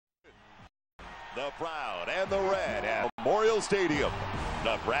The proud and the red at Memorial Stadium.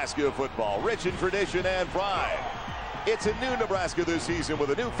 Nebraska football, rich in tradition and pride. It's a new Nebraska this season with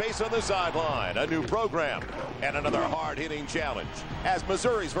a new face on the sideline, a new program, and another hard-hitting challenge as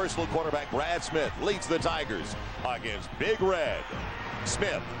Missouri's versatile quarterback Brad Smith leads the Tigers against Big Red.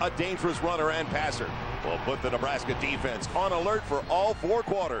 Smith, a dangerous runner and passer, will put the Nebraska defense on alert for all 4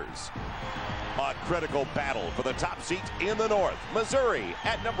 quarters. A critical battle for the top seat in the North. Missouri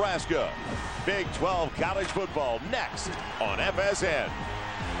at Nebraska. Big 12 college football next on FSN.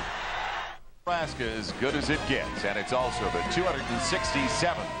 Nebraska is good as it gets, and it's also the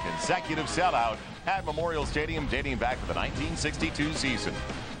 267th consecutive sellout at Memorial Stadium dating back to the 1962 season.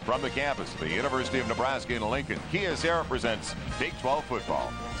 From the campus of the University of Nebraska in Lincoln, Kia Sarah presents Big 12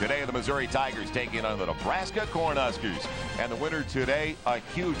 football. Today, the Missouri Tigers taking on the Nebraska Cornhuskers. And the winner today, a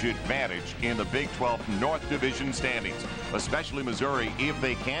huge advantage in the Big 12 North Division standings, especially Missouri, if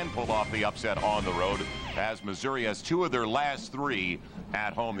they can pull off the upset on the road, as Missouri has 2 of their last 3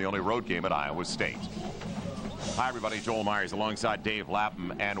 at home, the only road game at Iowa State. Hi, everybody. Joel Myers alongside Dave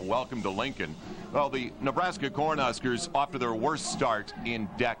Lapham, and welcome to Lincoln. Well, the Nebraska Cornhuskers off to their worst start in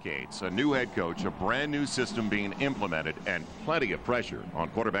decades. A new head coach, a brand new system being implemented, and plenty of pressure on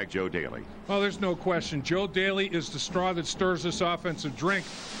quarterback Joe Daly. Well, there's no question. Joe Daly is the straw that stirs this offensive drink,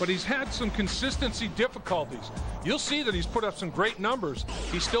 but he's had some consistency difficulties. You'll see that he's put up some great numbers.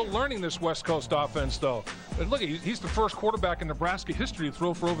 He's still learning this West Coast offense, though. But look, he's the first quarterback in Nebraska history to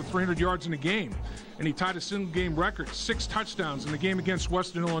throw for over 300 yards in a game. And he tied a single-game record, 6 touchdowns in the game against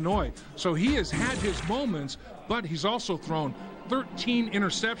Western Illinois. So he has had his moments, but he's also thrown 13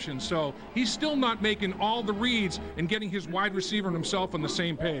 interceptions, so he's still not making all the reads and getting his wide receiver and himself on the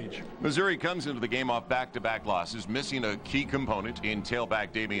same page. Missouri comes into the game off back-to-back losses, missing a key component in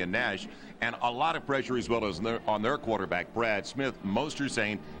tailback Damian Nash, and a lot of pressure as well as on their quarterback, Brad Smith. Most are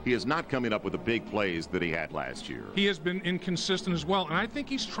saying he is not coming up with the big plays that he had last year. He has been inconsistent as well, and I think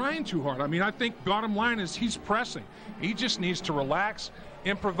he's trying too hard. I mean, I think bottom line is he's pressing. He just needs to relax,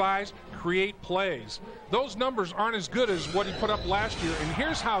 improvise, create plays. Those numbers aren't as good as what he put up last year, and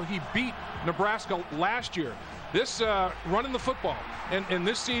here's how he beat Nebraska last year. This running the football, and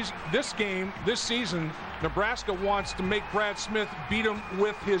this season, Nebraska wants to make Brad Smith beat him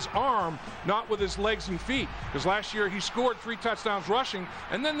with his arm, not with his legs and feet. Because last year he scored 3 touchdowns rushing,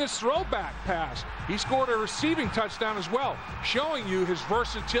 and then this throwback pass, he scored a receiving touchdown as well, showing you his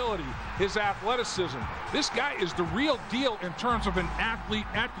versatility, his athleticism. This guy is the real deal in terms of an athlete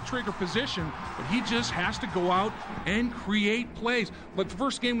at the trigger position, but he just has to go out and create plays. But the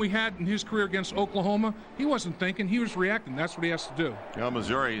first game we had in his career against Oklahoma, he wasn't thinking, he was reacting. That's what he has to do. Well,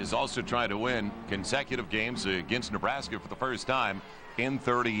 Missouri is also trying to win consecutive games against Nebraska for the first time in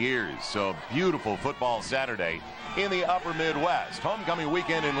 30 years. So beautiful football Saturday in the upper Midwest. Homecoming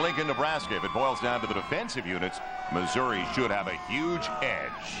weekend in Lincoln, Nebraska. If it boils down to the defensive units, Missouri should have a huge edge.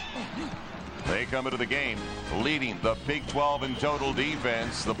 They come into the game leading the Big 12 in total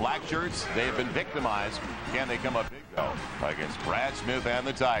defense. The black shirts, they've been victimized. Can they come up big, though, against Brad Smith and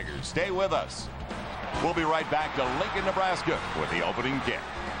the Tigers? Stay with us. We'll be right back to Lincoln, Nebraska with the opening kick.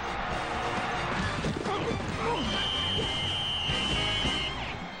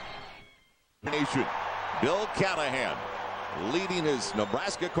 Nation, Bill Callahan leading his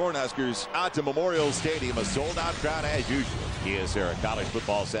Nebraska Cornhuskers out to Memorial Stadium, a sold-out crowd as usual. Kia Sarah College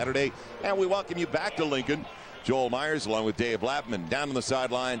Football Saturday, and we welcome you back to Lincoln. Joel Myers along with Dave Lapham, and down on the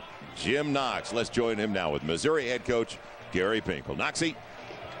sideline, Jim Knox. Let's join him now with Missouri head coach Gary Pinkel. Knoxy.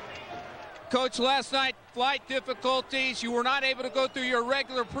 Coach, last night, flight difficulties. You were not able to go through your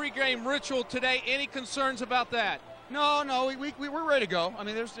regular pregame ritual today. Any concerns about that? No, we're ready to go. I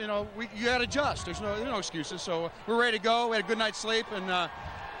mean, there's, you got to adjust. There's no excuses. So we're ready to go. We had a good night's sleep, and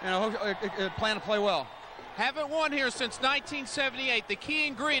plan to play well. Haven't won here since 1978. The key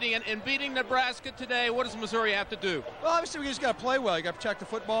ingredient in beating Nebraska today, what does Missouri have to do? Well, obviously we just got to play well. You got to protect the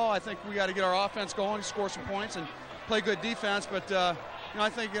football. I think we got to get our offense going, score some points, and play good defense. But I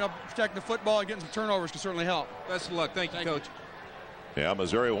think protecting the football and getting some turnovers can certainly help. Best of luck. Thank you, Coach. Yeah,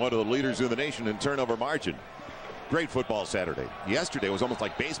 Missouri, one of the leaders in the nation in turnover margin. Great football Saturday. Yesterday was almost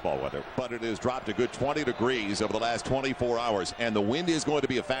like baseball weather, but it has dropped a good 20 degrees over the last 24 hours, and the wind is going to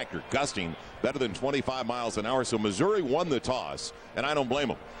be a factor, gusting better than 25 miles an hour. So Missouri won the toss, and I don't blame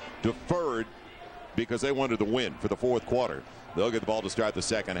them. Deferred because they wanted to win for the 4th quarter. They'll get the ball to start the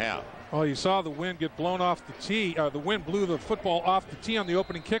second half. Well, you saw the wind get blown off the tee. The wind blew the football off the tee on the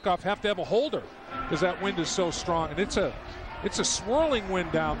opening kickoff. Have to have a holder because that wind is so strong, and it's a swirling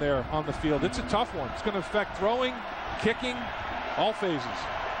wind down there on the field. It's a tough one. It's going to affect throwing, kicking, all phases.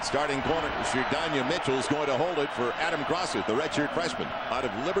 Starting corner, Sherdanya Mitchell is going to hold it for Adam Grossett, the redshirt freshman out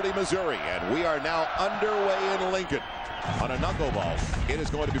of Liberty, Missouri. And we are now underway in Lincoln. On a knuckleball, it is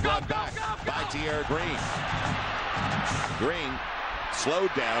going to be brought back by Tierra Green. Green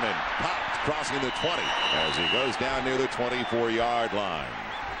slowed down and popped, crossing the 20 as he goes down near the 24-yard line.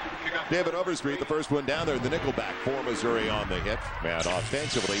 David Overstreet, the first one down there in the nickelback for Missouri on the hit. And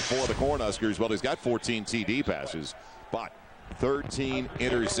offensively for the Cornhuskers, well, he's got 14 TD passes, but 13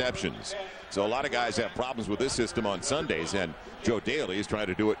 interceptions. So a lot of guys have problems with this system on Sundays, and Joe Daly is trying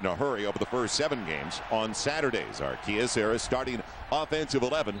to do it in a hurry over the first 7 games on Saturdays. Our Kyocera starting offensive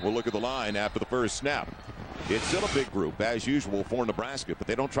 11. We'll look at the line after the first snap. It's still a big group, as usual, for Nebraska, but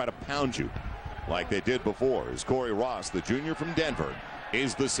they don't try to pound you like they did before. As Corey Ross, the junior from Denver,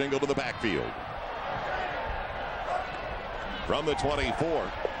 is the single to the backfield. From the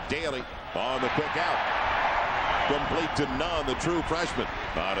 24, Daly on the quick out. Complete to none, the true freshman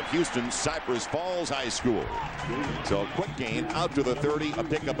out of Houston, Cypress Falls High School. So a quick gain out to the 30, a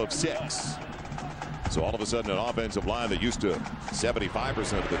pickup of 6. So all of a sudden an offensive line that used to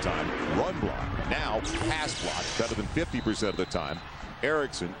 75% of the time run block, now pass block better than 50% of the time.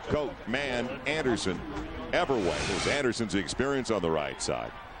 Erickson, Coat, Mann, Anderson, Everway. There's Anderson's experience on the right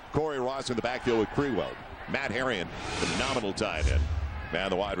side. Corey Ross in the backfield with Crewell. Matt Harrion, phenomenal tight end.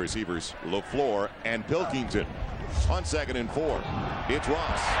 And the wide receivers, LaFleur and Pilkington. On 2nd and 4, it's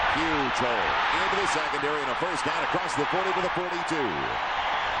Ross. Huge hole into the secondary and a first down across the 40 to the 42.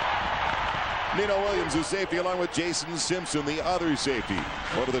 Nino Williams, the safety, along with Jason Simpson, the other safety.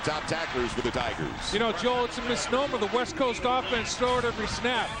 One of the top tacklers for the Tigers. You know, Joel, it's a misnomer. The West Coast offense throw it every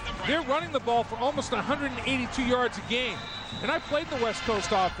snap. They're running the ball for almost 182 yards a game. And I played in the West Coast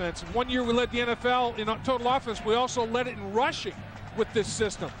offense. And one year we led the NFL in total offense. We also led it in rushing with this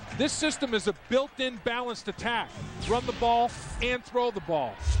system. This system is a built-in balanced attack. Run the ball and throw the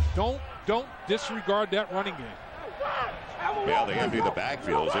ball. Don't disregard that running game. Well, they empty the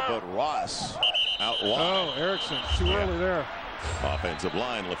backfield. They put Ross out wide. Oh, Erickson, too early there. Offensive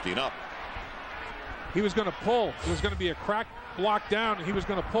line lifting up. He was going to pull. It was going to be a crack block down, and he was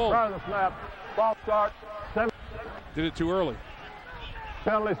going to pull. Prior to the snap, ball start. Did it too early.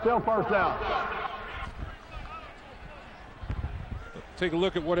 Penalty, still first down. Take a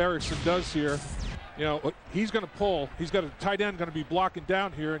look at what Erickson does here. You know, he's going to pull. He's got a tight end going to be blocking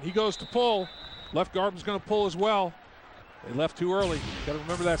down here, and he goes to pull. Left guard is going to pull as well. They left too early. Got to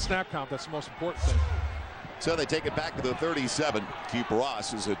remember that snap count. That's the most important thing. So they take it back to the 37. Keep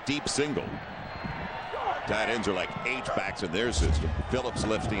Ross is a deep single. Tight ends are like H-backs in their system. Phillips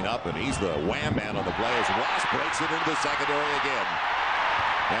lifting up, and he's the wham man on the play as Ross breaks it into the secondary again.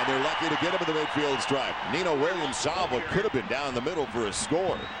 And they're lucky to get him in the midfield stripe. Nino Williams saw what could have been down the middle for a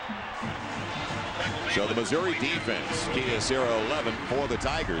score. So the Missouri defense, Kyocera 11 for the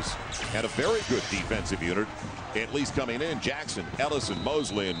Tigers, and a very good defensive unit, at least coming in. Jackson, Ellison,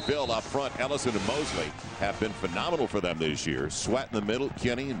 Mosley, and Phil up front. Ellison and Mosley have been phenomenal for them this year. Sweat in the middle,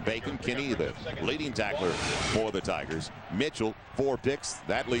 Kinney and Bacon. Kinney, the leading tackler for the Tigers. Mitchell, 4 picks.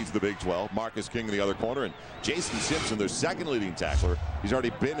 That leads the Big 12. Marcus King in the other corner. And Jason Simpson, their second leading tackler. He's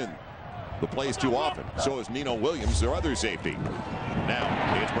already been in the plays too often. So is Nino Williams, their other safety.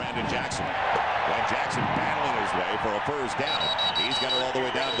 Now, it's Brandon Jackson. And Jackson battling his way for a first down. He's got it all the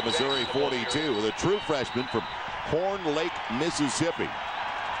way down to the Missouri 42 with a true freshman from Horn Lake, Mississippi.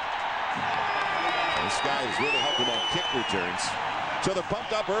 This guy has really helped them on kick returns. So they're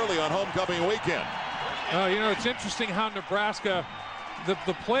pumped up early on homecoming weekend. You know, it's interesting how Nebraska, the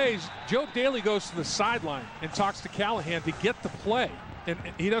plays, Joe Daly goes to the sideline and talks to Callahan to get the play. And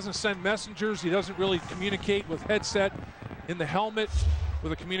he doesn't send messengers. He doesn't really communicate with headset in the helmet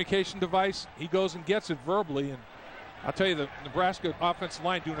with a communication device. He goes and gets it verbally. And I'll tell you, the Nebraska offensive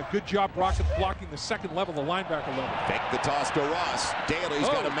line doing a good job blocking the second level, the linebacker level. Fake the toss to Ross. Daly's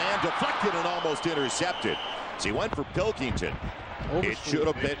got a man deflected and almost intercepted. So he went for Pilkington. It should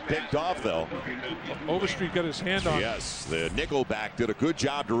have been picked off, though. Overstreet got his hand on it. Yes, the nickelback did a good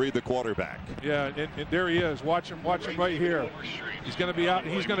job to read the quarterback. Yeah, and there he is. Watch him right here. He's going to be out,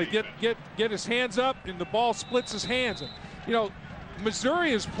 and he's going to get his hands up, and the ball splits his hands. And, you know,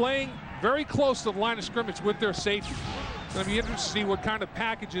 Missouri is playing very close to the line of scrimmage with their safety. It's going to be interesting to see what kind of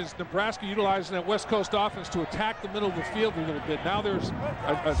packages Nebraska utilizes in that West Coast offense to attack the middle of the field a little bit. Now there's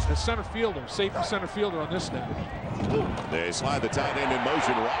a center fielder, safety center fielder on this snap. They slide the tight end in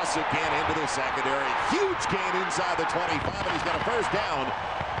motion. Ross again into the secondary. Huge gain inside the 25, and he's got a first down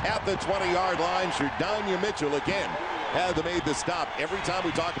at the 20-yard line. Sherdanya Mitchell again have made the stop. Every time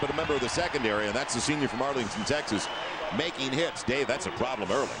we talk about a member of the secondary, and that's the senior from Arlington, Texas, making hits. Dave, that's a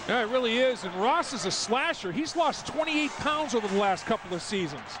problem early. Yeah, it really is. And Ross is a slasher. He's lost 28 pounds over the last couple of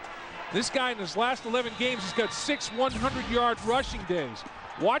seasons. This guy in his last 11 games has got 6 100-yard rushing days.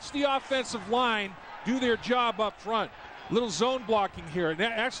 Watch the offensive line do their job up front. Little zone blocking here. And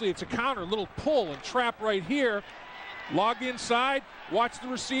actually, it's a counter, little pull and trap right here. Log inside, watch the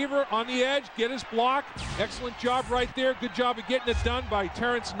receiver on the edge, get his block. Excellent job right there. Good job of getting it done by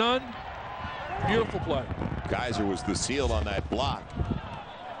Terrence Nunn. Beautiful play. Kaiser was the seal on that block.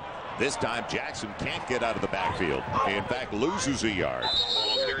 This time, Jackson can't get out of the backfield. In fact, loses a yard.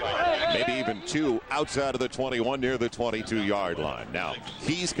 Maybe even 2 outside of the 21 near the 22-yard line. Now,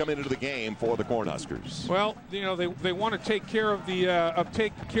 he's coming into the game for the Cornhuskers. Well, you know, they want to take care of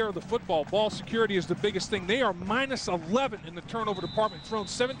the football. Ball security is the biggest thing. They are minus 11 in the turnover department, thrown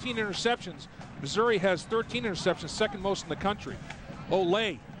 17 interceptions. Missouri has 13 interceptions, second most in the country.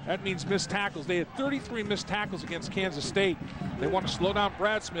 Olay. That means missed tackles. They had 33 missed tackles against Kansas State. They want to slow down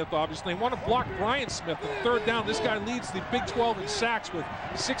Brad Smith, obviously. They want to block Brian Smith on third down. This guy leads the Big 12 in sacks with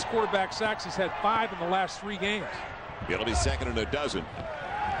 6 quarterback sacks. He's had 5 in the last 3 games. It'll be 2nd and a dozen.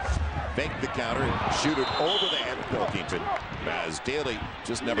 Fake the counter and shoot it over the head of Pilkington, as Daly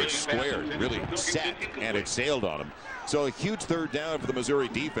just never squared, really set, and it sailed on him. So a huge third down for the Missouri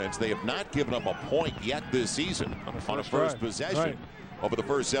defense. They have not given up a point yet this season on a first possession. Right. Over the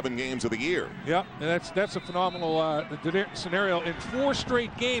first 7 games of the year. Yeah, and that's a phenomenal scenario. In 4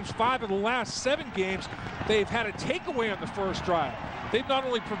 straight games, 5 of the last 7 games, they've had a takeaway on the first drive. They've not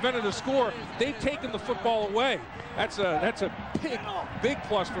only prevented a score, they've taken the football away. That's a big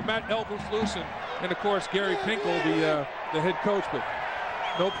plus for Matt Elberflus and of course Gary Pinkel, the head coach. But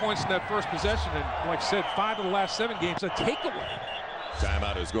no points in that first possession, and like I said, 5 of the last 7 games, a takeaway.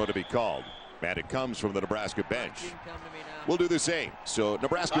 Timeout is going to be called, and it comes from the Nebraska bench. We'll do the same. So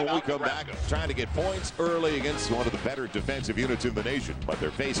Nebraska, when we come back, trying to get points early against one of the better defensive units in the nation, but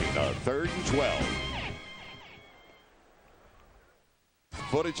they're facing a 3rd and 12.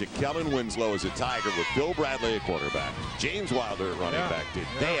 Footage of Kellen Winslow as a Tiger with Bill Bradley at quarterback. James Wilder at running back.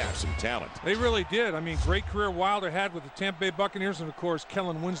 They have some talent. They really did. I mean, great career Wilder had with the Tampa Bay Buccaneers, and of course,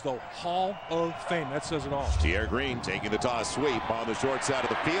 Kellen Winslow, Hall of Fame. That says it all. Tierre Green taking the toss sweep on the short side of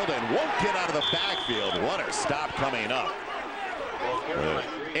the field and won't get out of the backfield. What a stop coming up.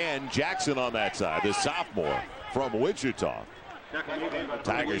 And Jackson on that side, the sophomore from Wichita.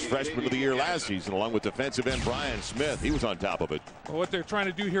 Tigers freshman of the year last season, along with defensive end Brian Smith. He was on top of it. Well, what they're trying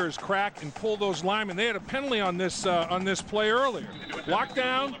to do here is crack and pull those linemen. They had a penalty on this play earlier.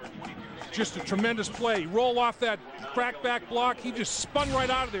 Lockdown, just a tremendous play. Roll off that crackback block. He just spun right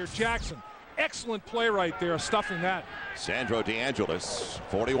out of there, Jackson. Excellent play right there, stuffing that. Sandro DeAngelis,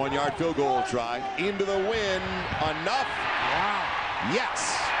 41-yard field goal try into the wind. Enough. Wow.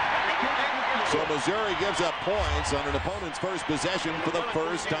 Yes. So Missouri gives up points on an opponent's first possession for the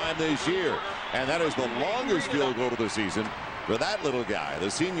first time this year. And that is the longest field goal of the season for that little guy, the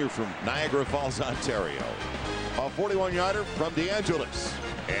senior from Niagara Falls, Ontario. A 41-yarder from DeAngelis.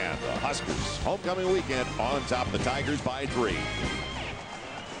 And the Huskers homecoming weekend on top of the Tigers by 3.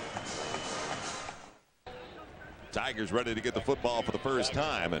 Tigers ready to get the football for the first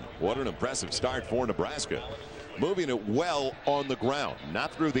time, and what an impressive start for Nebraska. Moving it well on the ground,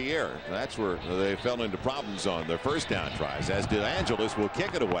 not through the air. That's where they fell into problems on their first down tries, as DeAngelis will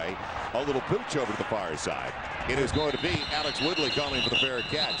kick it away. A little pooch over to the far side. It is going to be Alex Woodley calling for the fair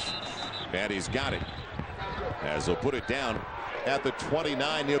catch. And he's got it, as they'll put it down at the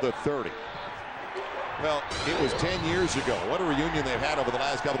 29 near the 30. Well, it was 10 years ago. What a reunion they've had over the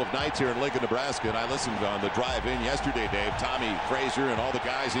last couple of nights here in Lincoln, Nebraska. And I listened on the drive-in yesterday, Dave. Tommy Frazier and all the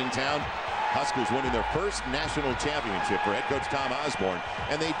guys in town. Huskers winning their first national championship for head coach Tom Osborne.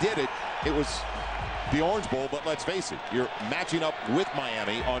 And they did it. It was the Orange Bowl, but let's face it, you're matching up with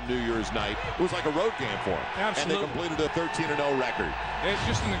Miami on New Year's night. It was like a road game for them. Absolutely. And they completed a 13-0 record. It's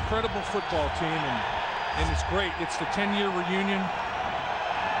just an incredible football team, and it's great. It's the 10-year reunion.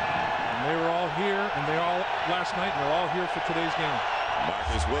 They were all here, and they all last night, and they're all here for today's game.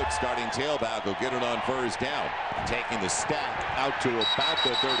 Marcus Wood, starting tailback, will get it on first down. Taking the stack out to about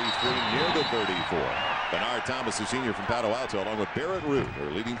the 33, near the 34. Bernard Thomas, the senior from Palo Alto, along with Barrett Root,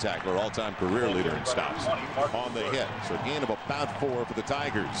 their leading tackler, all-time career leader in stops, on the hit. So a gain of about 4 for the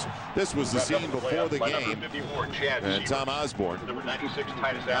Tigers. This was the scene before the game. And Tom Osborne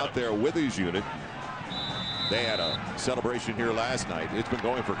out there with his unit. They had a celebration here last night. It's been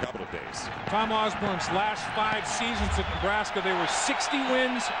going for a couple of days. Tom Osborne's last 5 seasons at Nebraska, they were 60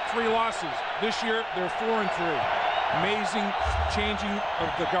 wins, 3 losses. This year, they're 4-3. Amazing changing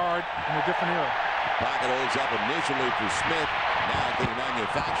of the guard in a different era. Pocket holds up initially for Smith. Now getting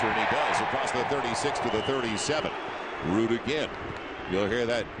manufactured, and he does across the 36 to the 37. Rude again. You'll hear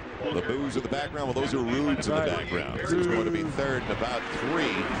that. The boos in the background, well, those are Rudes in the background. It's going to be third and about 3.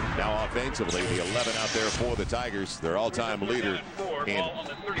 Now offensively, the 11 out there for the Tigers, their all-time leader in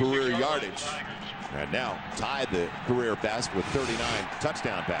career yardage. And now tied the career best with 39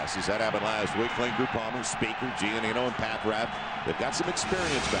 touchdown passes. That happened last week. Klinger, Palmer, Speaker, Giannino, and Pathrath. They've got some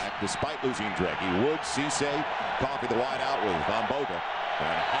experience back despite losing Dregge. Woods, Cisse, Coffee the wide out with Von Boga.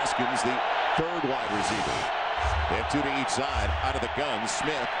 And Haskins, the third wide receiver. They have 2 to each side. Out of the gun,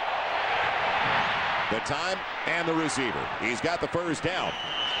 Smith. The time and the receiver. He's got the first down.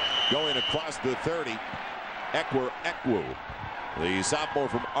 Going across the 30. Ekwu, the sophomore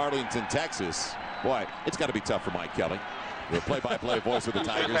from Arlington, Texas. Boy, it's got to be tough for Mike Kelly, the play-by-play voice of the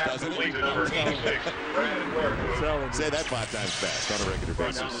Tigers, doesn't it? Say that 5 times fast on a regular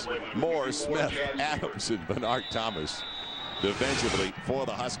basis. Moore, Smith, Adams, and Bernard Thomas. Defensively for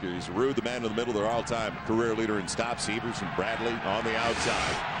the Huskers. Rude, the man in the middle, their all-time career leader in stops. Severs and Bradley on the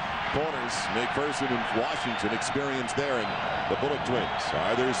outside. Corners, McPherson and Washington experience there, and the Bullock twins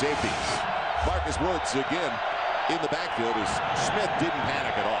are their safeties. Marcus Woods again in the backfield as Smith didn't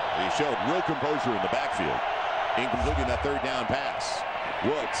panic at all. He showed real composure in the backfield in completing that third down pass.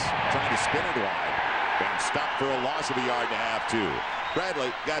 Woods trying to spin it wide and stopped for a loss of a yard and a half, too.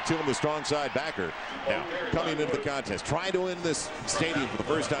 Bradley got to him, the strong side backer. Now, coming into the contest, trying to win this stadium for the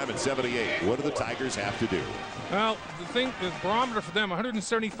first time in 78. What do the Tigers have to do? Well, the barometer for them,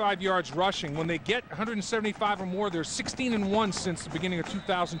 175 yards rushing. When they get 175 or more, they're 16-1 since the beginning of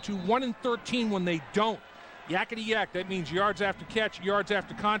 2002. 1-13 when they don't. Yakety yak, that means yards after catch, yards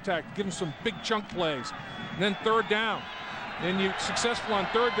after contact. Give them some big chunk plays. And then third down. Then you're successful on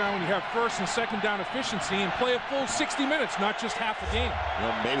third down when you have first and second down efficiency and play a full 60 minutes, not just half a game.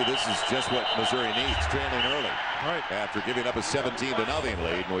 Well, maybe this is just what Missouri needs, trailing early. Right. After giving up a 17-0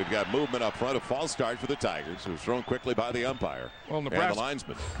 lead, and we've got movement up front. A false start for the Tigers. It was thrown quickly by the umpire and the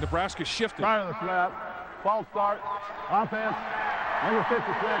linesman. Nebraska shifted. Prior to the snap, false start, offense, number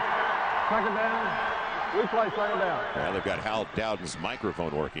 56, second down. We play second down. Well, they've got Hal Dowden's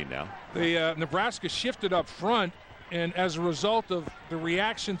microphone working now. The Nebraska shifted up front, and as a result of the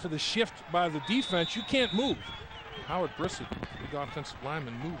reaction to the shift by the defense, you can't move. Howard Brissett, big offensive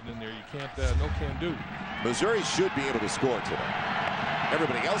lineman, moved in there. You can't, no can do. Missouri should be able to score today.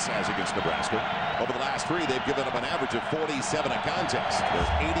 Everybody else has against Nebraska. Over the last 3, they've given up an average of 47 a contest.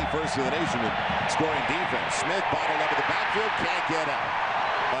 They're 81st in the nation in scoring defense. Smith bottled up at the backfield, can't get out.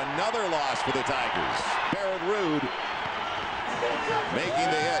 Another loss for the Tigers. Barrett Rude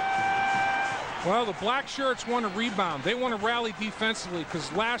making the hit. Well, the black shirts want to rebound. They want to rally defensively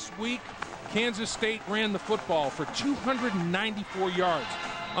because last week Kansas State ran the football for 294 yards.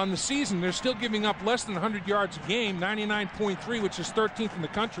 On the season, they're still giving up less than 100 yards a game, 99.3, which is 13th in the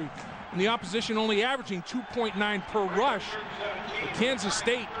country, and the opposition only averaging 2.9 per rush. But Kansas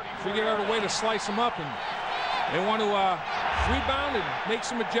State figured out a way to slice them up, and they want to rebound and make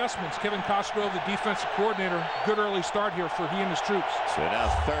some adjustments. Kevin Cosgrove, the defensive coordinator, good early start here for he and his troops. So now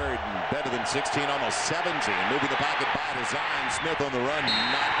third and better than 16, almost 17. Moving the pocket by design. Smith on the run,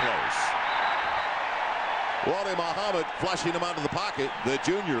 not close. Wally Muhammad flushing him out of the pocket, the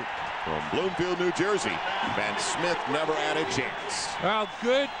junior from Bloomfield, New Jersey. And Smith never had a chance. Well,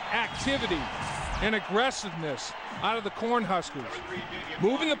 good activity and aggressiveness out of the Cornhuskers.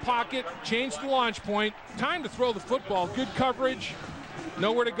 Moving the pocket, change the launch point, time to throw the football, good coverage,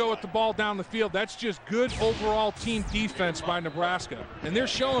 nowhere to go with the ball down the field. That's just good overall team defense by Nebraska. And they're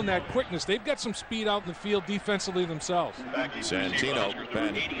showing that quickness. They've got some speed out in the field defensively themselves. Santino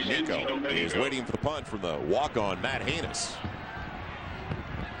Nico is waiting for the punt from the walk-on Matt Haynes.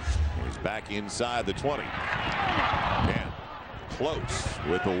 He's back inside the 20. And close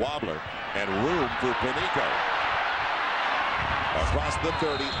with the wobbler and room for Panico. Across the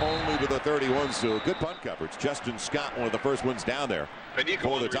 30, only to the 31, so good punt coverage. Justin Scott, one of the first ones down there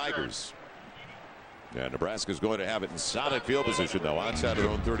for the Tigers. And Nebraska's going to have it in solid field position, though, outside of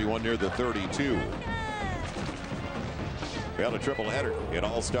their own 31 near the 32. Well, a triple header. It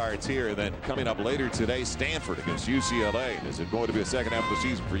all starts here. Then coming up later today, Stanford against UCLA. Is it going to be a second half of the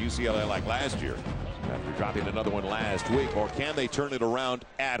season for UCLA like last year after dropping another one last week, or can they turn it around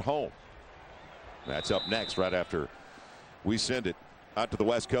at home? That's up next, right after we send it out to the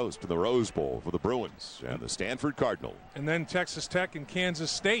West Coast to the Rose Bowl for the Bruins and the Stanford Cardinal. And then Texas Tech and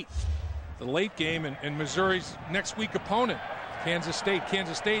Kansas State, the late game, and Missouri's next week opponent, Kansas State.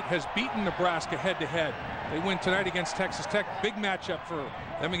 Kansas State has beaten Nebraska head-to-head. They win tonight against Texas Tech. Big matchup for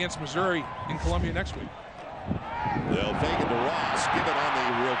them against Missouri in Columbia next week. They'll take it to Ross, give it on the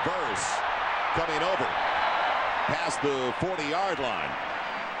reverse, coming over past the 40-yard line.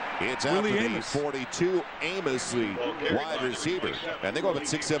 It's out Willie to the Amos. 42, Amos, the wide receiver. And they go up at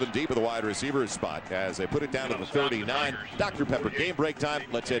 6-7 deep at the wide receiver spot as they put it down to the 39. Dr. Pepper, game break time.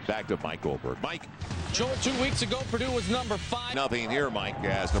 Let's head back to Mike Goldberg. Mike. Joel, 2 weeks ago, Purdue was number 5. Nothing here, Mike,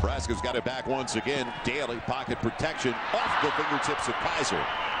 as Nebraska's got it back once again. Daly, pocket protection off the fingertips of Kaiser.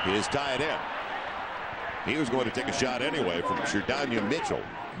 His tight end. He was going to take a shot anyway from Sherdania Mitchell.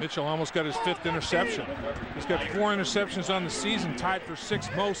 Mitchell almost got his 5th interception. He's got 4 interceptions on the season, tied for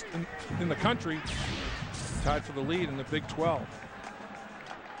 6th most in the country. Tied for the lead in the Big 12.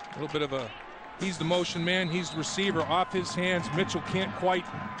 A little bit of a, he's the motion man, he's the receiver, off his hands. Mitchell can't quite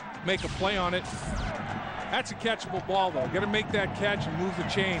make a play on it. That's a catchable ball, though. Got to make that catch and move the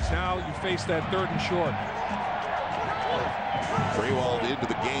chains. Now you face that 3rd and short. Freewald into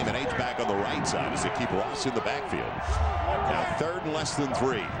the game, and H-back on the right side as they keep Ross in the backfield. Now 3rd and less than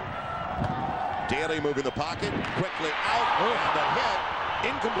 3. Daly moving the pocket, quickly out, and the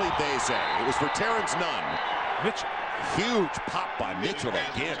hit, incomplete they say. It was for Terrence Nunn. Mitchell. Huge pop by Mitchell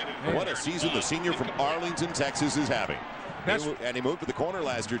again. What a season the senior from Arlington, Texas is having. And he moved to the corner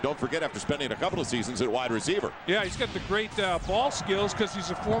last year, don't forget, after spending a couple of seasons at wide receiver. Yeah, he's got the great ball skills because he's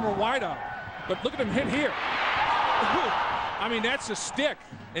a former wideout. But look at him hit here. I mean, that's a stick,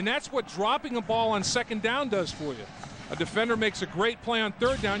 and that's what dropping a ball on 2nd down does for you. A defender makes a great play on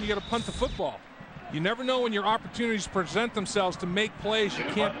 3rd down, you got to punt the football. You never know when your opportunities present themselves to make plays. You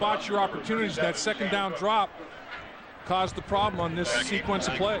can't botch your opportunities. That 2nd down drop caused the problem on this sequence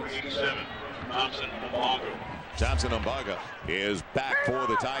of plays. Thompson Umbaga is back for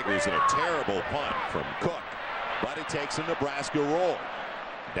the Tigers in a terrible punt from Cook, but it takes a Nebraska roll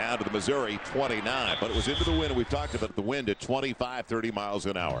down to the Missouri 29, but it was into the wind. We've talked about the wind at 25, 30 miles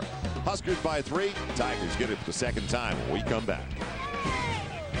an hour. Huskers by 3. Tigers get it for the 2nd time when we come back.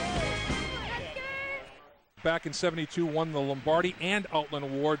 Back in '72, won the Lombardi and Outland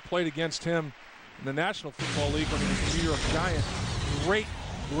Award. Played against him in the National Football League when he was a New York Giant.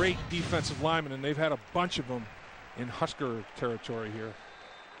 Great defensive lineman, and they've had a bunch of them in Husker territory here.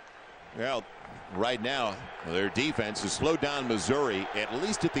 Well, right now, their defense has slowed down Missouri, at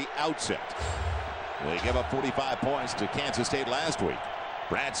least at the outset. They gave up 45 points to Kansas State last week.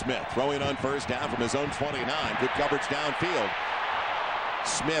 Brad Smith throwing on 1st down from his own 29. Good coverage downfield.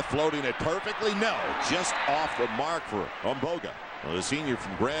 Smith floating it perfectly. No, just off the mark for Umboga. Well, the senior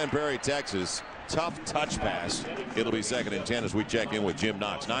from Grand Prairie, Texas. Tough touch pass. It'll be 2nd and 10 as we check in with Jim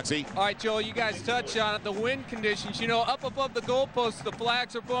Knox. Knoxy. All right, Joel, you guys touched on it. The wind conditions, you know, up above the goalposts, the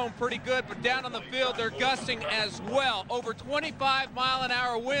flags are blowing pretty good, but down on the field, they're gusting as well. Over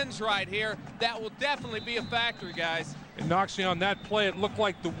 25-mile-an-hour winds right here. That will definitely be a factor, guys. And Knoxy, on that play, it looked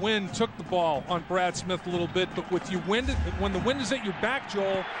like the wind took the ball on Brad Smith a little bit, but with when the wind is at your back,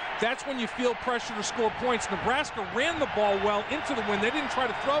 Joel, that's when you feel pressure to score points. Nebraska ran the ball well into the wind. They didn't try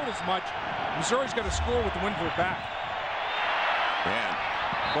to throw it as much. Missouri's got to score with the wind to their back. Man,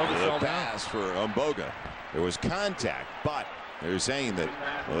 the pass for Umboga. There was contact, but they're saying that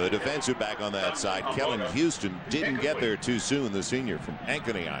the defensive back on that side, Kellen Houston, didn't get there too soon, the senior from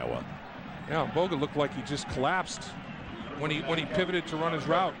Ankeny, Iowa. Yeah, Umboga looked like he just collapsed when he pivoted to run his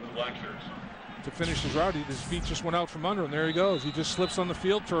route. To finish his route, his feet just went out from under, and there he goes. He just slips on the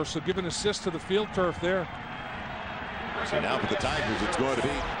field turf, so give an assist to the field turf there. So now for the Tigers, it's going to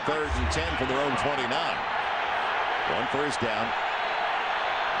be 3rd and 10 from their own 29. 1 1st down.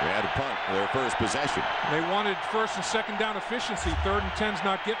 They had a punt their first possession. They wanted 1st and 2nd down efficiency. 3rd and 10's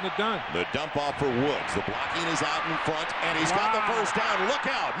not getting it done. The dump off for Woods. The blocking is out in front, and he's got the 1st down. Look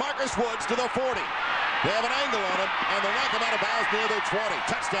out. Marcus Woods to the 40. They have an angle on him, and they knock him out of bounds near their 20.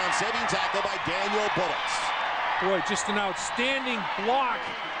 Touchdown saving tackle by Daniel Bullets. Boy, just an outstanding block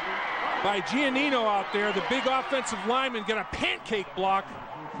by Giannino out there. The big offensive lineman got a pancake block,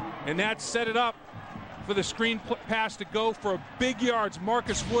 and that set it up for the screen pass to go for a big yards.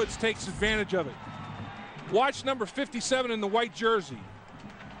 Marcus Woods takes advantage of it. Watch number 57 in the white jersey.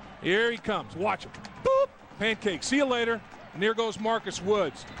 Here he comes. Watch him. Boop. Pancake. See you later. And there goes Marcus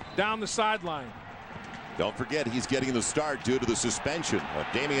Woods down the sideline. Don't forget, he's getting the start due to the suspension of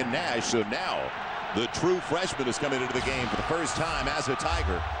Damian Nash. So now the true freshman is coming into the game for the first time as a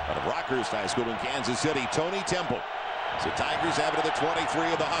Tiger out of Rockhurst High School in Kansas City, Tony Temple. So Tigers have it at the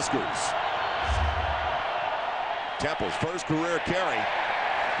 23 of the Huskers. Temple's first career carry.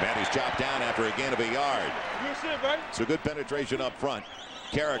 Man, he's chopped down after a gain of a yard. So good penetration up front.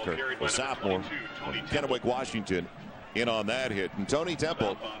 Carricker, a sophomore, Kennewick, Washington. in on that hit. And Tony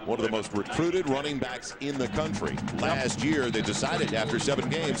Temple, one of the most recruited running backs in the country. Last year, they decided after 7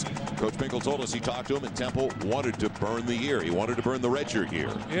 games, Coach Pinkel told us he talked to him, and Temple wanted to burn the year. He wanted to burn the redshirt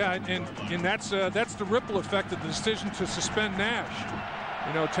year. Yeah, and that's the ripple effect of the decision to suspend Nash.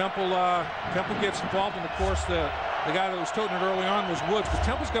 You know, Temple gets involved, and of course the guy that was toting it early on was Woods, but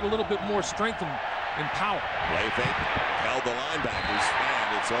Temple's got a little bit more strength and power. Play fake, held the linebackers,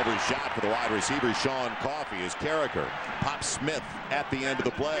 and it's overshot for the wide receiver, Sean Coffey, as Carricker pops Smith at the end of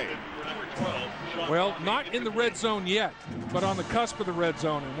the play. Well, not in the red zone yet, but on the cusp of the red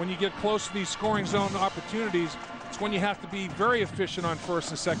zone. And when you get close to these scoring zone opportunities, it's when you have to be very efficient on 1st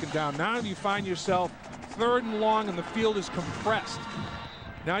and 2nd down. Now you find yourself 3rd and long, and the field is compressed.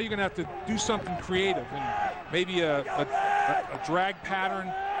 Now you're going to have to do something creative, and maybe a drag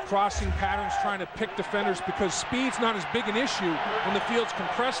pattern, crossing patterns, trying to pick defenders, because speed's not as big an issue when the field's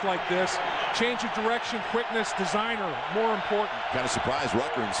compressed like this. Change of direction, quickness, designer, more important. Kind of surprised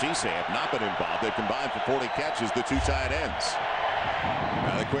Rucker and Cisse have not been involved. They've combined for 40 catches, the 2 tight ends.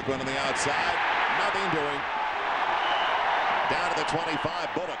 Now the quick one on the outside, nothing doing. Down to the 25,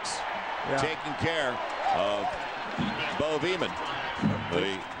 Bullocks taking care of Bo Veman,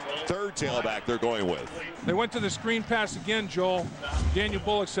 the 3rd tailback they're going with. They went to the screen pass again, Joel. Daniel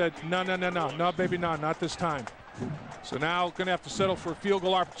Bullock said, no, baby, no, not this time. So now going to have to settle for a field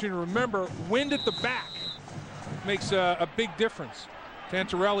goal opportunity. Remember, wind at the back makes a big difference.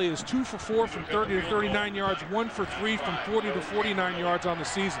 Tantarelli is 2 for 4 from 30 to 39 yards, 1 for 3 from 40 to 49 yards on the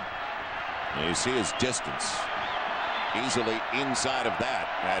season. And you see his distance easily inside of that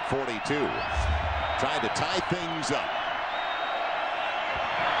at 42. Trying to tie things up.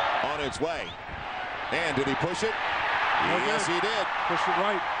 On its way. And did he push it? Yes, he did. Push it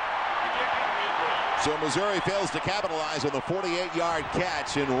right. So Missouri fails to capitalize on the 48-yard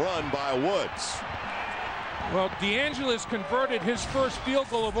catch and run by Woods. Well, DeAngelis converted his first field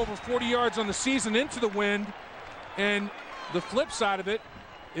goal of over 40 yards on the season into the wind. And the flip side of it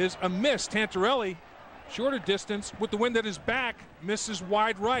is a miss. Tantarelli, shorter distance, with the wind at his back, misses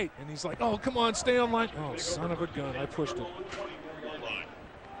wide right. And he's like, oh, come on, stay on line. Oh, son of a gun, I pushed it.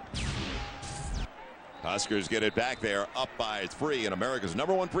 Huskers get it back there, up by 3 in America's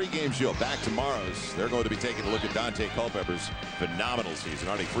 #1 pregame show. Back tomorrow. They're going to be taking a look at Dante Culpepper's phenomenal season,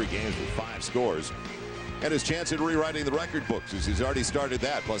 already 3 games with 5 scores. And his chance at rewriting the record books, as he's already started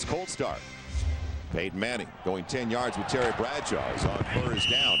that, plus cold start. Peyton Manning going 10 yards with Terry Bradshaw is on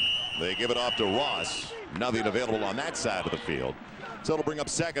 1st down. They give it off to Ross. Nothing available on that side of the field. So it'll bring up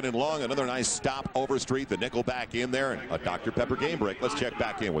 2nd and long. Another nice stop over street. The nickel back in there. And a Dr. Pepper game break. Let's check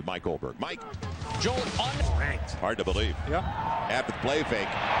back in with Mike Goldberg. Mike. Joel unranked. Hard to believe. Yep. After the play fake,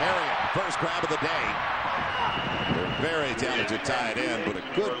 Harriet, first grab of the day. They're very talented tight end, but a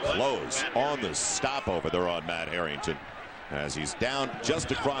good close on the stopover there on Matt Harrington, as he's down just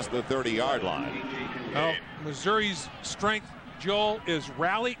across the 30-yard line. Well, Missouri's strength, Joel, is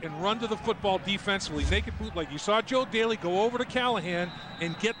rally and run to the football defensively. Naked bootleg. You saw Joe Daly go over to Callahan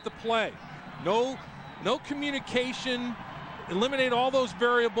and get the play. No communication. Eliminate all those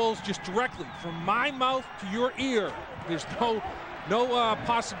variables just directly from my mouth to your ear. There's no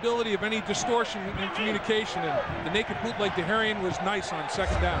possibility of any distortion in communication. And the naked bootleg to Harrion was nice on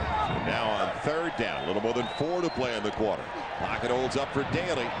 2nd down. Now on 3rd down, a little more than 4 to play in the quarter. Pocket holds up for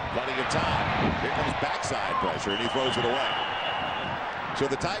Daly. Plenty of time. Here comes backside pressure, and he throws it away. So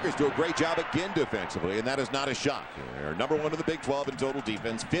the Tigers do a great job again defensively, and that is not a shock. They're #1 in the Big 12 in total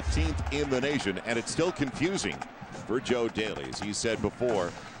defense, 15th in the nation, and it's still confusing for Joe Daly. As he said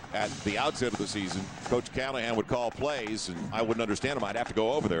before, at the outset of the season, Coach Callahan would call plays, and I wouldn't understand him. I'd have to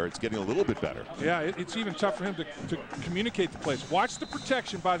go over there. It's getting a little bit better. Yeah, it's even tough for him to communicate the plays. Watch the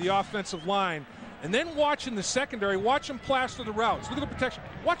protection by the offensive line, and then watch in the secondary. Watch him plaster the routes. Look at the protection.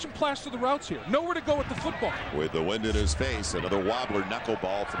 Watch him plaster the routes here. Nowhere to go with the football. With the wind in his face, another wobbler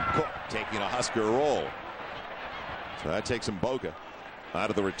knuckleball from Cook, taking a Husker roll. So that takes him Boga out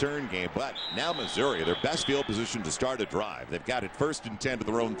of the return game. But now Missouri, their best field position to start a drive. They've got it 1st and 10 to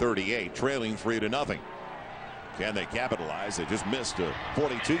their own 38, trailing 3-0. Can they capitalize? They just missed a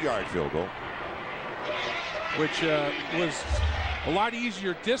 42-yard field goal, which was a lot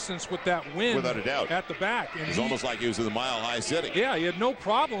easier distance with that wind, without a doubt, at the back. And it's almost like he was in the Mile High City. Yeah, he had no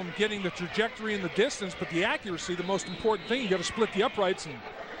problem getting the trajectory and the distance, but the accuracy, the most important thing. You got to split the uprights, and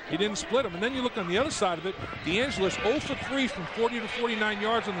he didn't split them. And then you look on the other side of it, DeAngelis 0 for 3 from 40 to 49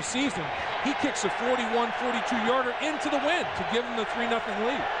 yards on the season. He kicks a 41, 42-yarder into the wind to give him the 3-0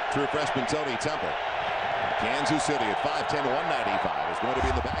 lead. True freshman Tony Temple. Kansas City at 5'10", 195 is going to be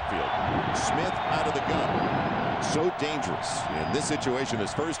in the backfield. Smith out of the gun. So dangerous in this situation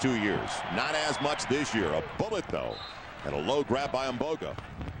his first 2 years. Not as much this year. A bullet, though, And a low grab by Mboga.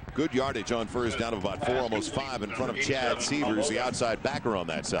 Good yardage on first down of about 4, almost 5 in front of Chad Severs, the outside backer on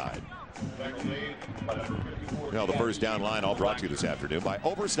that side. Now the first down line all brought to you this afternoon by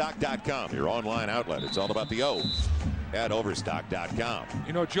Overstock.com, your online outlet. It's all about the O at Overstock.com.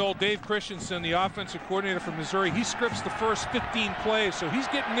 You know, Joel, Dave Christensen, the offensive coordinator from Missouri, he scripts the first 15 plays, so he's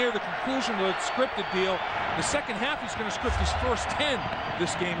getting near the conclusion of the scripted deal. The second half, he's going to script his first 10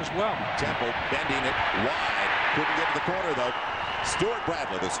 this game as well. Temple bending it wide. Couldn't get to the corner, though. Stuart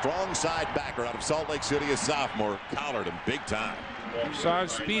Bradley, the strong side backer out of Salt Lake City, a sophomore, collared him big time. Saw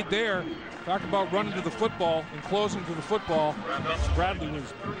his speed there. Talk about running to the football and closing to the football. Bradley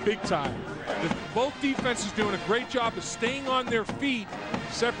was big time. Both defenses doing a great job of staying on their feet,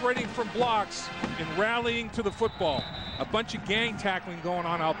 separating from blocks, and rallying to the football. A bunch of gang tackling going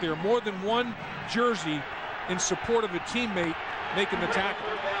on out there. More than one jersey in support of a teammate making the tackle.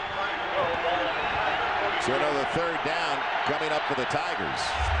 So another third down coming up for the Tigers.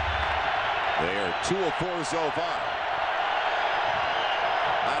 They are 2 of 4 so far.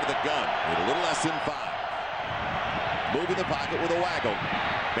 Out of the gun with a little less than 5. Moving the pocket with a waggle.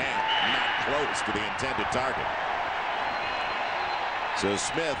 Man, not close to the intended target. So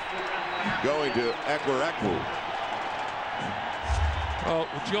Smith going to Ekwu. Well,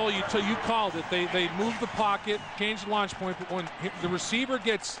 Joel, you called it. They moved the pocket, changed the launch point, but when the receiver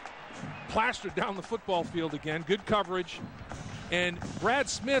gets plastered down the football field again, good coverage, and Brad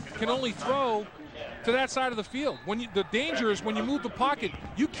Smith can only throw to that side of the field. The danger is when you move the pocket,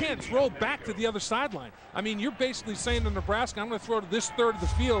 you can't throw back to the other sideline. I mean, you're basically saying to Nebraska, I'm going to throw to this third of the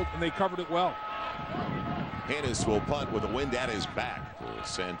field, and they covered it well. Hannes will punt with the wind at his back for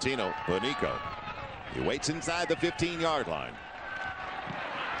Santino Bonico. He waits inside the 15-yard line.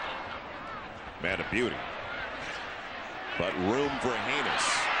 Man of beauty. But room for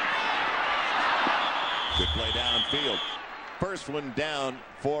Hannes. Good play downfield. First one down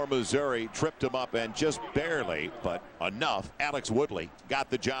for Missouri. Tripped him up and just barely, but enough. Alex Woodley got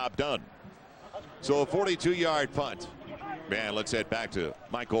the job done. So a 42-yard punt. Man, let's head back to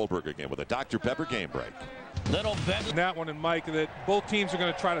Mike Goldberg again with a Dr. Pepper game break. Little bet. That one, and Mike, that both teams are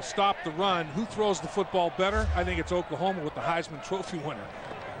going to try to stop the run. Who throws the football better? I think it's Oklahoma with the Heisman Trophy winner.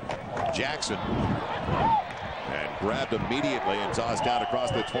 Jackson. And grabbed immediately and tossed down across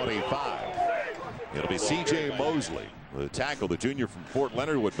the 25. It'll be C.J. Mosley, the tackle, the junior from Fort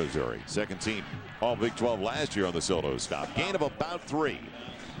Leonard Wood, Missouri. Second team All Big 12 last year on the Sildo stop. Gain of about 3.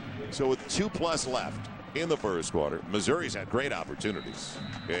 So with 2+ left in the first quarter, Missouri's had great opportunities.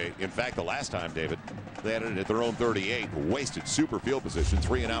 In fact, the last time, David, they had it at their own 38. Wasted super field position,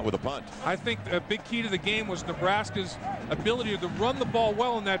 3 and out with a punt. I think a big key to the game was Nebraska's ability to run the ball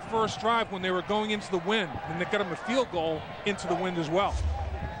well in that first drive when they were going into the wind. And they got them a field goal into the wind as well.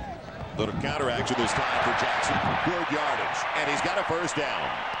 Little counter action this time for Jackson. Good yardage. And he's got a first down.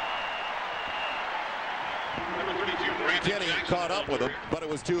 Kenny caught up with him, but it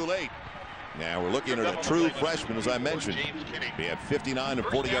was too late. Now we're looking at a true freshman, as I mentioned. He had 59 and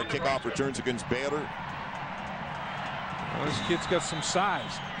 40-yard kickoff returns against Baylor. Well, this kid's got some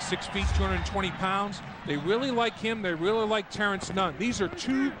size. 6 feet, 220 pounds. They really like him. They really like Terrence Nunn. These are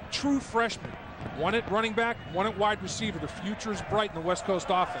 2 true freshmen. One at running back, one at wide receiver. The future is bright in the West Coast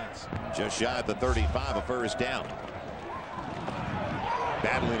offense. Just shy of the 35, a first down.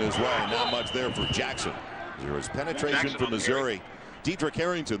 Battling his way, not much there for Jackson. There was penetration from Missouri. Dedrick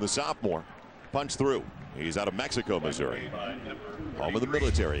Harrington, the sophomore, punched through. He's out of Mexico, Missouri. Home of the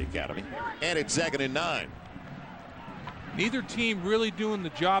military academy. And it's 2nd and 9. Neither team really doing the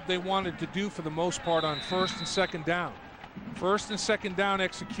job they wanted to do for the most part on first and second down. First and second down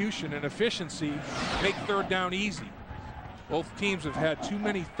execution and efficiency make third down easy. Both teams have had too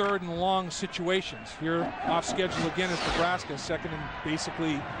many third and long situations. Here off schedule again is Nebraska, second and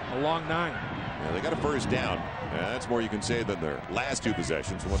basically a long 9. Yeah, they got a first down. That's more you can say than their last 2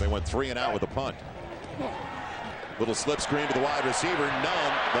 possessions when they went 3 and out with a punt. Little slip screen to the wide receiver.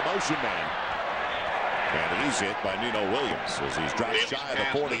 Nunn, the motion man. And he's hit by Nino Williams as he's dropped shy of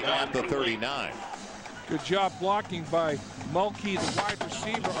the 40 at the 39. Good job blocking by Mulkey, the wide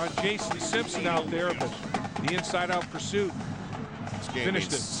receiver, on Jason Simpson out there, but the inside-out pursuit this game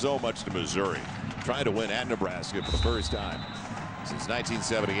means so much to Missouri. Trying to win at Nebraska for the first time since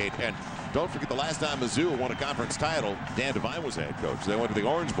 1978. And don't forget the last time Mizzou won a conference title, Dan Devine was head coach. They went to the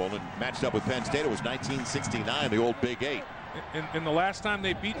Orange Bowl and matched up with Penn State. It was 1969, the old Big 8. And the last time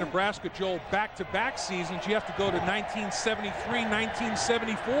they beat Nebraska, Joel, back-to-back seasons, you have to go to 1973,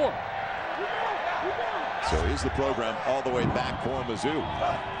 1974. So is the program all the way back for Mizzou.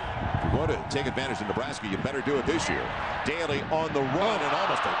 If you're going to take advantage of Nebraska, you better do it this year. Daly on the run, and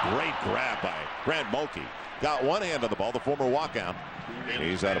almost a great grab by Grant Mulkey. Got one hand on the ball, the former walkout.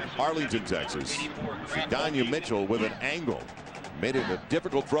 He's out of Arlington, Texas. Shadanya Mitchell with an angle. Made it a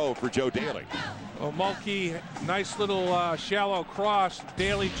difficult throw for Joe Daly. Well, Mulkey, nice little shallow cross.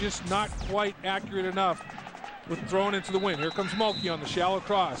 Daly just not quite accurate enough with throwing into the wind. Here comes Mulkey on the shallow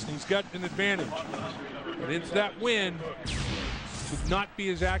cross, and he's got an advantage. But into that wind, would not be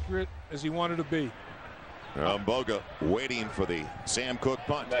as accurate as he wanted to be. Boga waiting for the Sam Cook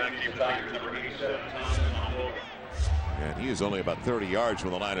punt. And he is only about 30 yards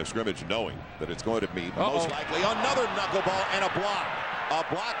from the line of scrimmage, knowing that it's going to be most likely another knuckleball and a block. A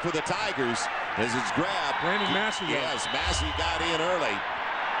block for the Tigers as it's grabbed. Brandon Massey. Yes, Massey got in early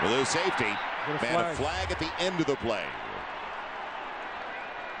with a safety. And a flag at the end of the play.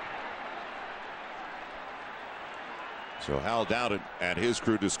 So Hal Dowden and his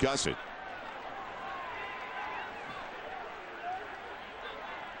crew discuss it.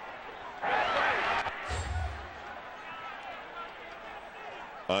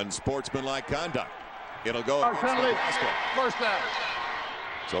 Unsportsmanlike conduct. It'll go against Nebraska. First down.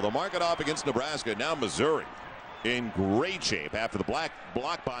 So they'll mark it off against Nebraska. Now Missouri in great shape after the block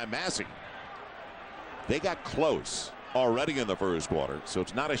by Massey. They got close already in the first quarter, so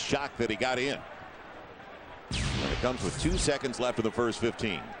it's not a shock that he got in. And it comes with 2 seconds left in the first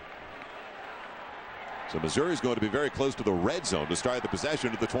 15. So Missouri is going to be very close to the red zone to start the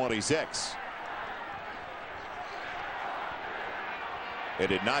possession at the 26. It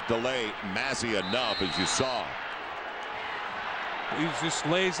did not delay Massey enough, as you saw. He just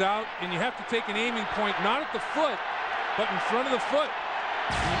lays out, and you have to take an aiming point, not at the foot, but in front of the foot.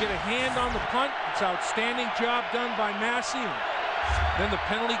 You get a hand on the punt. It's an outstanding job done by Massey. Then the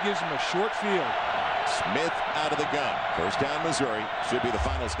penalty gives him a short field. Smith out of the gun. First down, Missouri. Should be the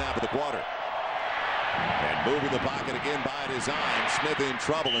final snap of the quarter. And moving the pocket again by design. Smith in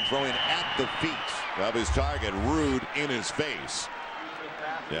trouble and throwing at the feet of his target. Rude in his face.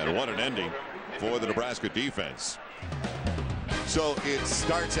 And what an ending for the Nebraska defense. So it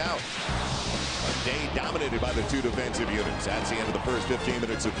starts out a day dominated by the two defensive units. That's the end of the first 15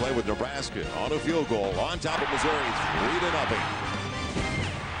 minutes of play with Nebraska on a field goal on top of Missouri, 3-0.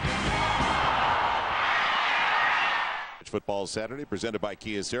 Football Saturday presented by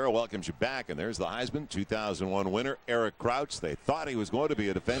Kia Sarah welcomes you back, and there's the Heisman 2001 winner Eric Crouch. They thought he was going to be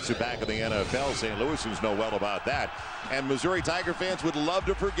a defensive back in the NFL. St. Louisans know well about that, and Missouri Tiger fans would love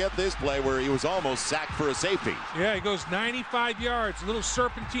to forget this play where he was almost sacked for a safety. Yeah, he goes 95 yards, a little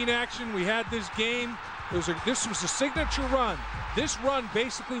serpentine action. We had this game. This was a signature run. This run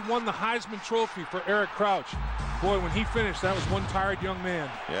basically won the Heisman Trophy for Eric Crouch. Boy, when he finished, that was one tired young man.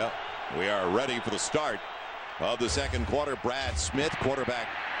 Yeah, we are ready for the start of the second quarter. Brad Smith, quarterback,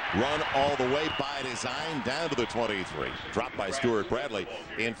 run all the way by design down to the 23. Dropped by Stuart Bradley.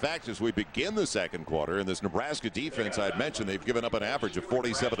 In fact, as we begin the second quarter, in this Nebraska defense I'd mentioned, they've given up an average of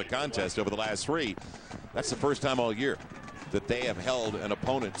 47 a contest over the last 3. That's the first time all year that they have held an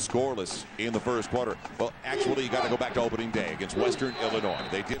opponent scoreless in the first quarter. Well, actually, you got to go back to opening day against Western Illinois.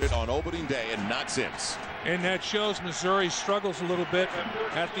 They did it on opening day and not since. And that shows Missouri struggles a little bit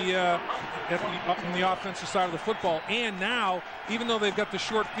on the offensive side of the football. And now, even though they've got the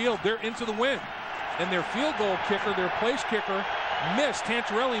short field, they're into the wind. And their field goal kicker, their place kicker, missed.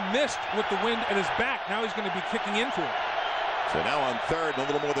 Tantarelli missed with the wind at his back. Now he's going to be kicking into it. So now on third, and a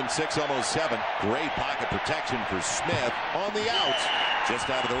little more than 6, almost 7. Great pocket protection for Smith on the out. Just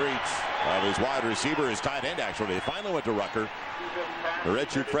out of the reach of his wide receiver, his tight end, actually. They finally went to Rucker, the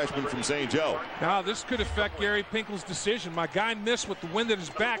redshirt freshman from St. Joe. Now this could affect Gary Pinkel's decision. My guy missed with the wind at his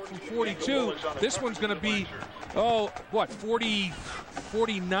back from 42. This one's going to be,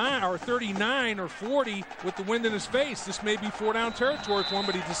 49 or 39 or 40 with the wind in his face. This may be 4-down territory for him,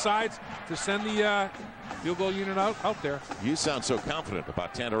 but he decides to send the field goal unit out there. You sound so confident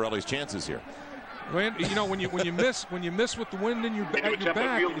about Tantarelli's chances here. When you miss with the wind in at your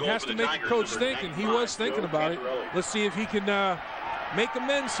back, it has to make the coach think, and he was thinking about it. Let's see if he can make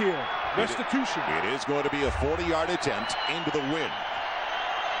amends here. Restitution. It is going to be a 40-yard attempt into the wind.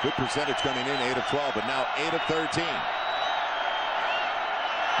 Good percentage coming in, 8 of 12, but now 8 of 13.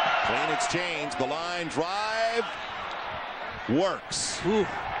 Clean exchange, the line drive works.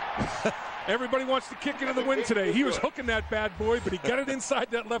 Everybody wants to kick into the wind today. He was hooking that bad boy, but he got it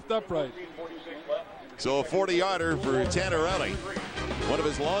inside that left upright. So a 40-yarder for Tantarelli, one of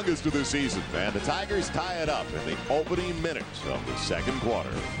his longest of the season. And the Tigers tie it up in the opening minutes of the second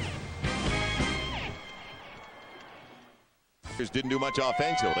quarter. Tigers didn't do much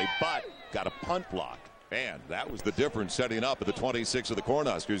offensively, but got a punt block And that was the difference setting up at the 26 of the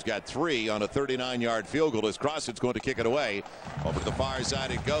Cornhuskers. Got 3 on a 39-yard field goal as Crossett's going to kick it away. Over to the far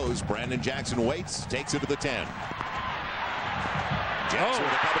side it goes. Brandon Jackson waits, takes it to the 10. Jackson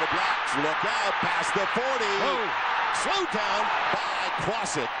with a couple of blocks. Look out, past the 40. Slowed down by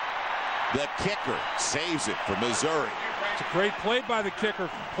Crossett. The kicker saves it for Missouri. It's a great play by the kicker.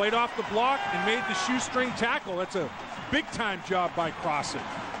 Played off the block and made the shoestring tackle. That's a big-time job by Crossett.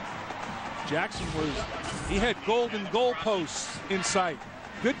 Jackson he had golden goalposts in sight.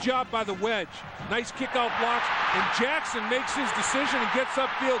 Good job by the wedge. Nice kick-out blocks. And Jackson makes his decision and gets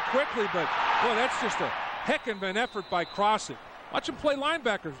upfield quickly. But, boy, that's just a heck of an effort by Crossett. Watch him play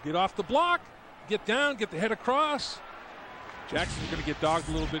linebackers. Get off the block, get down, get the head across. Jackson's going to get dogged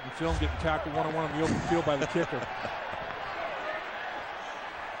a little bit in film, getting tackled one-on-one on the open field by the kicker.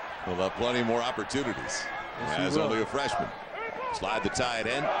 He'll have plenty more opportunities. As only a freshman. Slide the tight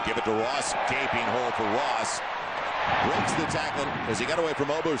end, give it to Ross. Gaping hole for Ross. Breaks the tackle as he got away from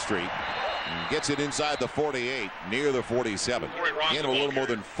Oboe Street. And gets it inside the 48, near the 47. In a little more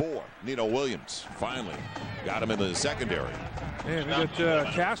than 4. Nino Williams finally got him in the secondary. Man, we got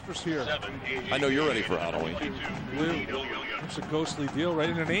Caspers here. I know you're ready for Halloween. It's a ghostly deal, right?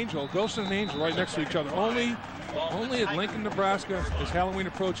 And an angel, a ghost and an angel right next to each other. Only at Lincoln, Nebraska, as Halloween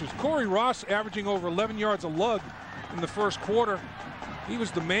approaches. Corey Ross averaging over 11 yards a lug in the first quarter. He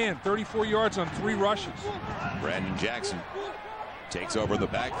was the man, 34 yards on 3 rushes. Brandon Jackson takes over the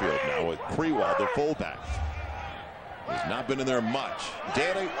backfield now with Krewald, the fullback. He's not been in there much.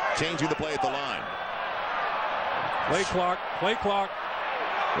 Daly changing the play at the line. Play clock, play clock.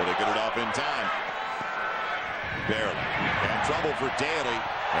 Will they get it off in time? Barely. And trouble for Daly.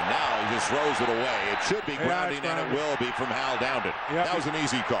 And now he just throws it away. It should be grounding, and it will be from Hal Dowden. Yep. That was an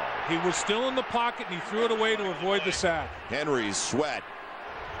easy call. He was still in the pocket, and he threw it away to avoid the sack. Henry's sweat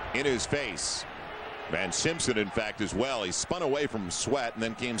in his face. And Simpson, in fact, as well. He spun away from Sweat, and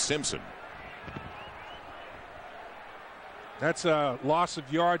then came Simpson. That's a loss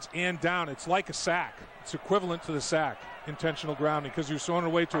of yards and down. It's like a sack. It's equivalent to the sack, intentional grounding, because he was throwing it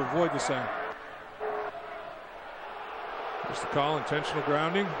away to avoid the sack. There's the call, intentional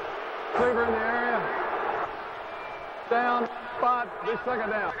grounding. Receiver in the area. Down, spot, this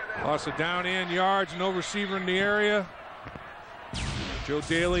second down. Loss of down and yards, no receiver in the area. Joe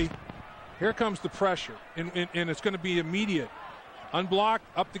Daly. Here comes the pressure, and it's going to be immediate. Unblocked,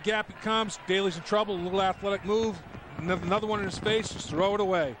 up the gap it comes. Daly's in trouble, a little athletic move. Another one in his face, just throw it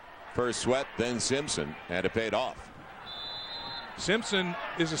away. First Sweat, then Simpson, and it paid off. Simpson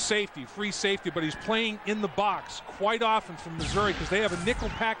is a safety, free safety, but he's playing in the box quite often from Missouri because they have a nickel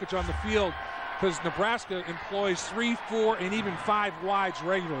package on the field because Nebraska employs 3, 4, and even 5 wides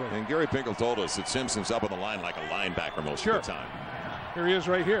regularly. And Gary Pinkel told us that Simpson's up on the line like a linebacker most of the time. Here he is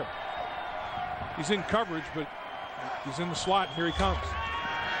right here. He's in coverage, but he's in the slot, and here he comes.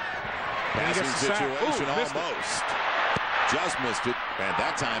 Passing situation almost. Just missed it, and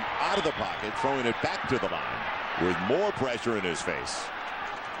that time out of the pocket, throwing it back to the line with more pressure in his face.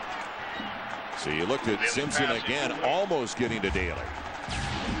 So you looked at Simpson again, almost getting to Daly.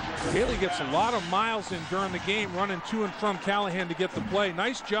 Daly gets a lot of miles in during the game, running to and from Callahan to get the play.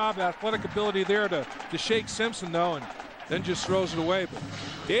 Nice job, athletic ability there to shake Simpson, though, and then just throws it away. But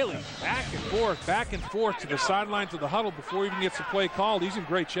Daly back and forth to the sideline to the huddle before he even gets the play called. He's in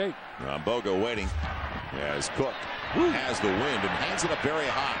great shape. Bogo waiting as Cook has the wind and hands it up very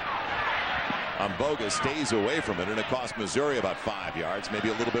high. Boga stays away from it, and it cost Missouri about 5 yards, maybe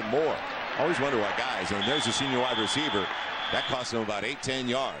a little bit more. Always wonder why guys, and there's a senior wide receiver, that cost them about 8-10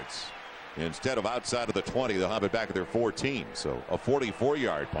 yards. Instead of outside of the 20, they'll have it back at their 14. So a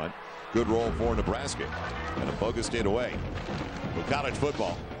 44-yard punt. Good roll for Nebraska. And Boga stayed away. Well, college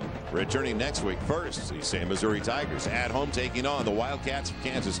football returning next week. First, the same Missouri Tigers at home taking on the Wildcats of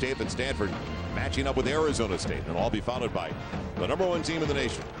Kansas State and Stanford, matching up with Arizona State. And all be followed by the #1 team in the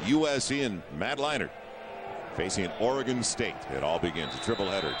nation, USC and Matt Leinart, facing Oregon State. It all begins. A triple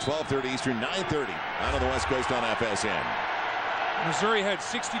header, 12:30 Eastern, 9:30 out on the West Coast on FSN. Missouri had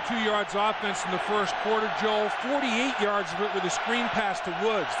 62 yards offense in the first quarter, Joel. 48 yards of it with a screen pass to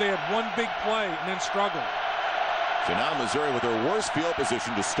Woods. They had one big play and then struggled. So now Missouri with their worst field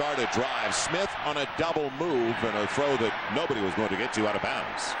position to start a drive. Smith on a double move and a throw that nobody was going to get to out of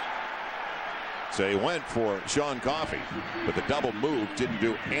bounds. So he went for Sean Coffey, but the double move didn't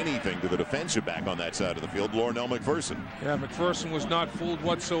do anything to the defensive back on that side of the field, Lornell McPherson. Yeah, McPherson was not fooled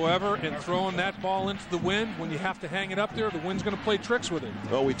whatsoever, and throwing that ball into the wind, when you have to hang it up there, the wind's going to play tricks with it.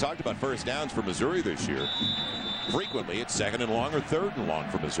 Well, we talked about first downs for Missouri this year. Frequently, it's 2nd and long or 3rd and long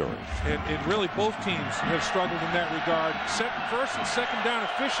for Missouri. And really, both teams have struggled in that regard. First and second down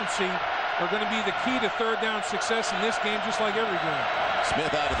efficiency, are going to be the key to third down success in this game, just like every game.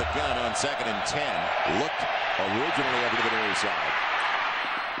 Smith out of the gun on 2nd and 10. Looked originally over to the near side.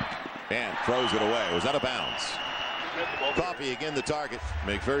 And throws it away. It was out of bounds. Coffey again the target.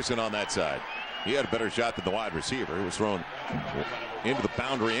 McPherson on that side. He had a better shot than the wide receiver. It was thrown into the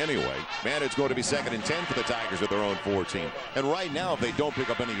boundary anyway. Man, it's going to be 2nd and 10 for the Tigers at their own 14. And right now, if they don't pick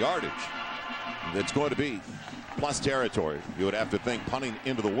up any yardage, it's going to be plus territory. You would have to think punting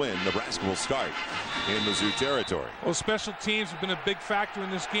into the wind. Nebraska will start in Mizzou territory. Well, special teams have been a big factor in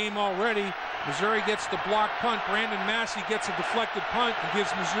this game already. Missouri gets the block punt. Brandon Massey gets a deflected punt and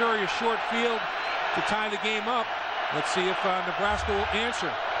gives Missouri a short field to tie the game up. Let's see if Nebraska will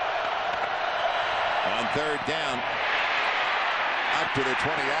answer. On 3rd down, up to the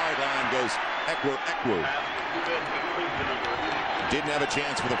 20-yard line goes Ekwu. Didn't have a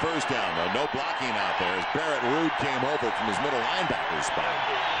chance for the first down, though. No blocking out there as Barrett Ruud came over from his middle linebacker spot.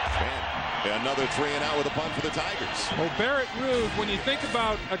 And another 3-and-out with a punt for the Tigers. Well, Barrett Ruud, when you think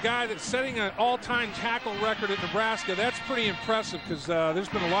about a guy that's setting an all-time tackle record at Nebraska, that's pretty impressive because there's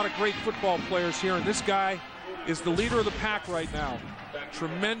been a lot of great football players here, and this guy is the leader of the pack right now.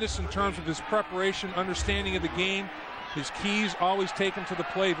 Tremendous in terms of his preparation, understanding of the game. His keys always taken to the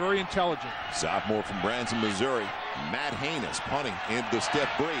play. Very intelligent. Sophomore from Branson, Missouri. Matt Haynes punting into the stiff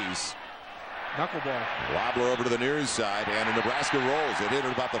breeze. Knuckleball. Wobbler over to the near side, and Nebraska rolls. It hit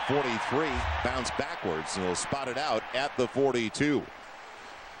at about the 43. Bounce backwards, and they'll spot it out at the 42.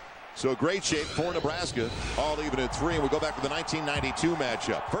 So great shape for Nebraska, all even at 3, and we go back to the 1992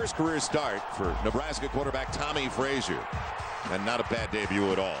 matchup. First career start for Nebraska quarterback Tommy Frazier, and not a bad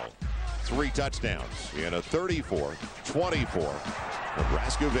debut at all. 3 touchdowns in a 34-24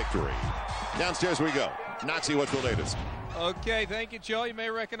 Nebraska victory. Downstairs we go. Noxie, what's the latest? Okay, thank you, Joe. You may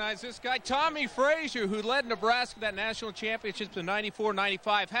recognize this guy, Tommy Frazier, who led Nebraska to that national championship in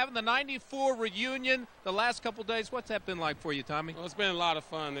 '94-95. Having the '94 reunion the last couple days, what's that been like for you, Tommy? Well, it's been a lot of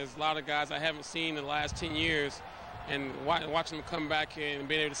fun. There's a lot of guys I haven't seen in the last 10 years, and watching them come back and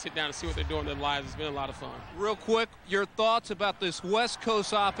being able to sit down and see what they're doing in their lives has been a lot of fun. Real quick, your thoughts about this West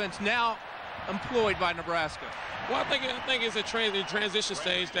Coast offense now employed by Nebraska? Well, I think it's a transition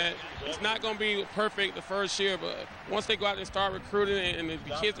stage that it's not going to be perfect the first year, but once they go out and start recruiting and the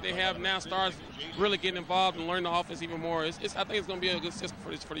kids that they have now start really getting involved and learn the offense even more, I think it's going to be a good system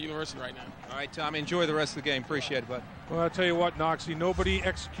for the university right now. All right, Tommy, enjoy the rest of the game. Appreciate it, bud. Well, I'll tell you what, Noxie, nobody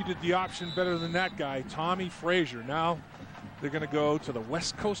executed the option better than that guy, Tommy Frazier. Now they're going to go to the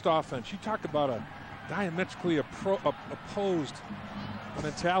West Coast offense. You talk about a diametrically opposed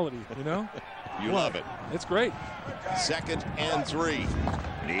mentality, you know? You love it. It's great. 2nd and 3.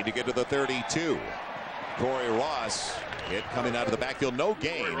 Need to get to the 32. Corey Ross hit coming out of the backfield. No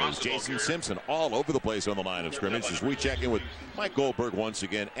gain as Jason Simpson all over the place on the line of scrimmage as we check in with Mike Goldberg once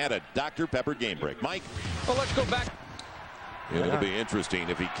again at a Dr. Pepper game break. Mike? Well, let's go back. It'll be interesting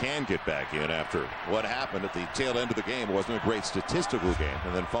if he can get back in after what happened at the tail end of the game. It wasn't a great statistical game,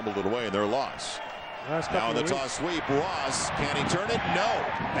 and then fumbled it away in their loss. Now in the toss sweep, Ross, can he turn it? No.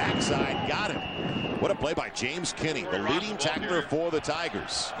 Backside, got him. What a play by James Kinney, the leading tackler for the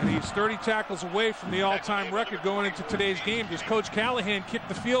Tigers. And he's 30 tackles away from the all-time record going into today's game. Does Coach Callahan kick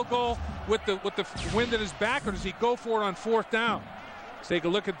the field goal with the wind at his back, or does he go for it on 4th down? Let's take a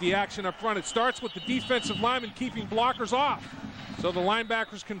look at the action up front. It starts with the defensive lineman keeping blockers off so the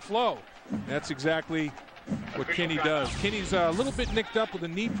linebackers can flow. That's exactly what Kinney does. Kinney's a little bit nicked up with a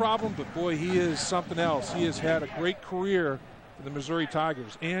knee problem, but boy, he is something else. He has had a great career for the Missouri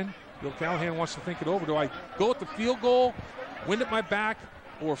Tigers. And Bill Callahan wants to think it over. Do I go with the field goal, wind at my back,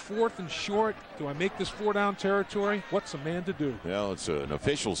 or 4th and short? Do I make this 4-down territory? What's a man to do? Well, it's an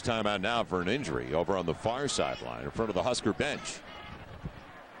official's timeout now for an injury over on the far sideline in front of the Husker bench.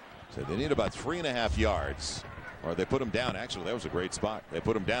 So they need about 3.5 yards, or they put him down. Actually, that was a great spot. They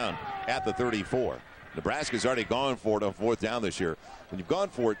put him down at the 34. Nebraska's already gone for it on 4th down this year. When you've gone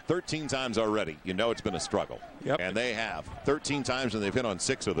for it 13 times already, you know it's been a struggle. Yep. And they have 13 times, and they've hit on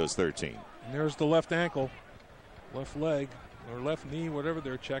 6 of those 13. And there's the left ankle, left leg, or left knee, whatever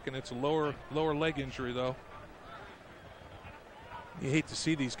they're checking. It's a lower leg injury, though. You hate to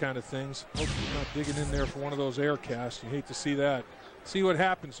see these kind of things. Hope he's not digging in there for one of those air casts. You hate to see that. See what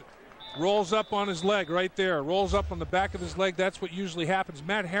happens. Rolls up on his leg right there. Rolls up on the back of his leg. That's what usually happens.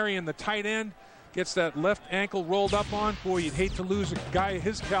 Matt Harrion, the tight end, gets that left ankle rolled up on. Boy, you'd hate to lose a guy of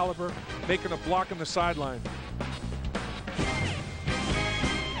his caliber making a block on the sideline.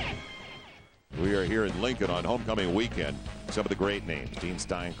 We are here in Lincoln on homecoming weekend. Some of the great names: Dean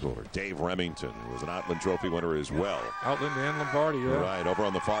Steinkuhler, Dave Remington, who was an Outland Trophy winner as well. Outland and Lombardi, yeah. Right, over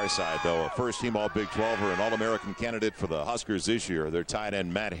on the far side, though, a first-team All-Big 12er, an All-American candidate for the Huskers this year. Their tight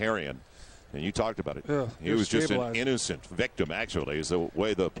end, Matt Harrion. And you talked about it. Yeah, he was just an innocent victim, actually, is the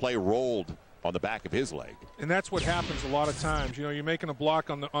way the play rolled on the back of his leg. And that's what happens a lot of times. You know, you're making a block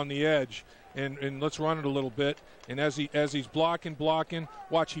on the edge, and let's run it a little bit. And as he's blocking,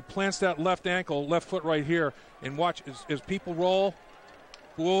 watch, he plants that left ankle, left foot right here, and watch as people roll,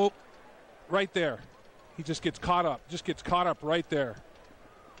 whoop, right there. He just gets caught up right there.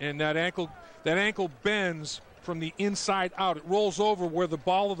 And that ankle bends from the inside out. It rolls over where the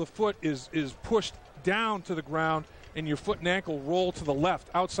ball of the foot is pushed down to the ground, and your foot and ankle roll to the left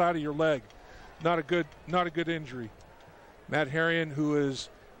outside of your leg. Not a good injury. Matt Harrion, who is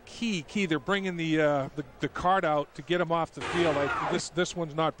key. They're bringing the cart out to get him off the field. This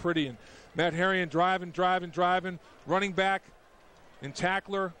one's not pretty. And Matt Harrion driving, running back and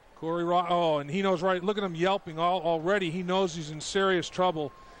tackler. Corey Ross. Oh, and he knows right. Look at him yelping already. He knows he's in serious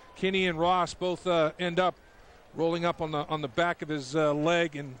trouble. Kinney and Ross both end up rolling up on the back of his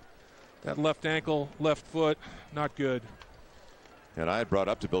leg, and that left ankle, left foot, not good. And I had brought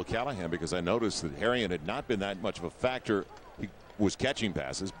up to Bill Callahan because I noticed that Harrion had not been that much of a factor. He was catching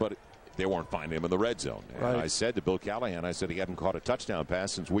passes, but they weren't finding him in the red zone. And right. I said to Bill Callahan, I said he hadn't caught a touchdown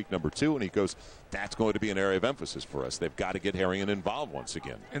pass since week number 2, and he goes, that's going to be an area of emphasis for us. They've got to get Harrion involved once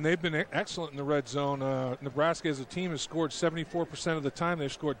again. And they've been excellent in the red zone. Nebraska as a team has scored 74% of the time.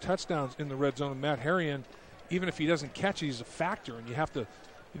 They've scored touchdowns in the red zone. And Matt Harrion, even if he doesn't catch, he's a factor, and you have to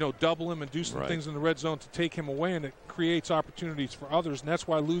double him and do some things in the red zone to take him away, and it creates opportunities for others. And that's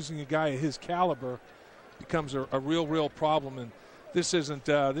why losing a guy of his caliber becomes a real problem. And this isn't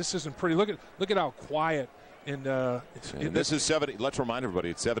pretty. Look at how quiet. And this is 70. Let's remind everybody,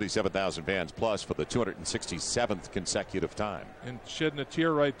 it's 77,000 fans plus for the 267th consecutive time. And shedding a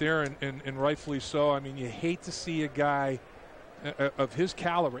tear right there, and rightfully so. I mean, you hate to see a guy of his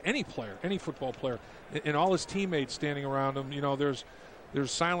caliber, any player, any football player, and all his teammates standing around him.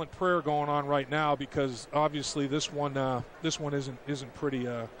 There's silent prayer going on right now because obviously this one isn't pretty.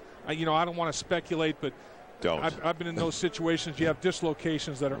 I don't want to speculate, but I've been in those situations. You have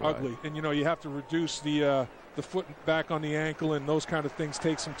dislocations that are ugly, and you have to reduce the foot back on the ankle, and those kind of things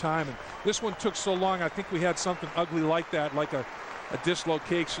take some time. And this one took so long. I think we had something ugly like that, like a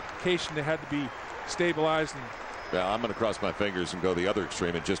dislocation that had to be stabilized. And I'm going to cross my fingers and go the other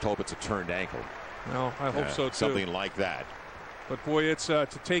extreme and just hope it's a turned ankle. Well, I hope so too. Something like that. But boy, it's to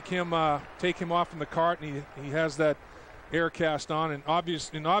take him off in the cart, and he has that air cast on, and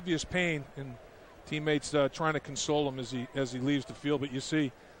in obvious pain, and teammates trying to console him as he leaves the field. But you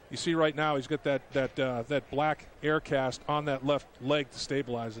see right now he's got that black air cast on that left leg to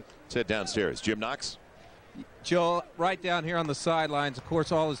stabilize it. Let's head downstairs. Jim Knox. Joe, right down here on the sidelines, of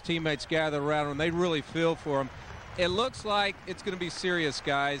course, all his teammates gather around him. They really feel for him. It looks like it's going to be serious,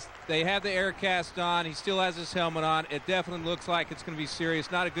 guys. They have the air cast on. He still has his helmet on. It definitely looks like it's going to be serious.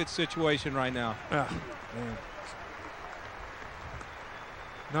 Not a good situation right now. Man.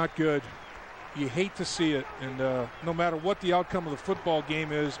 Not good. You hate to see it. And no matter what the outcome of the football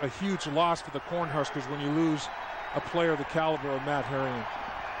game is, a huge loss for the Cornhuskers when you lose a player of the caliber of Matt Harrion.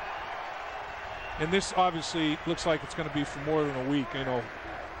 And this obviously looks like it's going to be for more than a week.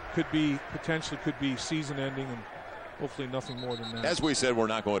 Potentially could be season ending, and hopefully nothing more than that. As we said, we're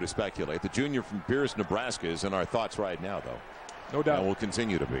not going to speculate. The junior from Pierce, Nebraska is in our thoughts right now, though. No doubt. And will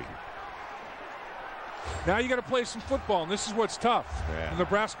continue to be. Now you got to play some football, and this is what's tough. Yeah. The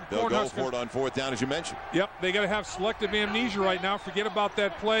Nebraska They'll go Cornhuskers, for it on fourth down, as you mentioned. Yep, they got to have selective amnesia right now. Forget about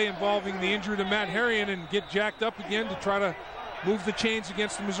that play involving the injury to Matt Harrion and get jacked up again to try to move the chains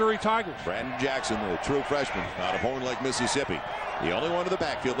against the Missouri Tigers. Brandon Jackson, the true freshman out of Horn Lake, Mississippi. The only one to the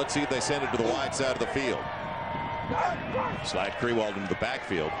backfield. Let's see if they send it to the wide side of the field. Slide Krewald into the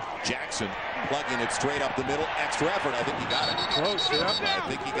backfield. Jackson plugging it straight up the middle. Extra effort. I think he got it. Close, yeah. I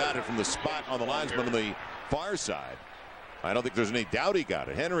think he got it from the spot on the linesman on the far side. I don't think there's any doubt he got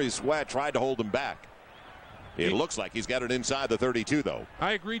it. Henry Sweat tried to hold him back. It looks like he's got it inside the 32, though.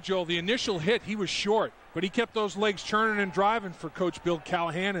 I agree, Joel. The initial hit, he was short, but he kept those legs churning and driving for Coach Bill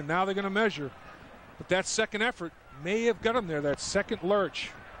Callahan, and now they're going to measure. But that second effort may have got him there, that second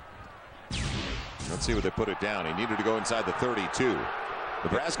lurch. Let's see where they put it down. He needed to go inside the 32.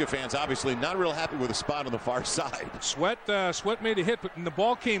 Nebraska fans obviously not real happy with the spot on the far side. Sweat made a hit, but the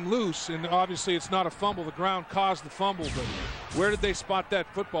ball came loose, and obviously it's not a fumble. The ground caused the fumble, but where did they spot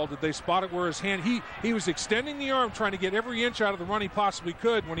that football? Did they spot it where his hand? He was extending the arm, trying to get every inch out of the run he possibly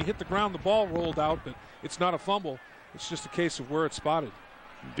could. When he hit the ground, the ball rolled out, but it's not a fumble. It's just a case of where it's spotted.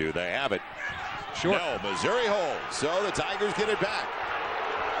 Do they have it? Sure. No, Missouri holds, so the Tigers get it back.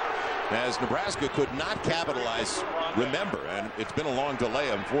 As Nebraska could not capitalize, remember, and it's been a long delay,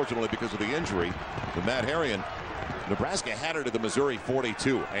 unfortunately, because of the injury to Matt Harrion. Nebraska had it at the Missouri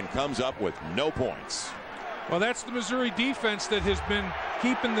 42 and comes up with no points. Well, that's the Missouri defense that has been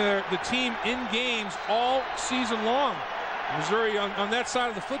keeping the team in games all season long. Missouri on that side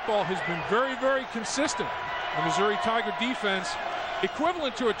of the football has been very, very consistent. The Missouri Tiger defense,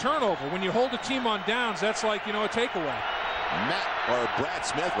 equivalent to a turnover. When you hold a team on downs, that's like, a takeaway. Brad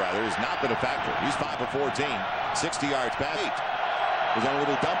Smith, rather, has not been a factor. He's 5 of 14, 60 yards past 8. He's on a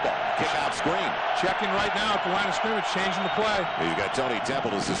little dump ball, kick out screen. Checking right now at the line of scrimmage, changing the play. He's got Tony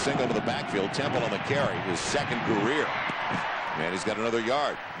Temple as a single to the backfield. Temple on the carry, his second career. And he's got another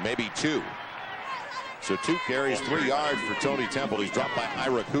yard, maybe 2. So 2 carries, 3 yards for Tony Temple. He's dropped by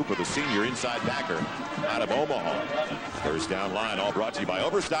Ira Cooper, the senior inside backer out of Omaha. First down line, all brought to you by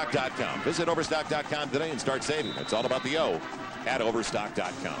Overstock.com. Visit Overstock.com today and start saving. It's all about the O at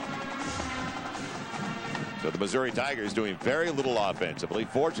Overstock.com. So the Missouri Tigers doing very little offensively.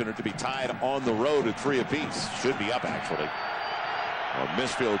 Fortunate to be tied on the road at 3 apiece. Should be up, actually. A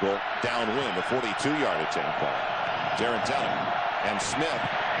missed field goal downwind, a 42-yard attempt ball. Tarantelli and Smith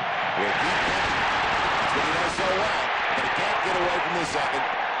will keep coming. That's what he does so well, but he can't get away from the second.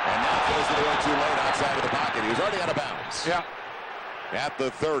 And now throws it away too late outside of the pocket. He was already out of bounds. Yeah. At the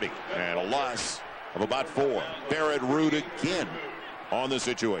 30, and a loss of about 4. Barrett Root again on the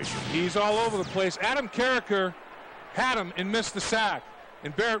situation. He's all over the place. Adam Carricker had him and missed the sack.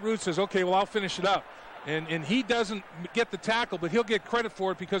 And Barrett Root says, okay, well, I'll finish it up. And he doesn't get the tackle, but he'll get credit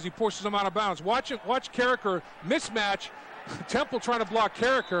for it because he pushes him out of bounds. Watch Carricker mismatch. Temple trying to block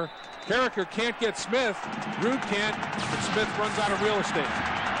Carricker. Carricker can't get Smith. Root can't, but Smith runs out of real estate.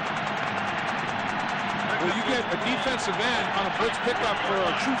 Well, you get a defensive end on a blitz pickup for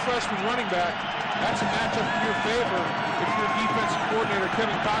a true freshman running back. That's a matchup in your favor if you're defensive coordinator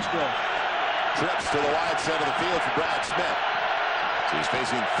Kevin Cosgrove. Trips to the wide side of the field for Brad Smith. So he's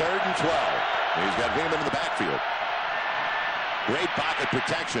facing 3rd and 12. He's got Beeman in the backfield. Great pocket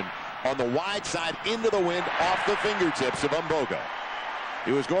protection on the wide side into the wind off the fingertips of Umboga.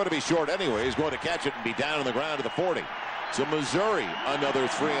 He was going to be short anyway. He's going to catch it and be down on the ground to the 40. So Missouri, another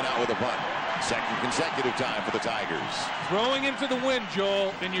 3 and out with a punt. Second consecutive time for the Tigers. Throwing into the wind,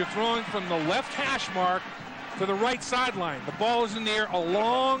 Joel, and you're throwing from the left hash mark to the right sideline. The ball is in the air a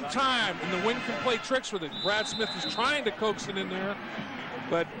long time, and the wind can play tricks with it. Brad Smith is trying to coax it in there,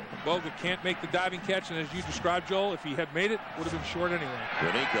 but Boga can't make the diving catch, and as you described, Joel, if he had made it, would have been short anyway.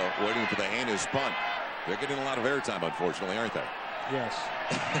 Renico waiting for the heinous punt. They're getting a lot of airtime, unfortunately, aren't they? Yes.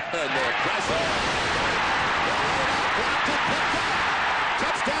 And they're pressing.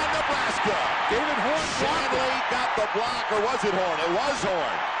 Touchdown, Nebraska. David Horn. Shanley got the block, or was it Horn? It was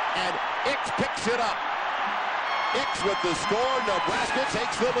Horn. And Ix picks it up. Ix with the score. Nebraska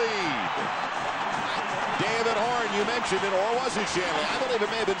takes the lead. David Horn, you mentioned it, or was it Shanley? I believe it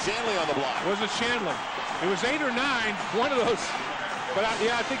may have been Shanley on the block. Was it Shanley? It was 8 or 9, one of those. But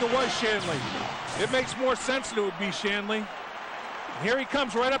yeah, I think it was Shanley. It makes more sense that it would be Shanley. And here he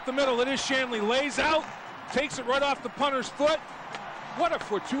comes right up the middle. It is Shanley. Lays out, takes it right off the punter's foot. What a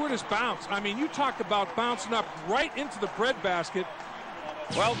fortuitous bounce. I mean, you talked about bouncing up right into the breadbasket.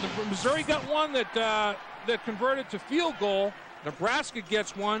 Well, Missouri got one that converted to field goal. Nebraska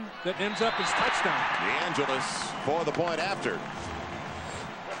gets one that ends up as touchdown. DeAngelis for the point after.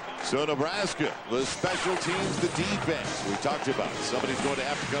 So Nebraska, the special teams, the defense we talked about. Somebody's going to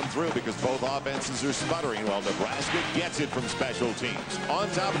have to come through because both offenses are sputtering while Nebraska gets it from special teams. On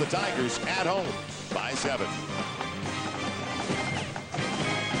top of the Tigers at home by 7.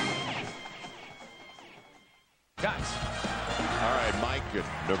 Guys. All right, Mike,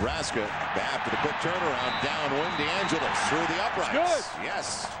 Nebraska after the quick turnaround downwind. DeAngelis through the uprights. Good.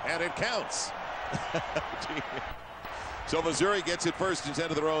 Yes, and it counts. So Missouri gets it first and 10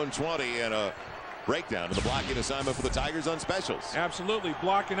 to their own 20, and a breakdown of the blocking assignment for the Tigers on specials. Absolutely.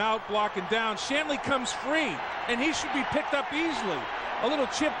 Blocking out, blocking down. Shanley comes free, and he should be picked up easily. A little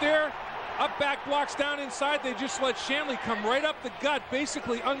chip there. Up back blocks down inside. They just let Shanley come right up the gut,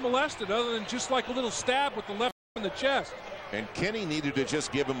 basically unmolested, other than just like a little stab with the left in the chest. And Kenny needed to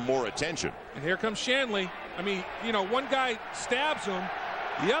just give him more attention. And here comes Shanley. I mean, you know, one guy stabs him.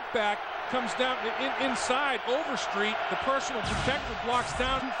 The up back comes down inside Overstreet. The personal protector blocks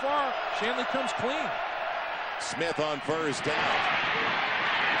down too far. Shanley comes clean. Smith on first down.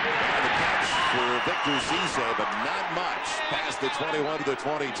 And the catch for Victor Cisse, but not much. Past the 21 to the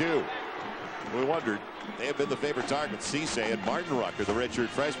 22. We wondered. They have been the favorite targets. Cisse and Martin Rucker, the redshirt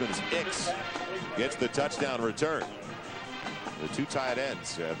freshman, as Ix gets the touchdown return. The two tight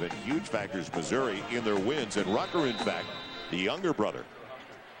ends have been huge factors, Missouri, in their wins. And Rucker, in fact, the younger brother.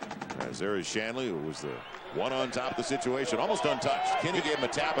 As there is Shanley, who was the one on top of the situation, almost untouched. Kenny gave him a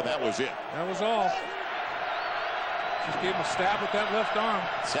tap, and that was it. That was all. Just gave him a stab with that left arm.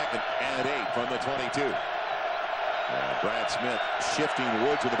 2nd and 8 from the 22. Brad Smith shifting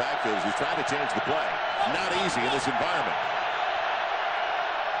Woods in the backfield as he's trying to change the play. Not easy in this environment.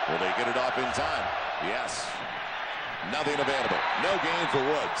 Will they get it off in time? Yes. Nothing available. No gain for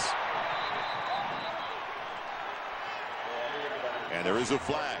Woods. And there is a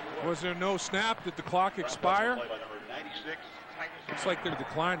flag. Was there no snap? Did the clock expire? Looks like they're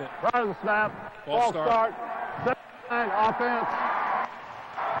declining it. Prior to the snap, False start. Offense.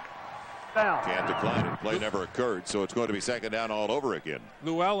 Down. Can't decline it. Play never occurred, so it's going to be 2nd down all over again.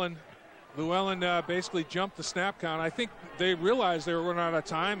 Llewellyn basically jumped the snap count. I think they realized they were running out of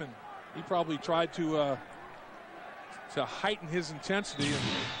time, and he probably tried to heighten his intensity,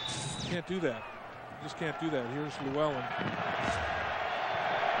 and can't do that. You just can't do that. Here's Llewellyn.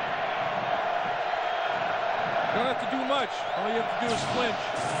 You don't have to do much. All you have to do is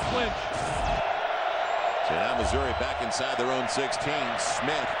flinch. So now Missouri back inside their own 16.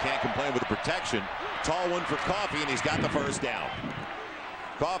 Smith can't complain with the protection. Tall one for Coffee, and he's got the first down.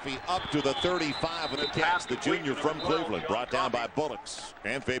 Coffee up to the 35 with the catch. The junior from Cleveland, brought down by Bullocks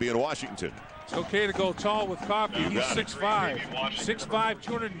and Fabian Washington. It's okay to go tall with Coffee. He's 6'5",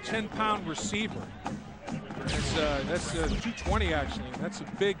 210-pound receiver. That's 220 actually. That's a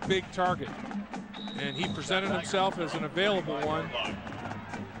big target. And he presented himself as an available one.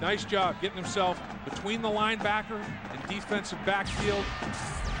 Nice job getting himself between the linebacker and defensive backfield,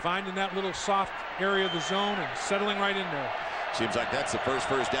 finding that little soft area of the zone and settling right in there. Seems like that's the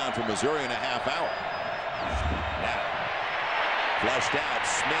first down for Missouri in a half hour. Now, flushed out.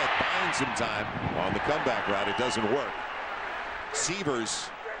 Smith buying some time on the comeback route. It doesn't work. Severs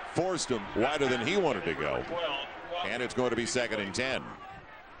forced him wider than he wanted to go. And it's going to be 2nd and 10.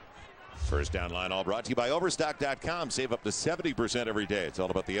 First down line all brought to you by Overstock.com. Save up to 70% every day. It's all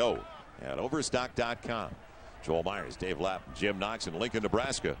about the O at Overstock.com. Joel Myers, Dave Lapp, Jim Knox in Lincoln,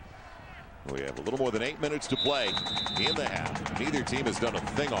 Nebraska. We have a little more than 8 minutes to play in the half. Neither team has done a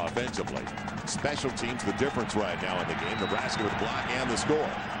thing offensively. Special teams the difference right now in the game. Nebraska with the block and the score.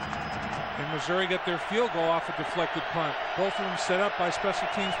 And Missouri get their field goal off a deflected punt. Both of them set up by special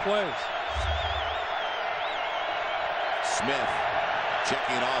teams plays. Smith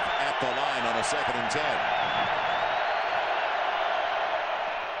checking off at the line on a 2nd and 10.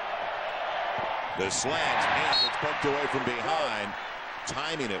 The slant, and it's poked away from behind.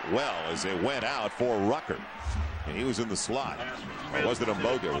 Timing it well as they went out for Rucker. And he was in the slot. Or was it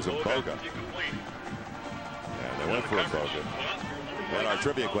Mboga? It was Mboga. And they went for Mboga. And our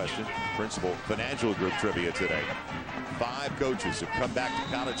trivia question, Principal Financial Group trivia today. 5 coaches have come back to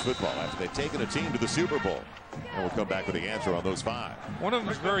college football after they've taken a team to the Super Bowl. And we'll come back with the answer on those 5. One of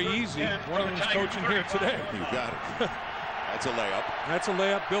them is very easy. One of them is coaching here today. You got it. That's a layup. That's a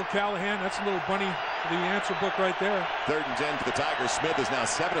layup. Bill Callahan. That's a little bunny for the answer book right there. 3rd and 10 for the Tigers. Smith is now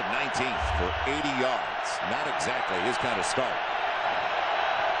 7 of 19 for 80 yards. Not exactly his kind of start.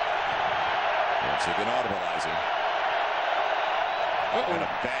 Once again, audibleizing. And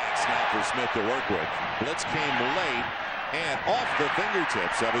a bad snap for Smith to work with. Blitz came late and off the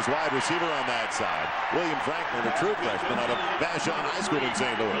fingertips of his wide receiver on that side. William Franklin, a true freshman out of Vashon High School in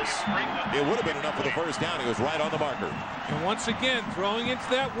St. Louis. It would have been enough for the first down. He was right on the marker. And once again, throwing into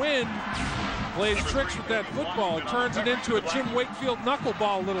that wind, plays tricks with that football. It turns it into a Jim Wakefield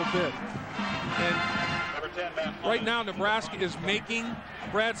knuckleball a little bit. And right now, Nebraska is making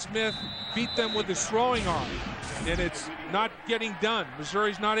Brad Smith beat them with his throwing arm. And it's not getting done.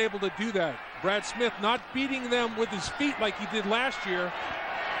 Missouri's not able to do that. Brad Smith not beating them with his feet like he did last year.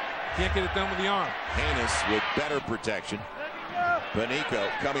 Can't get it done with the arm. Haynes with better protection. Benico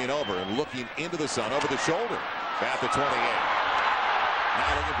coming over and looking into the sun over the shoulder at the 28.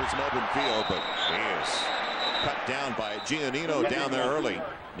 Now looking for some open field, but he is cut down by Giannino down there early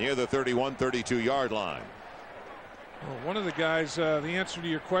near the 31-32 line. Well, one of the guys, the answer to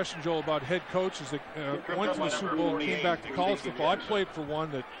your question, Joel, about head coaches that went to the Super Bowl and came back to college football. I played for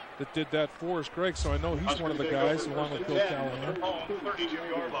one that did that for us, Greg, so I know he's one of the guys, along with Bill Callahan.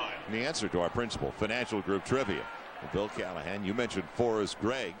 And the answer to our Principal Financial Group trivia. Bill Callahan, you mentioned Forrest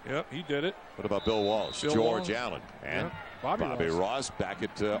Gregg. Yep, he did it. What about Bill Walsh, George Allen, and Bobby Ross back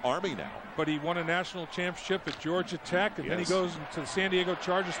at Army now. But he won a national championship at Georgia Tech, and then he goes into the San Diego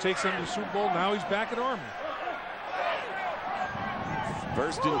Chargers, takes them to the Super Bowl. Now he's back at Army.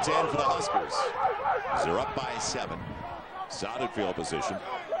 1st and 10 for the Huskers. They're up by 7. Solid field position.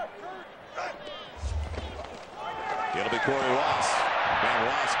 It'll be Corey Ross. And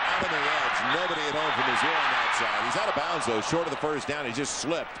Ross out on the edge. Nobody at home from Missouri on that side. He's out of bounds, though, short of the first down. He just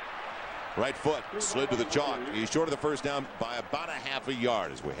slipped. Right foot slid to the chalk. He's short of the first down by about a half a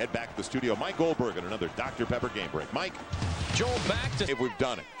yard as we head back to the studio. Mike Goldberg and another Dr. Pepper game break. Mike. Joel back to. If we've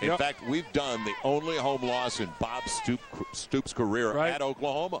done it. In fact, we've done the only home loss in Bob Stoops' career at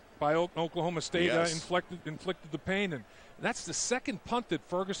Oklahoma. By Oklahoma State. Yes. Inflicted the pain. And that's the second punt that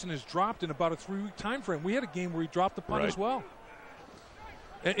Ferguson has dropped in about a 3-week time frame. We had a game where he dropped the punt as well.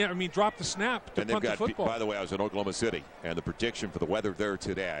 I mean, dropped the snap to punt the football. By the way, I was in Oklahoma City, and the prediction for the weather there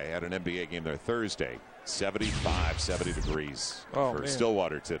today, I had an NBA game there Thursday, 75, 70 degrees for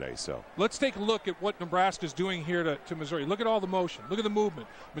Stillwater today. So let's take a look at what Nebraska's doing here to Missouri. Look at all the motion. Look at the movement.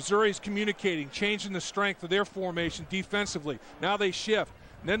 Missouri's communicating, changing the strength of their formation defensively. Now they shift.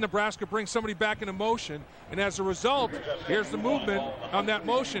 And then Nebraska brings somebody back into motion, and as a result, here's the movement on that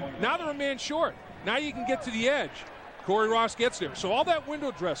motion. Now they're a man short. Now you can get to the edge. Corey Ross gets there. So all that window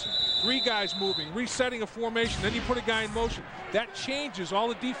dressing, 3 guys moving, resetting a formation, then you put a guy in motion. That changes all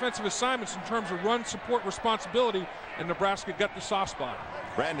the defensive assignments in terms of run support responsibility, and Nebraska got the soft spot.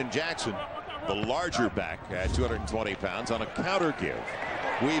 Brandon Jackson, the larger back at 220 pounds on a counter give.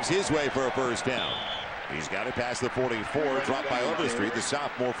 Weaves his way for a first down. He's got it past the 44, dropped by Overstreet, the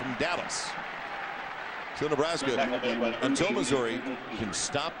sophomore from Dallas. So Nebraska, until Missouri can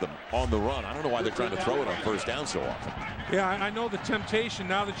stop them on the run, I don't know why they're trying to throw it on first down so often. Yeah, I know the temptation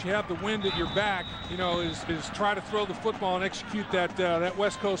now that you have the wind at your back, is try to throw the football and execute that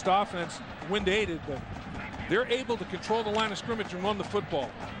West Coast offense, wind aided, but they're able to control the line of scrimmage and run the football.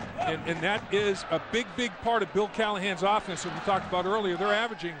 And that is a big part of Bill Callahan's offense that we talked about earlier. They're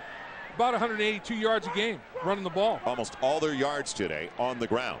averaging about 182 yards a game running the ball. Almost all their yards today on the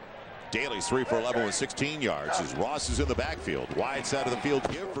ground. Daly's 3 for 11 with 16 yards as Ross is in the backfield. Wide side of the field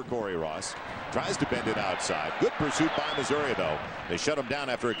give for Corey Ross. Tries to bend it outside. Good pursuit by Missouri, though. They shut him down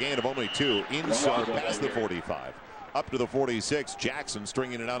after a gain of only 2. Inside past the 45. Up to the 46. Jackson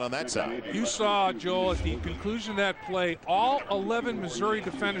stringing it out on that side. You saw, Joel, at the conclusion of that play, all 11 Missouri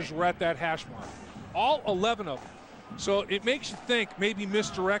defenders were at that hash mark. All 11 of them. So it makes you think maybe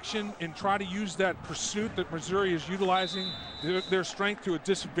misdirection and try to use that pursuit that Missouri is utilizing their strength to a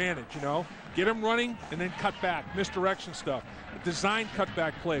disadvantage, Get them running and then cut back, misdirection stuff. Design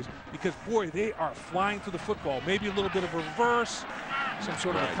cutback plays because, boy, they are flying to the football. Maybe a little bit of reverse, some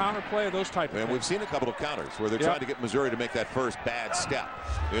sort of a counter play, those type of things. We've seen a couple of counters where they're trying to get Missouri to make that first bad step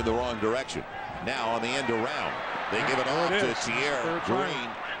in the wrong direction. Now on the end around, they give it off to Tierra Green.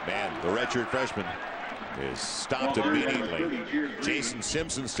 Man, the redshirt freshman is stopped immediately. Jason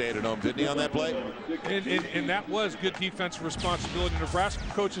Simpson stayed at home, didn't he, on that play? And that was good defensive responsibility. Nebraska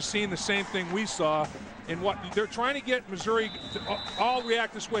coach is seeing the same thing we saw. And what they're trying to get Missouri to all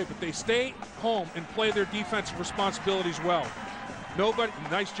react this way, but they stay home and play their defensive responsibilities well.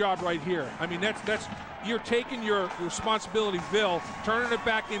 Nice job right here. I mean, that's you're taking your responsibility, Bill, turning it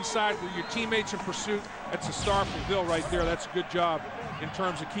back inside with your teammates in pursuit. That's a star for Bill right there. That's a good job in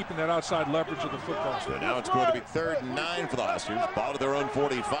terms of keeping that outside leverage of the football. So now it's going to be 3rd and 9 for the Huskers. Ball to their own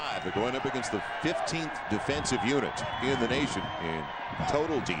 45. They're going up against the 15th defensive unit in the nation in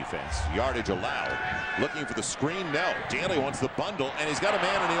total defense. Yardage allowed. Looking for the screen. No. Daly wants the bundle, and he's got a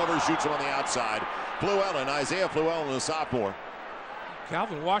man, and he overshoots him on the outside. Isaiah Fluellen, the sophomore.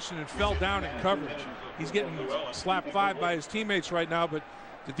 Calvin Washington fell down in coverage. He's getting slapped 5 by his teammates right now, but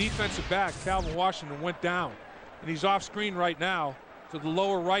the defensive back, Calvin Washington, went down. And he's off screen right now. To the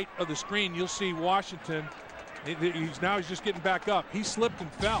lower right of the screen, you'll see Washington. He's just getting back up. He slipped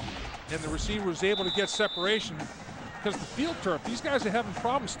and fell, and the receiver was able to get separation because the field turf. These guys are having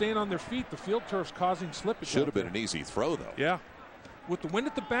problems staying on their feet. The field turf's causing slippage. Should have been an easy throw, though. Yeah, with the wind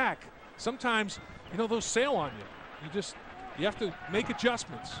at the back, sometimes those sail on you. You have to make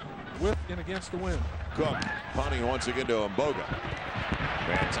adjustments with and against the wind. Cook punting once again to Mboga.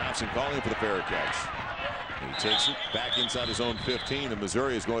 Van Thompson calling for the fair catch. He takes it back inside his own 15, and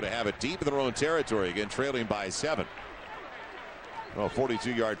Missouri is going to have it deep in their own territory again, trailing by 7.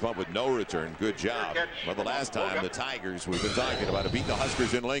 42-yard punt with no return. Good job. Well, the last time the Tigers we've been talking about have beaten the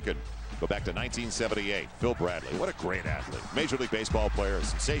Huskers in Lincoln. Go back to 1978. Phil Bradley, what a great athlete. Major League Baseball player, a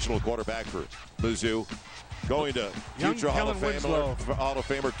sensational quarterback for Mizzou. Going to future Hall of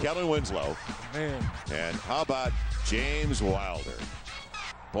Famer Kellen Winslow. Man. And how about James Wilder?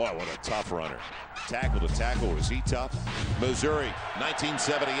 Boy, what a tough runner. Tackle to tackle, was he tough? Missouri,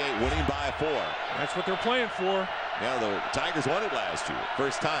 1978, winning by 4. That's what they're playing for. Yeah, the Tigers won it last year.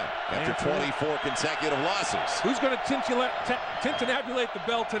 First time after 24 consecutive losses. Who's going to tintinabulate the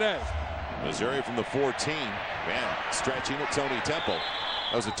bell today? Missouri from the 14. Man, stretching it, Tony Temple.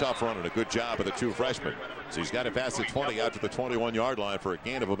 That was a tough run and a good job of the 2 freshmen. So he's got it past the 20 out to the 21-yard line for a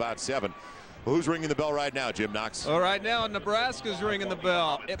gain of about 7. Who's ringing the bell right now, Jim Knox? All right, now Nebraska's ringing the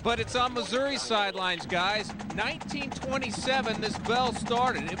bell, but it's on Missouri's sidelines, guys. 1927, this bell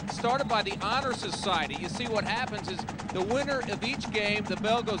started. It started by the Honor Society. You see what happens is the winner of each game, the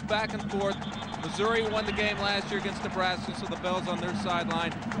bell goes back and forth. Missouri won the game last year against Nebraska, so the bell's on their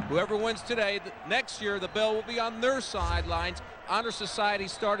sideline. Whoever wins today, next year, the bell will be on their sidelines. Honor Society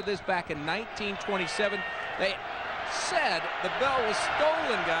started this back in 1927. They said the bell was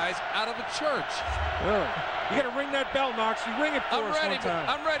stolen, guys, out of a church. Really? You got to ring that bell, Knox. You ring it for us one time.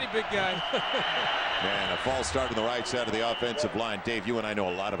 I'm ready, big guy. Man, a false start on the right side of the offensive line. Dave, you and I know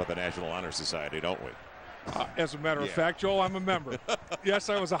a lot about the National Honor Society, don't we? As a matter of fact, Joel, I'm a member. Yes,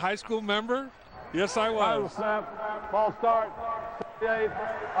 I was a high school member. Yes, I was. Snap, false start, 68,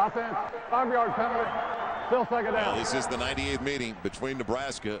 offense, 5-yard penalty. Still second down. Well, this is the 98th meeting between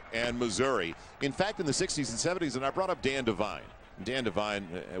Nebraska and Missouri. In fact, in the 60s and 70s, and I brought up Dan Devine. Dan Devine,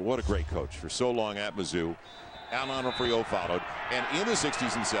 what a great coach for so long at Mizzou. Al Onofrio followed. And in the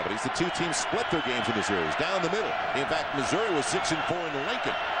 60s and 70s, the two teams split their games in the series down the middle. In fact, Missouri was 6-4 in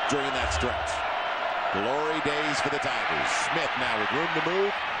Lincoln during that stretch. Glory days for the Tigers. Smith now with room to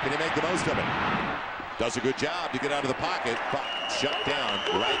move. Can he make the most of it? Does a good job to get out of the pocket, but shut down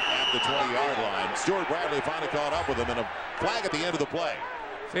right at the 20-yard line. Stuart Bradley finally caught up with him, and a flag at the end of the play.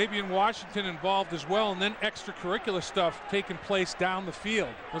 Fabian Washington involved as well, and then extracurricular stuff taking place down the field.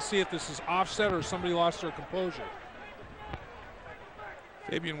 Let's see if this is offset or somebody lost their composure.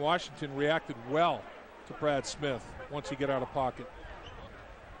 Fabian Washington reacted well to Brad Smith once he got out of pocket.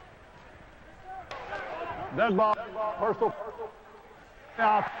 Dead ball, personal.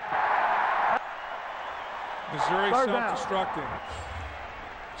 Missouri self-destructing.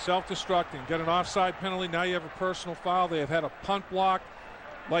 Self-destructing. Get an offside penalty. Now you have a personal foul. They have had a punt block.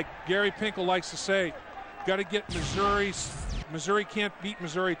 Like Gary Pinkel likes to say, got to get Missouri. Missouri can't beat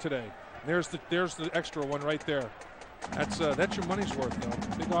Missouri today. There's the extra one right there. That's your money's worth,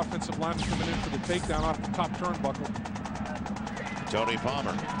 though. Big offensive lineman coming in for the takedown off the top turnbuckle. Tony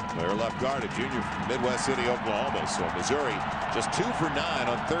Palmer, their left guard, a junior from Midwest City, Oklahoma. So Missouri just 2 for 9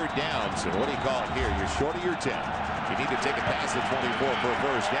 on third downs. And what do you call it here? You're short of your 10. You need to take it past the 24 for a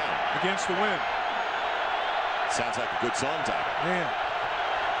first down. Against the wind. Sounds like a good song title. Man.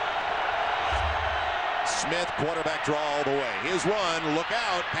 Smith, quarterback draw all the way. His run, look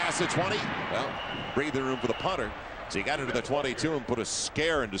out, past the 20. Well, breathing room for the punter. So he got into the 22 and put a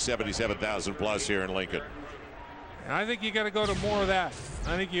scare into 77,000 plus here in Lincoln. And I think you got to go to more of that.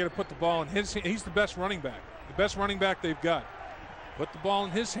 I think you got to put the ball in his hands. He's the best running back. The best running back they've got. Put the ball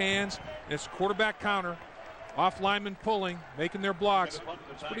in his hands. It's a quarterback counter. Off lineman pulling, making their blocks.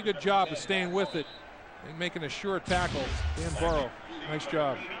 It's a pretty good job of staying with it and making a sure tackle. Dan Burrow, nice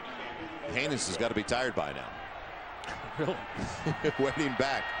job. Haynes has got to be tired by now. Really? Waiting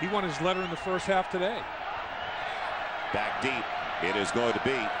back. He won his letter in the first half today. Back deep. It is going to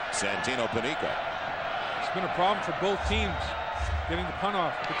be Santino Panico. It's been a problem for both teams getting the punt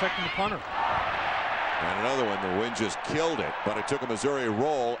off, protecting the punter. And another one, the wind just killed it, but it took a Missouri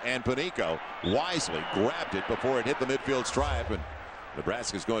roll, and Panico wisely grabbed it before it hit the midfield stripe, and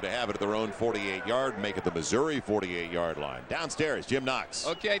Nebraska's going to have it at their own 48-yard, make it the Missouri 48-yard line. Downstairs, Jim Knox.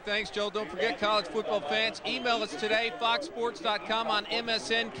 Okay, thanks, Joe. Don't forget, college football fans, email us today, foxsports.com on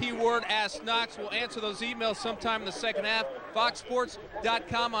MSN, keyword Ask Knox. We'll answer those emails sometime in the second half.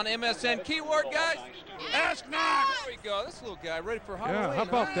 Foxsports.com on MSN, keyword, guys, Ask Knox. There we go. This little guy ready for Halloween. Yeah, how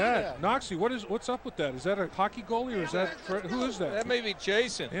about that? Noxie, what's up with that? Is that a hockey goalie or is that who is that? That may be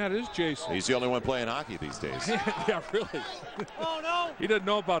Jason. Yeah, it is Jason. He's the only one playing hockey these days. Yeah, really. Oh, no. He doesn't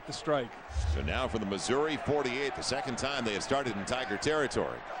know about the strike. So now for the Missouri 48, the second time they have started in Tiger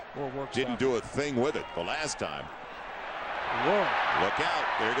territory. Didn't do a thing with it the last time. Whoa. Look out.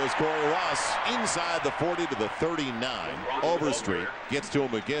 There goes Corey Ross inside the 40 to the 39. Overstreet gets to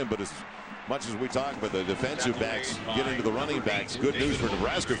him again, but as much as we talk about the defensive backs get into the running backs, good news for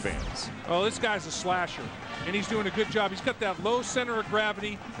Nebraska fans. Oh, this guy's a slasher, and he's doing a good job. He's got that low center of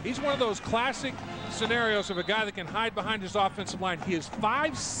gravity. He's one of those classic scenarios of a guy that can hide behind his offensive line. He is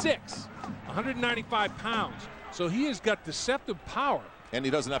 5'6", 195 pounds, so he has got deceptive power. And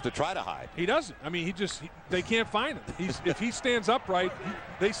he doesn't have to try to hide. He doesn't. I mean, they can't find him. If he stands upright,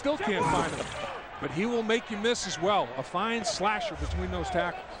 they still can't find him. But he will make you miss as well. A fine slasher between those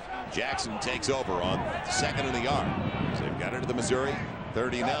tackles. Jackson takes over on second and a yard. So they've got it to the Missouri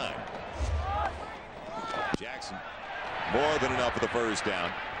 39. Jackson, more than enough for the first down.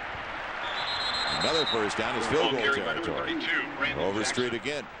 Another first down is field goal territory. Overstreet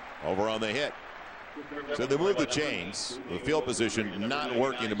again. Over on the hit. So they moved the chains. The field position not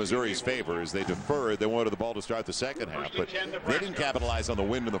working in Missouri's favor as they deferred. They wanted the ball to start the second half, but they didn't capitalize on the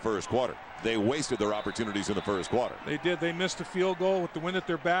wind in the first quarter. They wasted their opportunities in the first quarter. They did. They missed a field goal with the wind at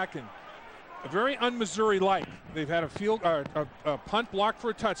their back, and a very un-Missouri-like. They've had a punt blocked for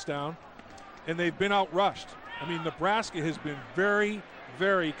a touchdown, and they've been outrushed. I mean, Nebraska has been very,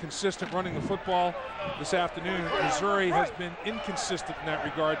 very consistent running the football this afternoon. Missouri has been inconsistent in that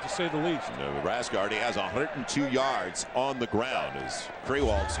regard, to say the least. Nebraska already has 102 yards on the ground as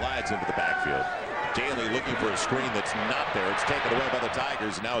Krewald slides into the backfield. Daly looking for a screen that's not there. It's taken away by the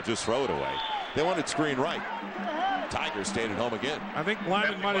Tigers. Now just throw it away. They wanted screen right. Tigers stayed at home again. I think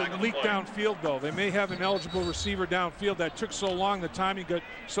Lyman might have leaked downfield, though. They may have an eligible receiver downfield. That took so long, the timing got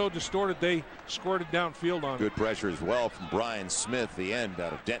so distorted, they squirted downfield on it. Good pressure as well from Brian Smith, the end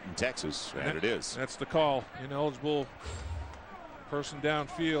out of Denton, Texas, and it is. That's the call. Ineligible person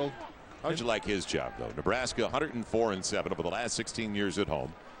downfield. How'd you like his job, though? Nebraska 104-7 over the last 16 years at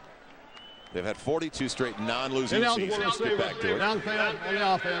home. They've had 42 straight non-losing seasons. Get back to it. Downfield on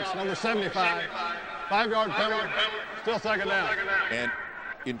the offense, number 75. 5-yard penalty, still second down. And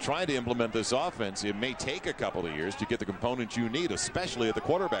in trying to implement this offense, it may take a couple of years to get the components you need, especially at the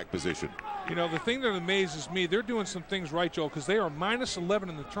quarterback position. You know, the thing that amazes me, they're doing some things right, Joel, because they are -11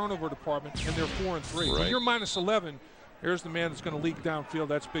 in the turnover department, and they're 4-3. Right. When you're -11, there's the man that's going to leak downfield.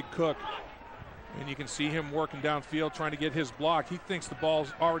 That's Big Cook. And you can see him working downfield, trying to get his block. He thinks the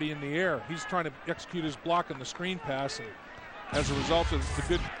ball's already in the air. He's trying to execute his block on the screen pass, and as a result of the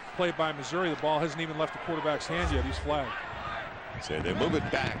good play by Missouri, the ball hasn't even left the quarterback's hand yet. He's flagged. So they move it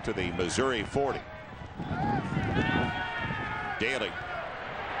back to the Missouri 40. Daly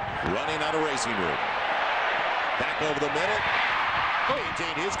running out of racing room. Back over the middle.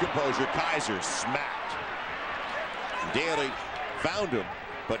 Maintained his composure. Kaiser smacked. Daly found him,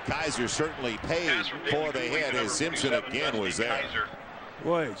 but Kaiser certainly paid for the hit as Simpson again was there.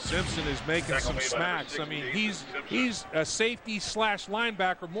 Boy, Simpson is making some smacks. I mean, he's a safety /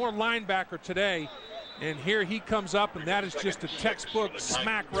 linebacker, more linebacker today. And here he comes up, and that is just a textbook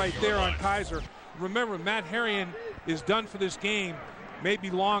smack right there on Kaiser. Remember, Matt Harrion is done for this game,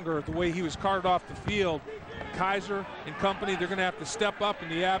 maybe longer, the way he was carted off the field. Kaiser and company, they're going to have to step up in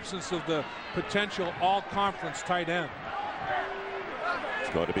the absence of the potential all-conference tight end.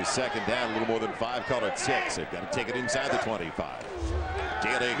 It's going to be second down, a little more than 5, call it 6. They've got to take it inside the 25.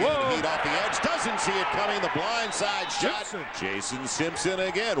 Daly again, heat off the edge, doesn't see it coming, the blind side shot. Simpson. Jason Simpson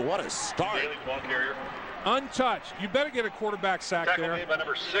again, what a start. Untouched. You better get a quarterback sack there,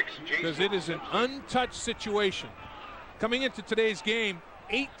 because it is an untouched situation. Coming into today's game,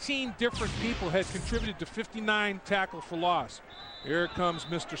 18 different people had contributed to 59 tackles for loss. Here comes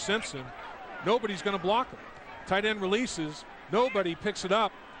Mr. Simpson. Nobody's going to block him. Tight end releases. Nobody picks it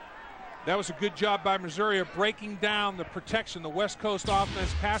up. That was a good job by Missouri of breaking down the protection, the West Coast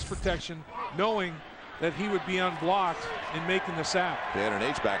offense pass protection, knowing that he would be unblocked in making the sack. They had an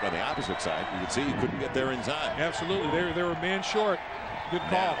H-back on the opposite side. You could see he couldn't get there in time. Absolutely. They were man short. Good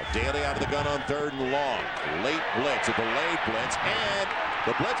call. Now, Daly out of the gun on 3rd and long. Late blitz, a delayed blitz, and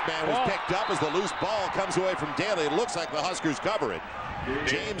the blitz man was picked up as the loose ball comes away from Daly. It looks like the Huskers cover it.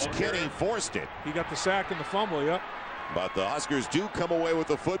 James Kinney forced it. He got the sack and the fumble, yep. But the Huskers do come away with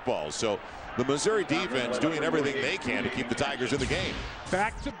the football. So the Missouri defense doing everything they can to keep the Tigers in the game.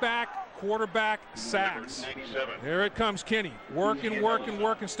 Back-to-back quarterback sacks. There it comes, Kinney.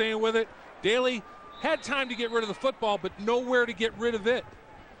 Working, staying with it. Daly had time to get rid of the football, but nowhere to get rid of it.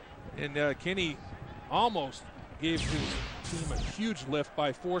 And Kinney almost gave his team a huge lift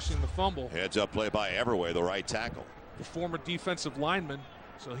by forcing the fumble. Heads-up play by Everway, the right tackle. The former defensive lineman.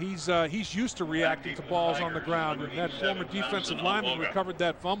 So he's used to reacting to balls on the ground, and that former defensive lineman recovered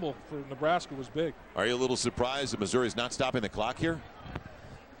that fumble for Nebraska was big. Are you a little surprised that Missouri's not stopping the clock here?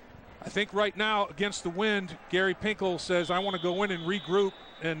 I think right now against the wind, Gary Pinkel says, I want to go in and regroup.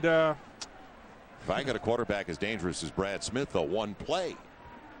 And if I got a quarterback as dangerous as Brad Smith, though, one play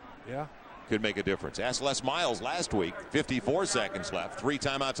could make a difference. Ask Les Miles last week, 54 seconds left, 3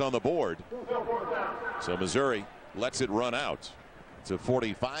 timeouts on the board. So Missouri lets it run out to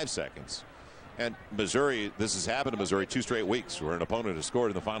 45 seconds. And Missouri, this has happened to Missouri 2 straight weeks where an opponent has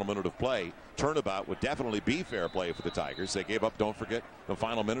scored in the final minute of play. Turnabout would definitely be fair play for the Tigers. They gave up, don't forget, the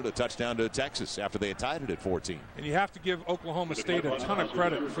final minute, a touchdown to Texas after they had tied it at 14. And you have to give Oklahoma State a ton of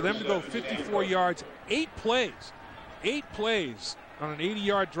credit. For them to go 54 yards, 8 plays on an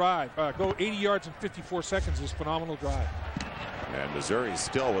 80-yard drive, go 80 yards in 54 seconds is a phenomenal drive. And Missouri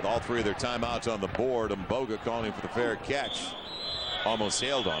still with all 3 of their timeouts on the board. Mboga calling for the fair catch. Almost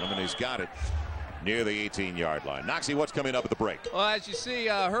sailed on him, and he's got it. near the 18-yard line. Noxie, what's coming up at the break? Well, as you see,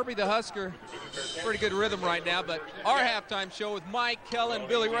 Herbie the Husker, pretty good rhythm right now, but our halftime show with Mike, Kellen,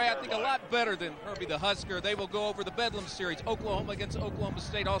 Billy Ray, I think a lot better than Herbie the Husker. They will go over the Bedlam Series, Oklahoma against Oklahoma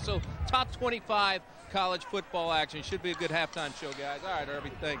State, also top 25 college football action. Should be a good halftime show, guys. All right,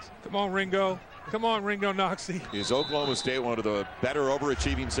 Herbie, thanks. Come on, Ringo. Come on, Ringo Noxie. Is Oklahoma State one of the better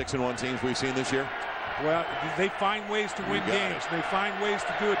overachieving 6-1 teams we've seen this year? Well, they find ways to win games. They find ways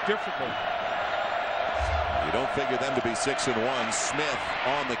to do it differently. You don't figure them to be 6-1. Smith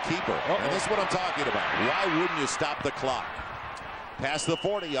on the keeper. And this is what I'm talking about. Why wouldn't you stop the clock? Past the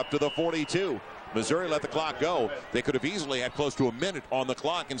 40, up to the 42. Missouri let the clock go. They could have easily had close to a minute on the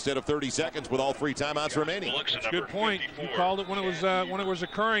clock instead of 30 seconds with all 3 timeouts remaining. That's a good point. You called it when it was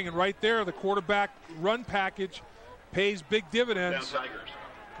occurring, and right there, the quarterback run package pays big dividends.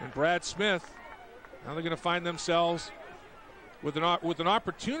 And Brad Smith, now they're going to find themselves with an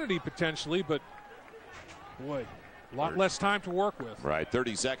opportunity potentially, but boy, a lot less time to work with. Right,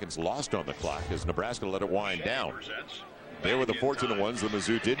 30 seconds lost on the clock as Nebraska let it wind down. They were the fortunate ones that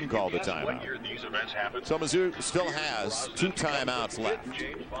Mizzou didn't call the timeout. So Mizzou still has 2 timeouts left.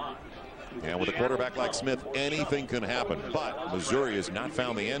 And with a quarterback like Smith, anything can happen. But Missouri has not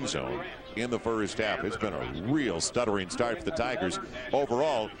found the end zone in the first half. It's been a real stuttering start for the Tigers.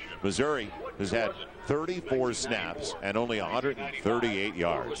 Overall, Missouri has had 34 snaps and only 138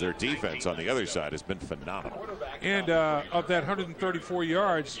 yards. Their defense on the other side has been phenomenal. And of that 134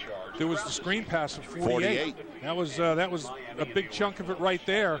 yards, there was the screen pass of 48. That was a big chunk of it right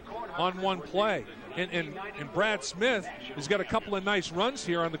there on one play. And Brad Smith has got a couple of nice runs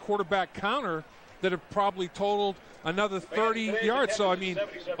here on the quarterback counter that have probably totaled another 30 yards. So, I mean,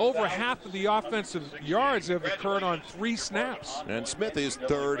 over half of the offensive yards have occurred on 3 snaps. And Smith is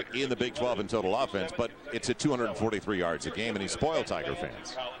 3rd in the Big 12 in total offense, but it's at 243 yards a game, and he spoiled Tiger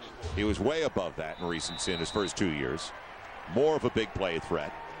fans. He was way above that in his first 2 years. More of a big play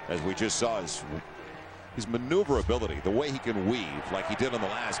threat, as we just saw his maneuverability, the way he can weave like he did on the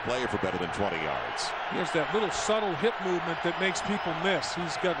last play for better than 20 yards. He has that little subtle hip movement that makes people miss.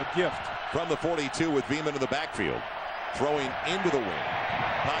 He's got a gift. From the 42 with Beeman in the backfield, throwing into the wing.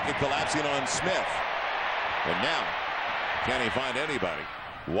 Pocket collapsing on Smith. And now, can he find anybody?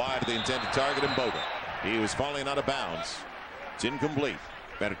 Wide of the intended target in Boga. He was falling out of bounds. It's incomplete.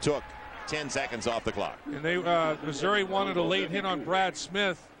 And it took 10 seconds off the clock. And Missouri wanted a late hit on Brad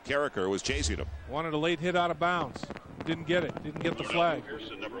Smith. Carricker was chasing him. Wanted a late hit out of bounds. Didn't get it. Didn't get the flag.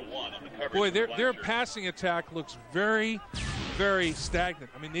 Boy, their passing attack looks very, very stagnant.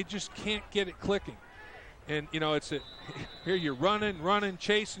 I mean, they just can't get it clicking. And, you know, here you're running,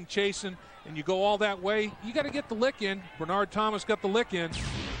 chasing, and you go all that way. You got to get the lick in. Bernard Thomas got the lick in,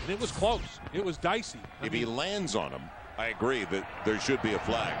 and it was close. It was dicey. If he lands on him, I agree that there should be a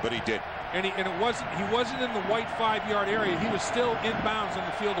flag, but he didn't. And he wasn't in the white 5-yard area. He was still inbounds on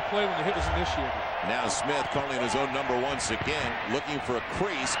the field of play when the hit was initiated. Now Smith calling his own number once again, looking for a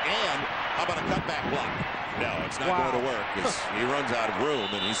crease, and how about a cutback block? No, it's not going to work because he runs out of room,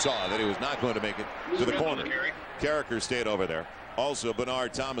 and he saw that he was not going to make it to the corner. Carricker stayed over there. Also,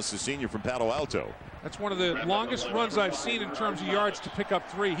 Bernard Thomas, the senior from Palo Alto. That's one of the longest runs I've seen in terms of yards to pick up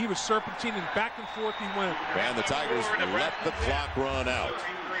 3. He was serpentining back and forth he went. And the Tigers let the clock run out.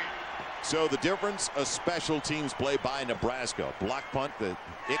 So the difference, a special teams play by Nebraska. Block punt that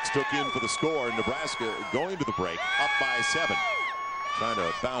Ix took in for the score. Nebraska going to the break up by 7. Trying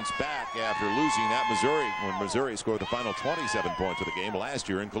to bounce back after losing at Missouri when Missouri scored the final 27 points of the game last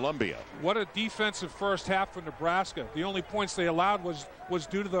year in Columbia. What a defensive first half for Nebraska. The only points they allowed was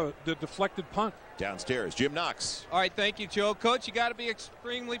due to the deflected punt. Downstairs, Jim Knox. All right, thank you, Joe. Coach, you got to be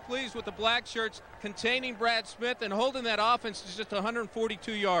extremely pleased with the black shirts containing Brad Smith and holding that offense to just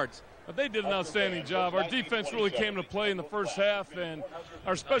 142 yards. They did an outstanding job. Our defense really came to play in the first half, and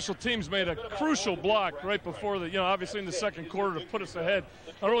our special teams made a crucial block right before obviously in the second quarter to put us ahead.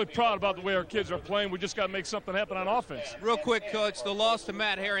 I'm really proud about the way our kids are playing. We just got to make something happen on offense. Real quick, Coach, the loss to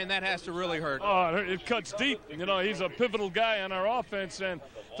Matt Harry, and that has to really hurt. Oh, it cuts deep. You know, he's a pivotal guy on our offense, and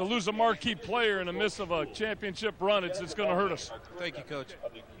to lose a marquee player in the midst of a championship run, it's going to hurt us. Thank you, Coach.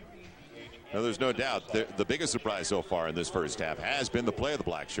 Now, there's no doubt the biggest surprise so far in this first half has been the play of the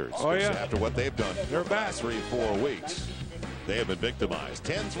Black Shirts. Oh, yeah. After what they've done They're the back. last 3-4 weeks, they have been victimized.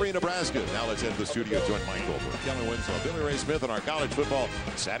 10-3 Nebraska. Now let's head to the studio. Join Mike Goldberg, Kellen Winslow, Billy Ray Smith in our college football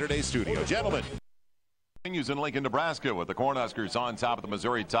Saturday studio. Gentlemen. Continues in Lincoln, Nebraska, with the Cornhuskers on top of the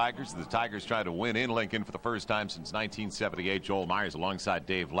Missouri Tigers. The Tigers try to win in Lincoln for the first time since 1978. Joel Myers alongside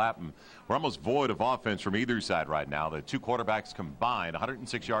Dave Lapham. We're almost void of offense from either side right now. The two quarterbacks combined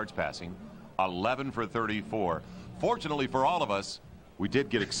 106 yards passing, 11 for 34. Fortunately for all of us, we did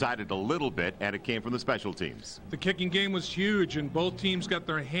get excited a little bit, and it came from the special teams. The kicking game was huge, and both teams got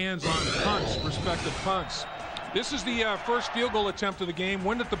their hands on punts, respective punts. This is the first field goal attempt of the game.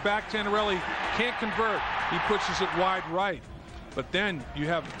 Wind at the back, Tannerelli can't convert. He pushes it wide right. But then you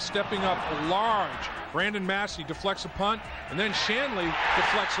have stepping up large. Brandon Massey deflects a punt, and then Shanley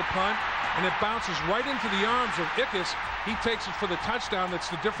deflects a punt, and it bounces right into the arms of Ickes. He takes it for the touchdown. That's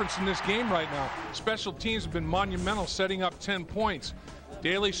the difference in this game right now. Special teams have been monumental, setting up 10 points.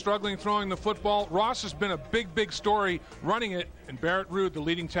 Daly struggling throwing the football. Ross has been a big story running it, and Barrett Ruud, the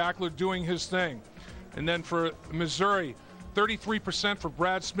leading tackler, doing his thing. And then for Missouri, 33% for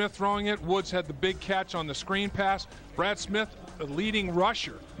Brad Smith throwing it. Woods had the big catch on the screen pass. Brad Smith, the leading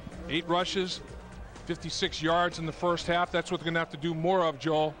rusher. 8 rushes, 56 yards in the first half. That's what they're going to have to do more of,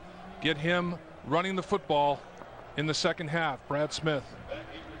 Joel. Get him running the football in the second half. Brad Smith.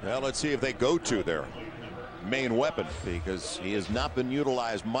 Well, let's see if they go to their main weapon, because he has not been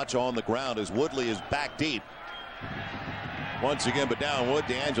utilized much on the ground as Woodley is back deep. Once again, but down Wood.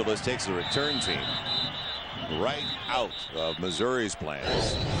 DeAngelis takes the return team right out of Missouri's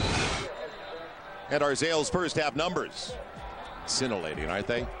plans. And Arzale's first half numbers. Scintillating, aren't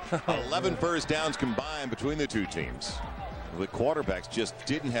they? 11 first downs combined between the two teams. The quarterbacks just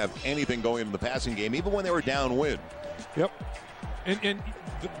didn't have anything going in the passing game, even when they were downwind. Yep. And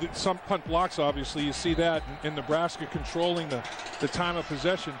some punt blocks, obviously, you see that in Nebraska controlling the time of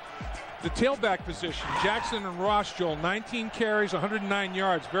possession. The tailback position, Jackson and Ross, Joel, 19 carries, 109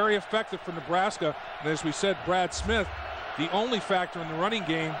 yards. Very effective for Nebraska. And as we said, Brad Smith, the only factor in the running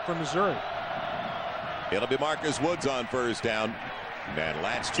game for Missouri. It'll be Marcus Woods on first down. And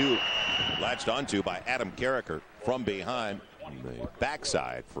latched onto by Adam Carricker from behind on the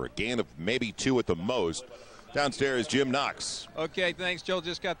backside for a gain of maybe 2 at the most. Downstairs, Jim Knox. Okay, thanks, Joe.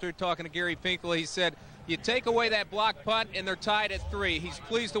 Just got through talking to Gary Finkel. He said, you take away that block punt, and they're tied at 3. He's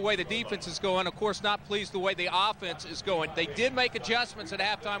pleased the way the defense is going. Of course, not pleased the way the offense is going. They did make adjustments at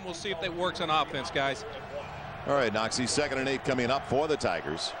halftime. We'll see if that works on offense, guys. All right, Knoxy, 2nd and 8 coming up for the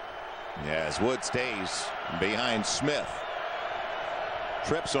Tigers. As Wood stays behind Smith.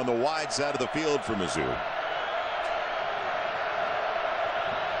 Trips on the wide side of the field for Mizzou.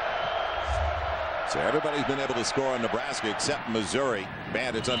 So everybody's been able to score on Nebraska except Missouri.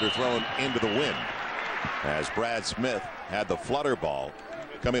 Bandits underthrown into the wind, as Brad Smith had the flutter ball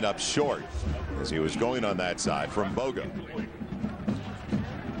coming up short as he was going on that side from Boga.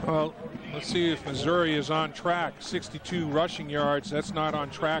 Well, let's see if Missouri is on track. 62 rushing yards. That's not on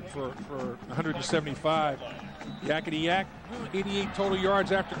track for 175. Yakety yak, 88 total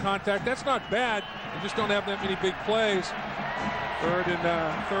yards after contact. That's not bad. They just don't have that many big plays. Third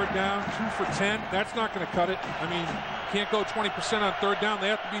down, 2 for 10. That's not going to cut it. I mean, can't go 20% on third down. They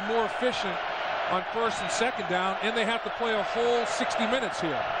have to be more efficient on first and second down, and they have to play a whole 60 minutes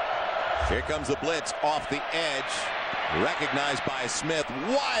here. Here comes the blitz off the edge. Recognized by Smith.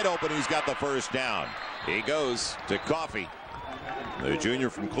 Wide open. He's got the first down. He goes to Coffey, the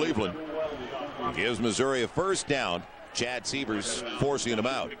junior from Cleveland. Gives Missouri a first down. Chad Sievers forcing him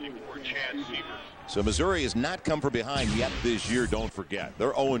out. So Missouri has not come from behind yet this year, don't forget.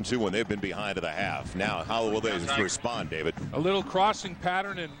 They're 0-2 when they've been behind to the half. Now, how will they respond, David? A little crossing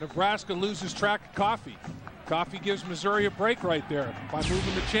pattern, and Nebraska loses track of Coffey. Coffey gives Missouri a break right there by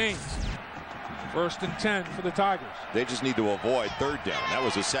moving the chains. 1st and 10 for the Tigers. They just need to avoid third down. That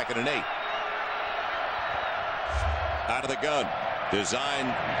was a 2nd and 8. Out of the gun.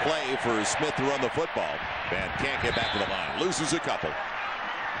 Design play for Smith to run the football. And can't get back to the line. Loses a couple.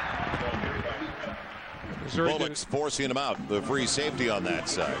 Bullock's forcing him out. The free safety on that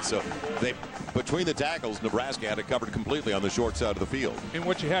side. So they, between the tackles, Nebraska had it covered completely on the short side of the field. And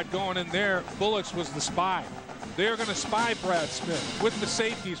what you had going in there, Bullock's was the spy. They're going to spy Brad Smith with the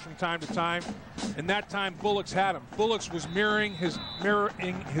safeties from time to time, and that time Bullock's had him. Bullock's was mirroring his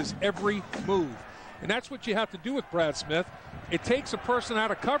every move, and that's what you have to do with Brad Smith. It takes a person out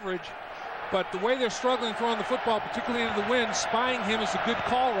of coverage, but the way they're struggling throwing the football, particularly into the wind, spying him is a good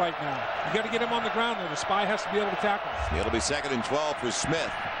call right now. You got to get him on the ground there. The spy has to be able to tackle him. It'll be 2nd and 12 for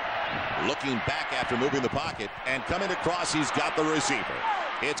Smith. Looking back after moving the pocket and coming across, he's got the receiver.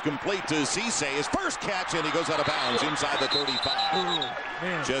 It's complete to Cisse. His first catch, and he goes out of bounds inside the 35.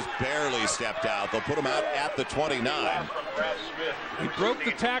 Man. Just barely stepped out. They'll put him out at the 29. He broke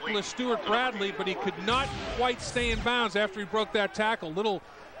the tackle as Stuart Bradley, but he could not quite stay in bounds after he broke that tackle. Little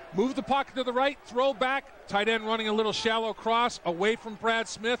move the pocket to the right, throw back. Tight end running a little shallow cross away from Brad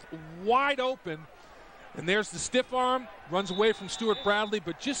Smith, wide open. And there's the stiff arm, runs away from Stuart Bradley,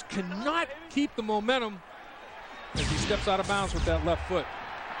 but just cannot keep the momentum as he steps out of bounds with that left foot.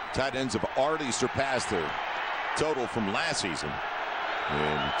 Tight ends have already surpassed their total from last season.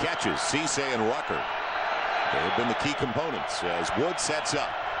 And catches Cisse and Rucker. They've been the key components as Wood sets up.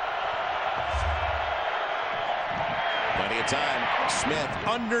 Plenty of time. Smith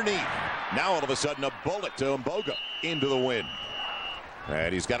underneath. Now all of a sudden a bullet to Mboga into the wind.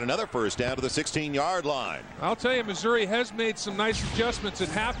 And he's got another first down to the 16-yard line. I'll tell you, Missouri has made some nice adjustments at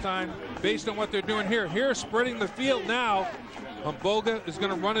halftime based on what they're doing here. Here, spreading the field now. Mboga is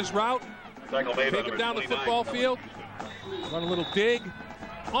going to run his route, take him down the football field, run a little dig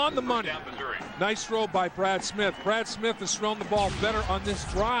on the money. Nice throw by Brad Smith. Brad Smith has thrown the ball better on this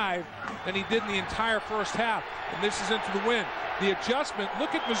drive than he did in the entire first half. And this is into the wind. The adjustment,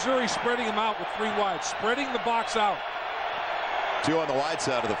 look at Missouri spreading him out with 3 wide, spreading the box out. 2 on the wide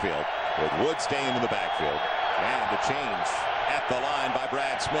side of the field, with Wood staying in the backfield. And a change at the line by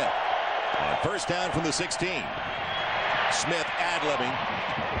Brad Smith. On first down from the 16. Smith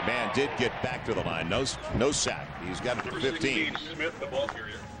ad-libbing. Man did get back to the line. No sack. He's got it to 15.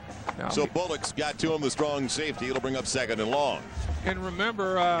 So Bullock's got to him, the strong safety. It'll bring up 2nd and long. And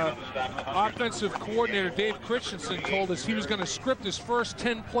remember, offensive coordinator Dave Christensen told us he was going to script his first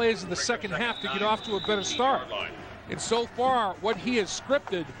 10 plays of the second half to get off to a better start. And so far, what he has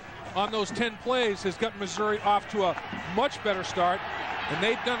scripted on those 10 plays has got Missouri off to a much better start. And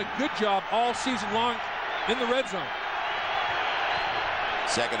they've done a good job all season long in the red zone.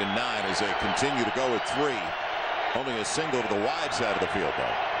 2nd and 9 as they continue to go with 3. Only a single to the wide side of the field,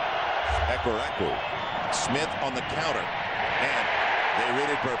 though. Ekwerekwu. Smith on the counter. And they read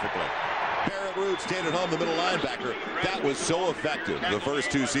it perfectly. Barrett Root stayed at home, the middle linebacker. That was so effective the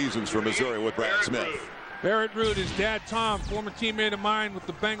first 2 seasons for Missouri with Brad Smith. Barrett Root, his dad Tom, former teammate of mine with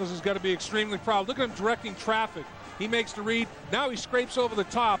the Bengals, has got to be extremely proud. Look at him directing traffic. He makes the read. Now he scrapes over the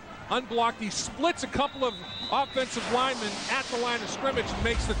top, unblocked. He splits a couple of offensive linemen at the line of scrimmage and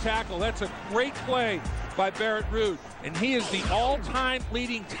makes the tackle. That's a great play by Barrett Root. And he is the all-time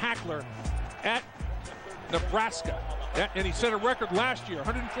leading tackler at Nebraska. And he set a record last year.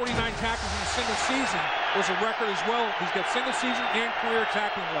 149 tackles in a single season was a record as well. He's got single season and career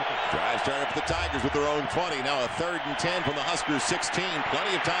tackling record. Drive started for the Tigers with their own 20. Now a 3rd and 10 from the Huskers 16.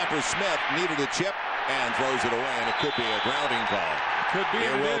 Plenty of time for Smith. Needed a chip and throws it away, and it could be a grounding call. Could be.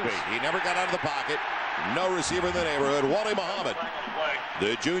 It will be. He never got out of the pocket. No receiver in the neighborhood. Wally Muhammad,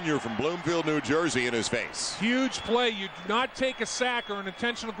 the junior from Bloomfield, New Jersey, in his face. Huge play. You do not take a sack or an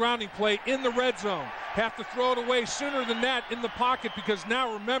intentional grounding play in the red zone. Have to throw it away sooner than that in the pocket, because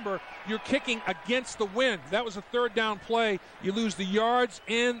now remember, you're kicking against the wind. That was a 3rd down play. You lose the yards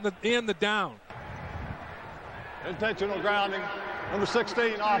and the down. Intentional grounding. Number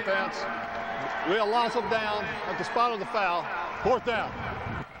 16 offense. Real loss of down at the spot of the foul. 4th down.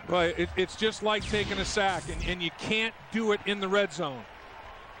 Well, it's just like taking a sack, and you can't do it in the red zone.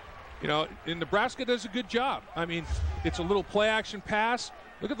 You know, and Nebraska does a good job. I mean, it's a little play-action pass.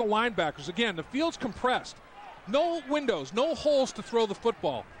 Look at the linebackers. Again, the field's compressed. No windows, no holes to throw the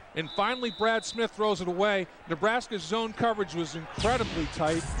football. And finally, Brad Smith throws it away. Nebraska's zone coverage was incredibly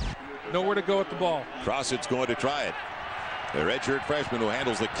tight. Nowhere to go at the ball. Crossett's going to try it. The redshirt freshman who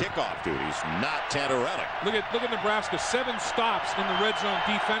handles the kickoff duties, not Tantarelli. Look at Nebraska. 7 stops in the red zone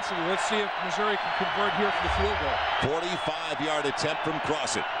defensively. Let's see if Missouri can convert here for the field goal. 45-yard attempt from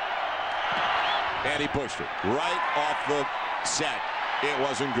Crossett. And he pushed it right off the set. It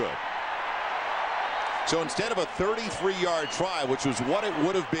wasn't good. So instead of a 33-yard try, which was what it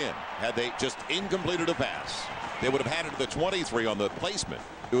would have been had they just incompleted a pass, they would have had it at the 23 on the placement.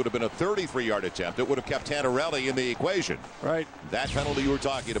 It would have been a 33-yard attempt. It would have kept Tantarelli in the equation. Right. That penalty you were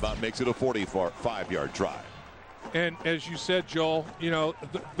talking about makes it a 45-yard try. And as you said, Joel, you know,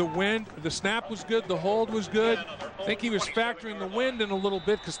 the wind, the snap was good, the hold was good. I think he was factoring the wind in a little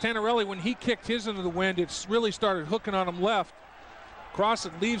bit, because Tantarelli, when he kicked his into the wind, it really started hooking on him left.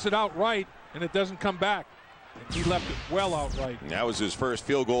 Crossett leaves it out right, and it doesn't come back. He left it well out right. That was his first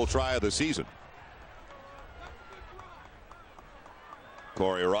field goal try of the season.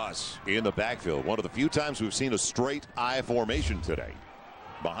 Corey Ross in the backfield. One of the few times we've seen a straight I formation today.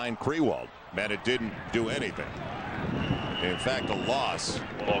 Behind Krewald. Man, it didn't do anything. In fact, a loss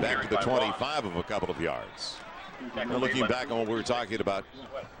back to the 25 of a couple of yards. Now looking back on what we were talking about,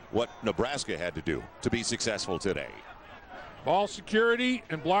 what Nebraska had to do to be successful today. Ball security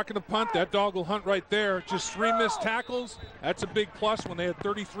and blocking the punt. That dog will hunt right there. Just 3 missed tackles. That's a big plus when they had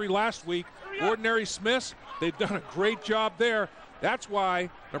 33 last week. Ordinary Smiths, they've done a great job there. That's why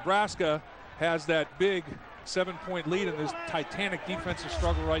Nebraska has that big 7-point lead in this titanic defensive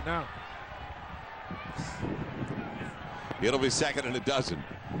struggle right now. It'll be 2nd and 12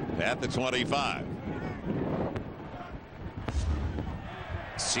 at the 25.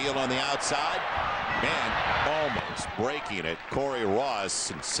 Seal on the outside. Man, almost breaking it. Corey Ross.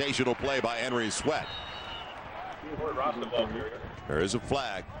 Sensational play by Henry Sweat. There is a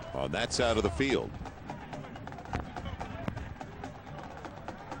flag on that side of the field.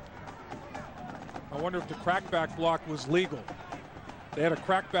 I wonder if the crackback block was legal. They had a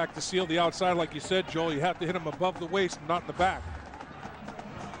crackback to seal the outside, like you said, Joel. You have to hit him above the waist, not in the back.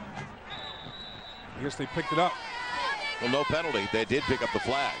 I guess they picked it up. Well, no penalty. They did pick up the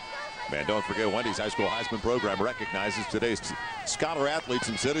flag. Man, don't forget, Wendy's High School Heisman program recognizes today's scholar athletes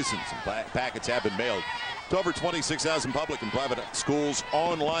and citizens. And packets have been mailed to over 26,000 public and private schools.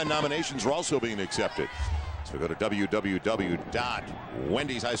 Online nominations are also being accepted. So go to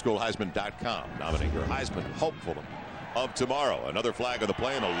www.wendyshighschoolheisman.com. Nominate your Heisman hopeful of tomorrow. Another flag on the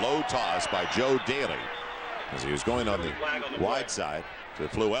play and a low toss by Joe Daly as he was going on the wide side to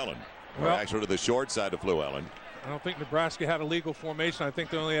Fluellen. Or actually to the short side of Fluellen. I don't think Nebraska had a legal formation. I think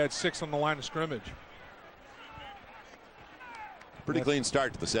they only had 6 on the line of scrimmage. Pretty clean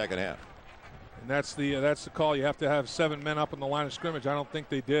start to the second half. And that's the call. You have to have 7 men up on the line of scrimmage. I don't think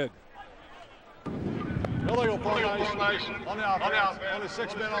they did. Illegal formation on the offense. Only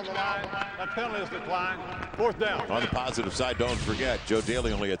 6 men on the line. That penalty is declined. 4th down. On the positive side, don't forget, Joe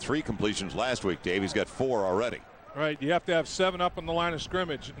Daly only had 3 completions last week, Dave. He's got 4 already. Right. You have to have 7 up on the line of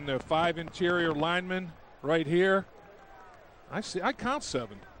scrimmage. And the 5 interior linemen right here. I count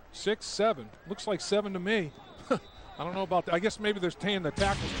 7. 6, 7. Looks like 7 to me. I don't know about that. I guess maybe they're taking the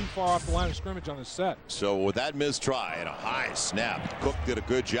tackles too far off the line of scrimmage on the set. So with that missed try and a high snap, Cook did a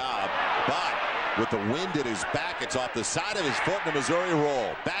good job. But with the wind at his back, it's off the side of his foot in a Missouri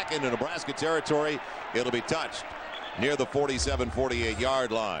roll. Back into Nebraska territory. It'll be touched near the 47-48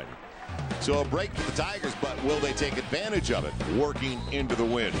 yard line. So a break for the Tigers, but will they take advantage of it? Working into the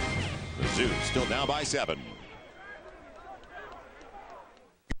wind. The Zoo still down by 7.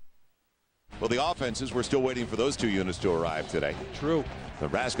 Well, the offenses, we're still waiting for those 2 units to arrive today. True.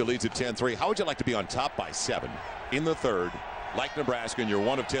 Nebraska leads at 10-3. How would you like to be on top by 7 in the 3rd, like Nebraska, and you're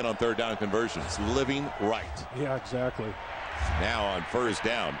 1 of 10 on 3rd down conversions? Living right. Yeah, exactly. Now on 1st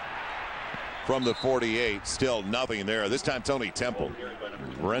down from the 48, still nothing there. This time Tony Temple.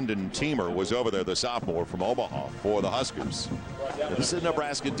 Brendan Teamer was over there, the sophomore from Omaha for the Huskers. Now, this is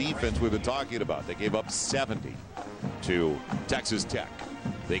Nebraska defense we've been talking about. They gave up 70 to Texas Tech.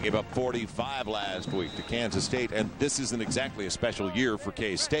 They gave up 45 last week to Kansas State, and this isn't exactly a special year for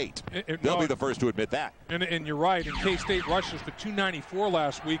K-State. They'll be the first to admit that. And you're right, and K-State rushes for 294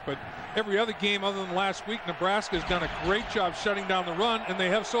 last week, but every other game other than last week, Nebraska has done a great job shutting down the run, and they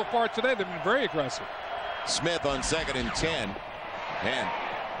have so far today. They've been very aggressive. Smith on 2nd and 10, and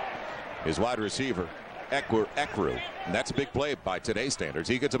his wide receiver, Ekru. And that's a big play by today's standards.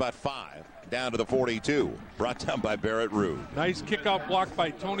 He gets about 5 down to the 42. Brought down by Barrett Ruud. Nice kick-out block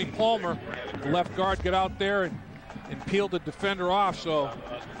by Tony Palmer. The left guard got out there and peeled the defender off, so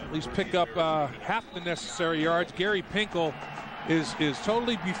at least pick up half the necessary yards. Gary Pinkel is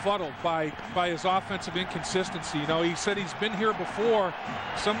totally befuddled by his offensive inconsistency. You know, he said he's been here before.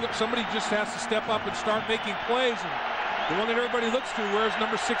 Somebody just has to step up and start making plays. And the one that everybody looks to, where's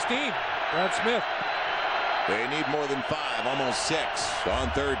number 16? Brad Smith. They need more than 5, almost 6 on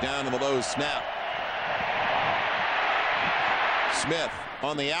 3rd down in the low snap. Smith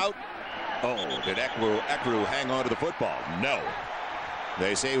on the out. Oh, did Ekru hang on to the football? No.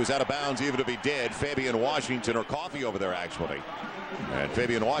 They say he was out of bounds, even if he did. Fabian Washington, or Coffee over there, actually. And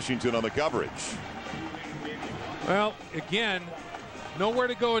Fabian Washington on the coverage. Well, again, nowhere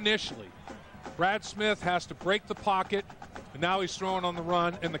to go initially. Brad Smith has to break the pocket, and now he's throwing on the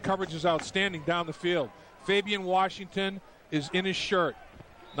run, and the coverage is outstanding down the field. Fabian Washington is in his shirt.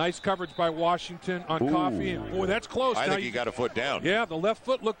 Nice coverage by Washington on Coffee. And boy, that's close. I think he got a foot down. Yeah, the left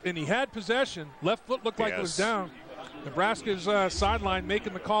foot looked, and he had possession. Left foot looked like it was down. Nebraska's sideline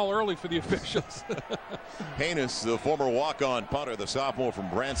making the call early for the officials. Haynes, the former walk-on punter, the sophomore from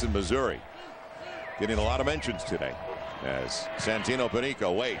Branson, Missouri, getting a lot of mentions today as Santino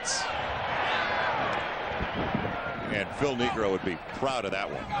Panico waits. And Phil Negro would be proud of that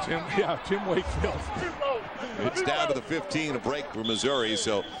one. Tim Wakefield. It's down to the 15, a break for Missouri,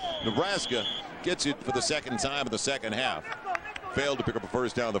 so Nebraska gets it for the 2nd time in the second half. Failed to pick up a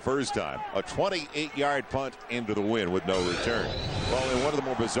 1st down the first time. A 28-yard punt into the wind with no return. Well, in one of the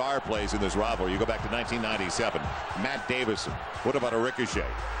more bizarre plays in this rivalry, you go back to 1997. Matt Davison. What about a ricochet?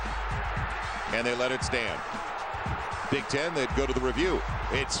 And they let it stand. Big Ten, they'd go to the review.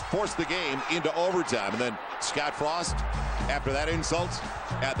 It's forced the game into overtime. And then Scott Frost, after that insult,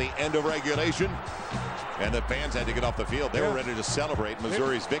 at the end of regulation, and the fans had to get off the field. They were ready to celebrate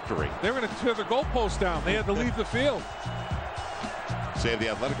Missouri's victory. They were going to tear the goalpost down. They had to leave the field. Save the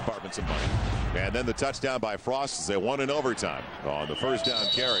athletic department some money. And then the touchdown by Frost as they won in overtime on the first down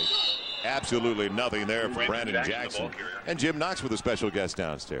carry. Absolutely nothing there for Brandon Jackson. And Jim Knox with a special guest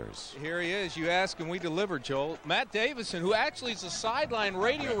downstairs. Here he is. You ask and we deliver, Joel. Matt Davison, who actually is a sideline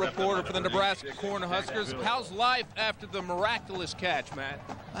radio reporter for the Nebraska Cornhuskers. How's life after the miraculous catch, Matt?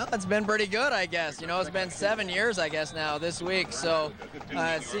 Well, it's been pretty good, I guess. You know, it's been 7 years, I guess, now this week. So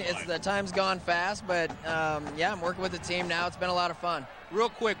it's the time's gone fast. But, yeah, I'm working with the team now. It's been a lot of fun. Real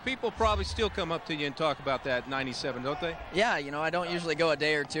quick, people probably still come up to you and talk about that 97, don't they? Yeah, you know, I don't usually go a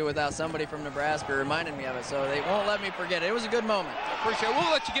day or two without somebody from Nebraska reminding me of it, so they won't let me forget it. It was a good moment. Appreciate it. We'll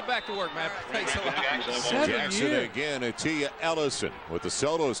let you get back to work, Matt. Thanks a lot. Jackson again, Atia Ellison with the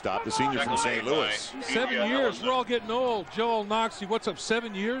solo stop, the senior from St. Louis. 7 years. We're all getting old. Joel Knoxy, what's up,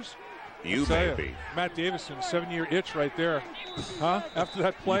 7 years? You may be. Matt Davison, 7-year itch right there. Huh? After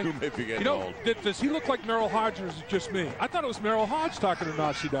that play? You may be getting old. Does he look like Merrill Hodge or is it just me? I thought it was Merrill Hodge talking to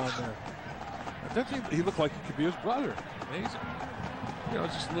Knoxy down there. Doesn't he look like he could be his brother? Amazing. You know,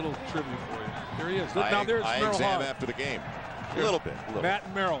 just a little trivia for you. There he is. Now there's Merrill Hodge. After the game. A little bit. Matt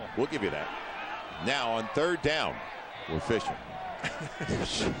and Merrill. We'll give you that. Now on third down, we're fishing.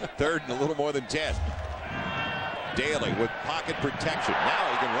 Third and a little more than 10. Daly with pocket protection.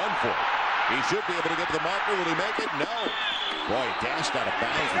 Now he can run for it. He should be able to get to the marker. Will he make it? No. Boy, he dashed out of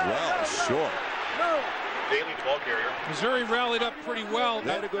bounds well short. Daly, 12 carrier. Missouri rallied up pretty well.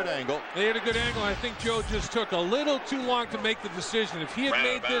 They had a good angle. They had a good angle. I think Joe just took a little too long to make the decision. If he had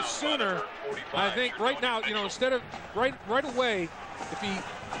made this sooner, I think right now, you know, instead of right away, if he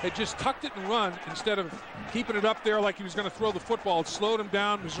had just tucked it and run instead of keeping it up there like he was going to throw the football, it slowed him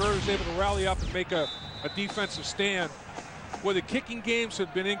down. Missouri was able to rally up and make a defensive stand. Where the kicking games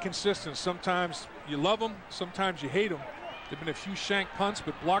have been inconsistent. Sometimes you love them, sometimes you hate them. There have been a few shank punts,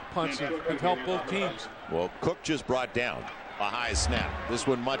 but block punts have helped both teams. Well, Cook just brought down a high snap. This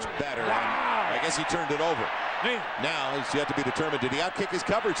one much better. Wow. And I guess he turned it over. Man. Now he's yet to be determined. Did he outkick his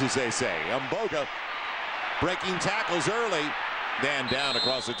coverage, as they say? Mboga breaking tackles early. Dan down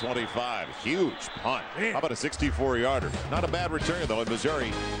across the 25. Huge punt. How about a 64-yarder? Not a bad return, though, in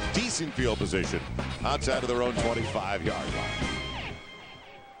Missouri. Decent field position outside of their own 25-yard line.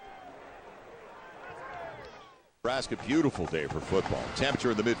 Nebraska, beautiful day for football. Temperature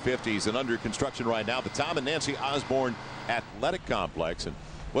in the mid-50s and under construction right now. The Tom and Nancy Osborne Athletic Complex. And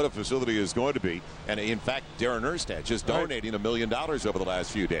what a facility is going to be. And, in fact, Darren Erstad just donating $1 million over the last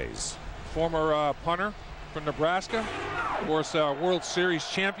few days. Former punter from Nebraska, of course, World Series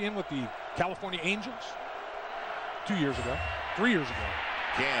champion with the California Angels 3 years ago.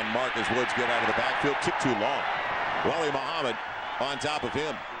 Can Marcus Woods get out of the backfield? Took too long. Wally Muhammad on top of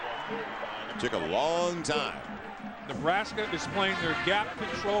him. Took a long time. Nebraska is playing their gap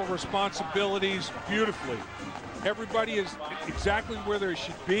control responsibilities beautifully. Everybody is exactly where they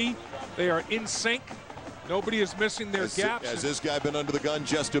should be. They are in sync. Nobody is missing their gaps. Has this guy been under the gun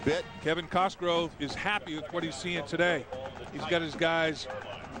just a bit? Kevin Cosgrove is happy with what he's seeing today. He's got his guys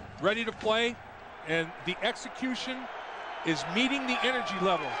ready to play, and the execution is meeting the energy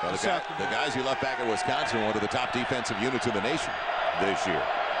level. Well, the guys he left back at Wisconsin are one of the top defensive units in the nation this year.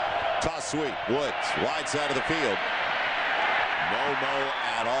 Toss sweep. Woods, wide side of the field. No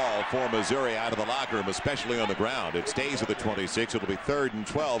at all for Missouri out of the locker room, especially on the ground. It stays at the 26. It'll be 3rd and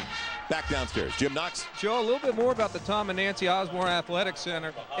 12. Back downstairs. Jim Knox. Joe, a little bit more about the Tom and Nancy Osborne Athletic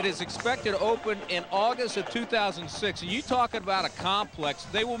Center. It is expected to open in August of 2006. And you talking about a complex.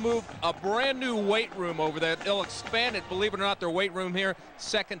 They will move a brand new weight room over there. They'll expand it. Believe it or not, their weight room here,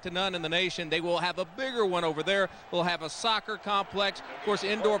 second to none in the nation. They will have a bigger one over there. They'll have a soccer complex, of course,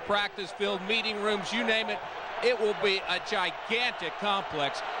 indoor practice field, meeting rooms, you name it. It will be a gigantic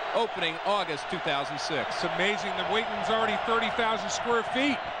complex opening August 2006. It's amazing. The weight room's already 30,000 square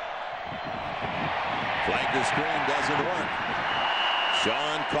feet. Flanker screen doesn't work.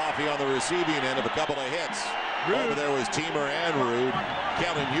 Sean Coffey on the receiving end of a couple of hits. Rude. Over there was Teamer and Rude.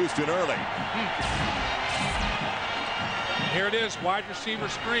 Kellen Houston early. Here it is, wide receiver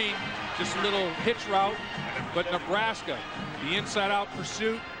screen. Just a little hitch route. But Nebraska, the inside-out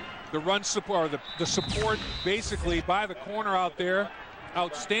pursuit. The run support, or the support basically by the corner out there,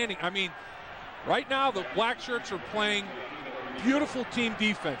 outstanding. I mean, right now the black shirts are playing beautiful team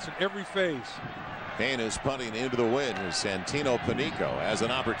defense in every phase. Payne is punting into the wind as Santino Panico has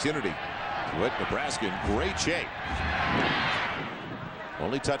an opportunity to put Nebraska in great shape.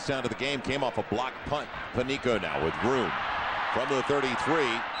 Only touchdown of the game came off a block punt. Panico now with room from the 33.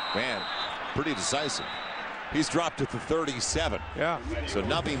 Man, pretty decisive. He's dropped to the 37. Yeah. So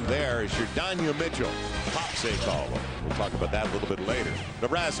nothing there. Sherdania Mitchell pops a call. We'll talk about that a little bit later.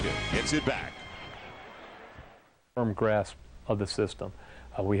 Nebraska gets it back. Firm grasp of the system.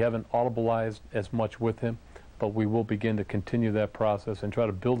 We haven't audibleized as much with him, but we will begin to continue that process and try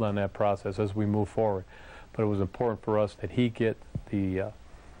to build on that process as we move forward. But it was important for us that he get the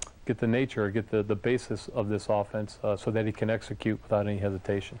nature, get the basis of this offense so that he can execute without any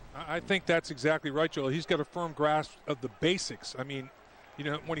hesitation. I think that's exactly right, Joel. He's got a firm grasp of the basics. I mean, you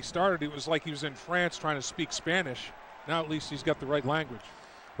know, when he started, it was like he was in France trying to speak Spanish. Now at least he's got the right language.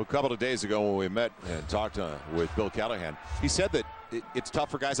 Well, a couple of days ago when we met and talked with Bill Callahan, he said that it's tough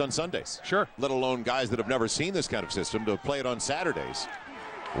for guys on Sundays. Sure. Let alone guys that have never seen this kind of system to play it on Saturdays.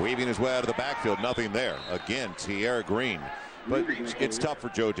 Weaving his way out of the backfield, nothing there. Again, Tierra Green. But it's tough for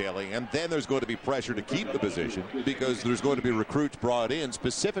Joe Daly, and then there's going to be pressure to keep the position because there's going to be recruits brought in,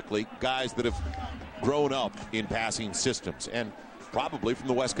 specifically guys that have grown up in passing systems and probably from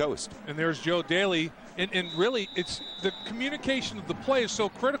the West Coast. And there's Joe Daly, and really it's the communication of the play is so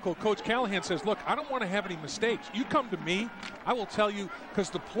critical. Coach Callahan says, look, I don't want to have any mistakes. You come to me, I will tell you,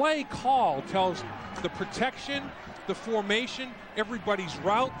 because the play call tells the protection, the formation, everybody's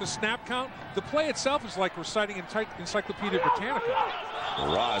route, the snap count. The play itself is like reciting Encyclopedia Britannica.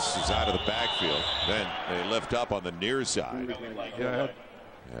 Ross is out of the backfield. Then they lift up on the near side. Yeah,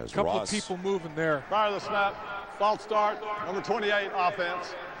 a couple of people moving there. Prior to the snap, false start, number 28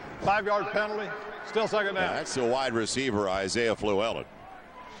 offense, 5-yard penalty, still second down. That's the wide receiver, Isaiah Fluellen.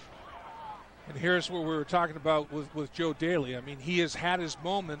 And here's what we were talking about with Joe Daly. I mean, he has had his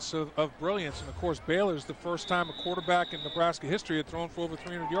moments of brilliance. And, of course, Baylor's the first time a quarterback in Nebraska history had thrown for over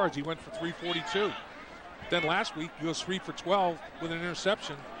 300 yards. He went for 342. Then last week, he goes 3 for 12 with an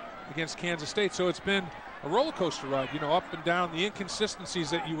interception against Kansas State. So it's been a roller coaster ride, you know, up and down, the inconsistencies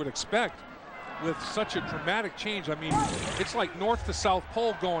that you would expect with such a dramatic change. I mean, it's like north to south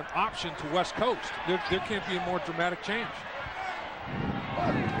pole going option to west coast. There can't be a more dramatic change.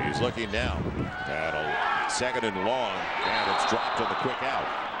 He's looking now at a second and long, and it's dropped on the quick out.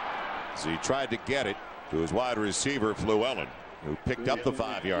 So he tried to get it to his wide receiver, Fluellen, who picked up the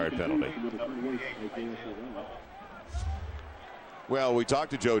 5-yard penalty. Well, we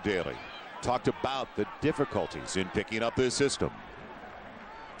talked to Joe Daly, talked about the difficulties in picking up this system.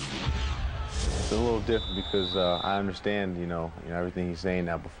 It's a little different because I understand, you know, everything he's saying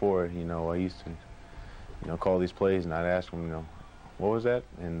now. Before, you know, I used to, call these plays and I'd ask him, what was that?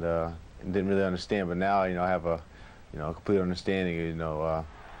 And didn't really understand. But now, I have a, complete understanding, the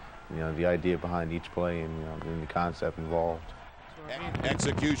idea behind each play and the concept involved.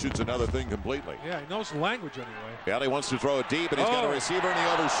 Execution's another thing completely. Yeah, he knows the language anyway. Yeah, he wants to throw it deep, and he's got a receiver, and he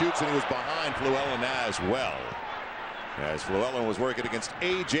overshoots, and he was behind Fluellen as well. As Fluellen was working against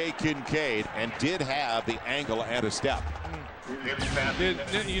A.J. Kincaid and did have the ankle and a step.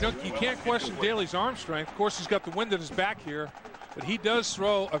 You can't question Daly's arm strength. Of course, he's got the wind at his back here, but he does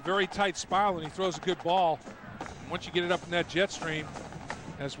throw a very tight spiral, and he throws a good ball. Once you get it up in that jet stream,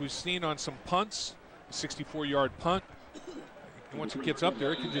 as we've seen on some punts, a 64-yard punt, and once it gets up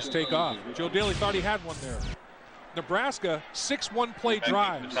there, it can just take off. Joe Daly thought he had one there. Nebraska, 6 one-play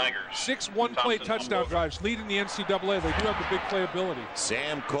drives, 6 one-play touchdown drives, leading the NCAA. They do have the big playability.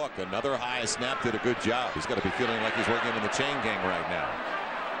 Sam Cook, another high snap, did a good job. He's got to be feeling like he's working in the chain gang right now.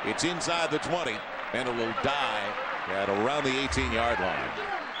 It's inside the 20, and a little dive at around the 18-yard line.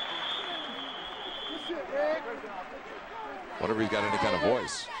 Wonder if he's got any kind of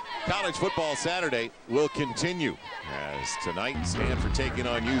voice. College football Saturday will continue as tonight Stanford taking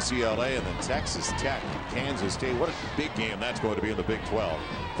on UCLA, and then Texas Tech, Kansas State. What a big game that's going to be in the Big 12.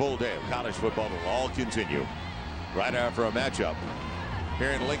 Full day of college football will all continue right after a matchup here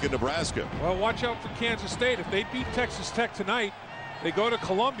in Lincoln, Nebraska. Well, watch out for Kansas State. If they beat Texas Tech tonight, they go to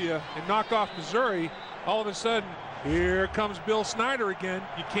Columbia and knock off Missouri. All of a sudden, here comes Bill Snyder again.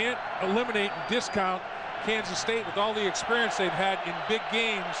 You can't eliminate and discount Kansas State with all the experience they've had in big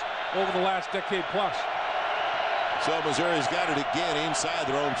games over the last decade plus. So Missouri's got it again inside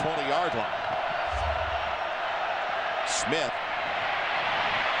their own 20-yard line. Smith.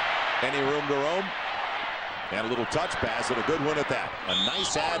 Any room to roam? And a little touch pass, and a good one at that. A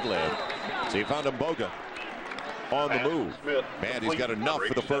nice ad-lib. So he found Mboga on the move. Man, he's got enough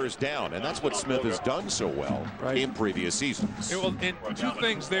for the first down, and that's what Smith has done so well in previous seasons. And two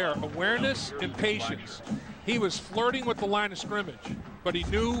things there, awareness and patience. He was flirting with the line of scrimmage, but he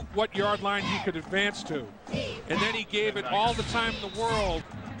knew what yard line he could advance to. And then he gave it all the time in the world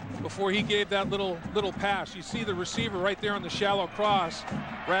before he gave that little pass. You see the receiver right there on the shallow cross.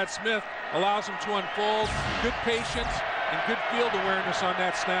 Brad Smith allows him to unfold. Good patience and good field awareness on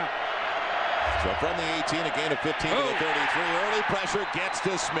that snap. So from the 18, a gain of 15 to the 33. Early pressure gets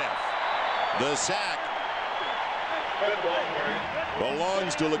to Smith. The sack.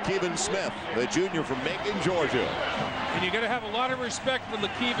 belongs to LaKeven Smith, the junior from Macon, Georgia. And you got to have a lot of respect for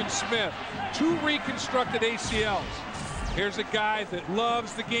LaKeven Smith. 2 reconstructed ACLs. Here's a guy that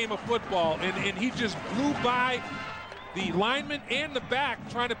loves the game of football, and he just blew by the lineman and the back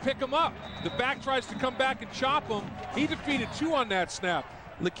trying to pick him up. The back tries to come back and chop him. He defeated 2 on that snap.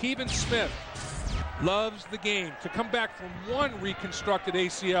 LaKeven Smith loves the game. To come back from 1 reconstructed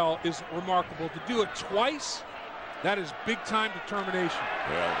ACL is remarkable. To do it twice, that is big-time determination.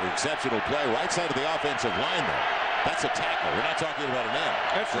 Well, exceptional play. Right side of the offensive line, though. That's a tackle. We're not talking about an end.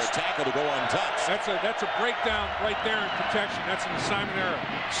 That's for a tackle to go untouched. That's a breakdown right there in protection. That's an assignment error.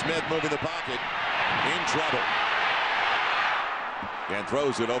 Smith moving the pocket. In trouble. And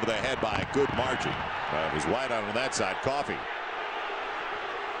throws it over the head by a good margin. It was wide out on that side. Coffee.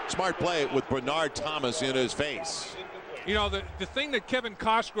 Smart play with Bernard Thomas in his face. You know, the thing that Kevin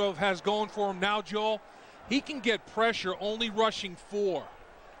Cosgrove has going for him now, Joel, he can get pressure only rushing 4.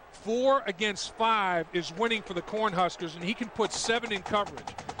 4 against 5 is winning for the Cornhuskers, and he can put 7 in coverage.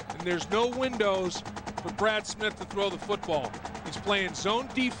 And there's no windows for Brad Smith to throw the football. He's playing zone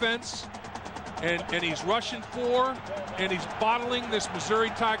defense, and he's rushing 4, and he's bottling this Missouri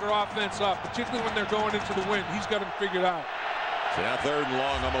Tiger offense up, particularly when they're going into the wind. He's got them figured out. So now 3rd and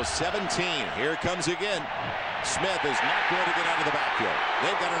long, almost 17. Here it comes again. Smith is not going to get out of the backfield.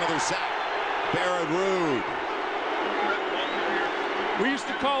 They've got another sack. Barrett Rude. We used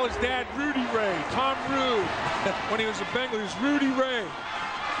to call his dad Rudy Ray, Tom Rude, when he was a Bengal. He was Rudy Ray.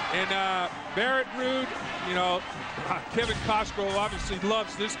 And Barrett Rude, you know, Kevin Cosgrove obviously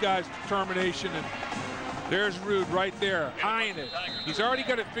loves this guy's determination. And there's Rude right there, eyeing it. He's already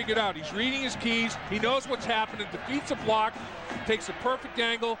got it figured out. He's reading his keys. He knows what's happening. Defeats a block, takes a perfect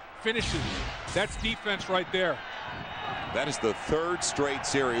angle, finishes. That's defense right there. That is the 3rd straight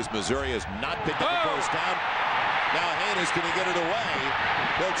series Missouri has not picked up a first down. Now Haynes, can he get it away?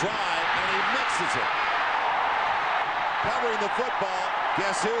 He'll try, and he mixes it. Covering the football,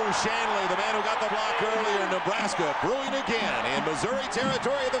 guess who? Shanley, the man who got the block earlier in Nebraska, brewing again in Missouri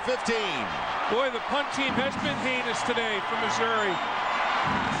territory at the 15. Boy, the punt team has been heinous today for Missouri.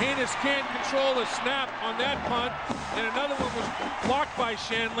 Haynes can't control a snap on that punt, and another one was blocked by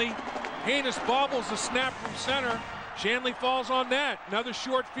Shanley. Haynes bobbles the snap from center. Shanley falls on that. Another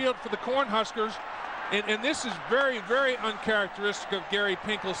short field for the Cornhuskers. And this is very, very uncharacteristic of Gary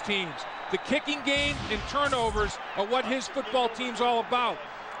Pinkel's teams. The kicking game and turnovers are what his football team's all about.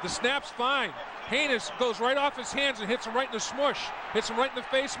 The snap's fine. Haynes goes right off his hands and hits him right in the smush. Hits him right in the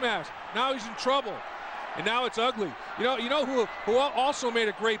face mask. Now he's in trouble. And now it's ugly. You know who also made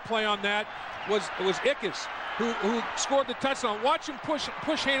a great play on that was Ickes, who scored the touchdown. Watch him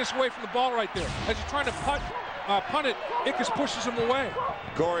push Haynes away from the ball right there. As he's trying to punt it, Ickes pushes him away.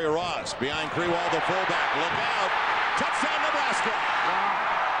 Corey Ross behind Krewall, the fullback. Look out. Touchdown, Nebraska.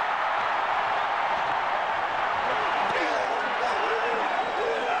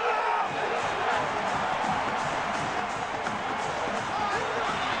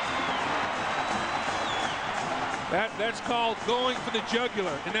 That's called going for the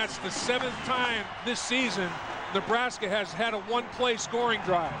jugular, and that's the 7th time this season Nebraska has had a 1-play scoring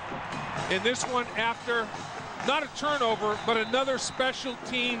drive. And this one after not a turnover, but another special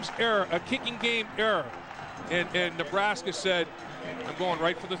teams error, a kicking game error. And Nebraska said, I'm going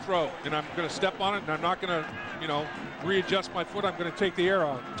right for the throw, and I'm going to step on it, and I'm not going to, readjust my foot. I'm going to take the air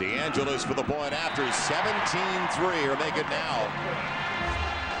out. DeAngelis for the point after. 17-3, or make it now.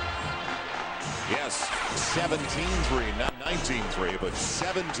 Yes, 17-3, not 19-3, but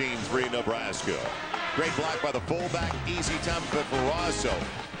 17-3 Nebraska. Great block by the fullback, easy time fit for Ross. So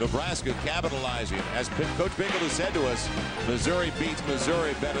Nebraska capitalizing. As Coach Pinkel has said to us, Missouri beats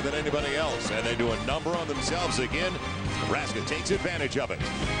Missouri better than anybody else, and they do a number on themselves again. Nebraska takes advantage of it.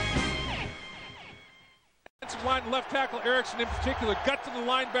 Line left tackle Erickson in particular got to the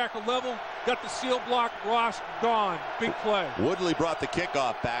linebacker level, got the seal block. Ross gone. Big play. Woodley brought the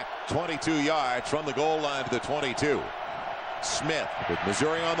kickoff back 22 yards from the goal line to the 22. Smith with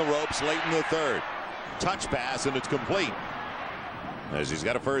Missouri on the ropes late in the 3rd. Touch pass, and it's complete. As he's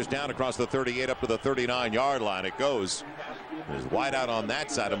got a first down across the 38 up to the 39-yard line. It goes. There's wide out on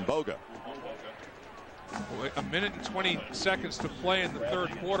that side, Mboga. A minute and 20 seconds to play in the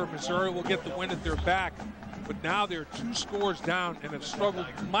 3rd quarter. Missouri will get the win at their back. But now they're 2 scores down and have struggled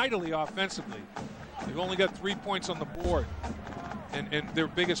mightily offensively. They've only got 3 points on the board. And their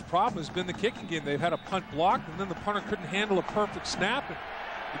biggest problem has been the kicking game. They've had a punt blocked, and then the punter couldn't handle a perfect snap. And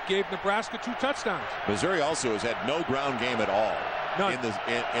it gave Nebraska 2 touchdowns. Missouri also has had no ground game at all in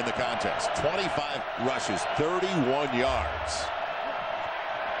the contest. 25 rushes, 31 yards.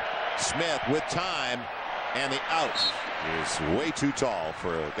 Smith with time And the out is way too tall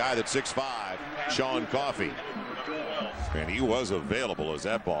for a guy that's 6'5", Sean Coffey. And he was available as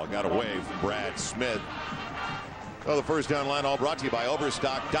that ball got away from Brad Smith. Well, the first down line all brought to you by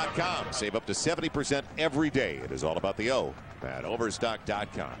Overstock.com. Save up to 70% every day. It is all about the O at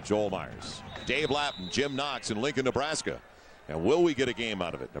Overstock.com. Joel Myers, Dave Lapham, Jim Knox in Lincoln, Nebraska. And will we get a game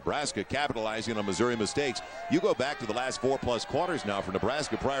out of it? Nebraska capitalizing on Missouri mistakes. You go back to the last 4+ quarters now for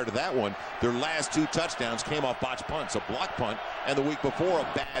Nebraska. Prior to that one, their last 2 touchdowns came off botched punts, a block punt, and the week before a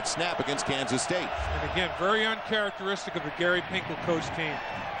bad snap against Kansas State. And again, very uncharacteristic of the Gary Pinkel coach team.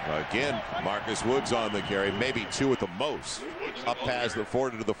 Again, Marcus Woods on the carry, maybe 2 at the most, up past the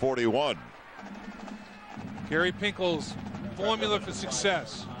 40 to the 41. Gary Pinkel's formula for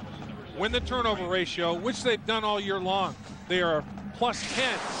success: win the turnover ratio, which they've done all year long. They are +10,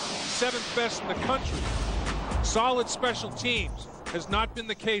 7th best in the country. Solid special teams has not been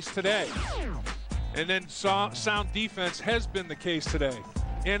the case today. And then sound defense has been the case today.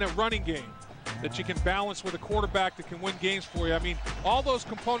 And a running game that you can balance with a quarterback that can win games for you. I mean, all those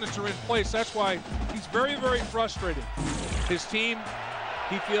components are in place. That's why he's very, very frustrated. His team,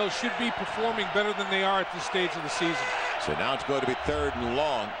 he feels, should be performing better than they are at this stage of the season. So now it's going to be 3rd and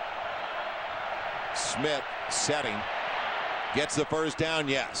long. Smith setting. Gets the first down,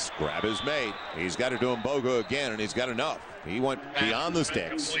 yes. Grab is made. He's got to do Mbogo again, and he's got enough. He went beyond the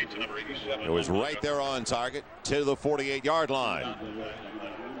sticks. It was right there on target to the 48-yard line.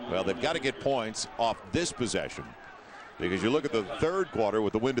 Well, they've got to get points off this possession, because you look at the 3rd quarter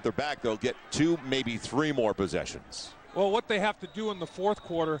with the wind at their back, they'll get 2, maybe 3 more possessions. Well, what they have to do in the 4th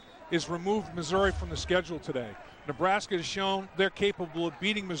quarter is remove Missouri from the schedule today. Nebraska has shown they're capable of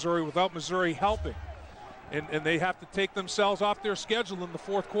beating Missouri without Missouri helping. And they have to take themselves off their schedule in the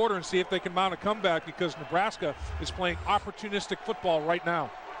 4th quarter and see if they can mount a comeback, because Nebraska is playing opportunistic football right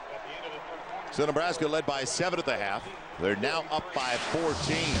now. So Nebraska led by 7 at the half. They're now up by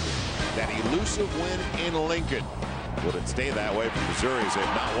 14. That elusive win in Lincoln. Will it stay that way for Missouri, as they've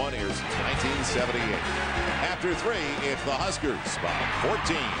not won here since 1978? After 3, it's the Huskers by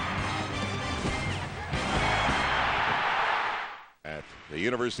 14. At the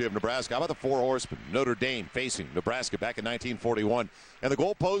University of Nebraska, how about the 4 horsemen? Notre Dame facing Nebraska back in 1941. And the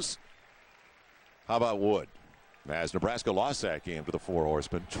goalposts, how about Wood? As Nebraska lost that game to the 4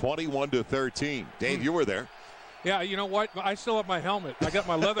 horsemen, 21-13. Dave, you were there. Yeah, you know what? I still have my helmet. I got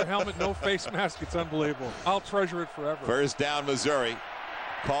my leather helmet, no face mask. It's unbelievable. I'll treasure it forever. First down, Missouri.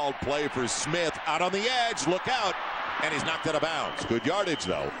 Called play for Smith. Out on the edge. Look out. And he's knocked out of bounds. Good yardage,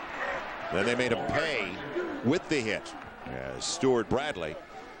 though. Then they made him pay with the hit. As Stuart Bradley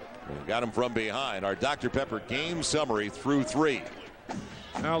got him from behind. Our Dr. Pepper game summary through 3.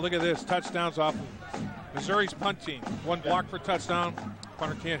 Now look at this. Touchdowns off Missouri's punt team. 1 block for touchdown.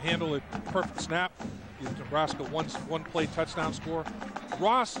 Punter can't handle it. Perfect snap. Gives Nebraska one play touchdown score.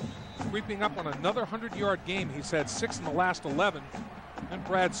 Ross creeping up on another 100-yard game. He's had 6 in the last 11. And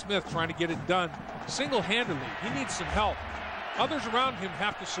Brad Smith trying to get it done single-handedly. He needs some help. Others around him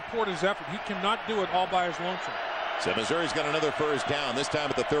have to support his effort. He cannot do it all by his lonesome. So Missouri's got another first down, this time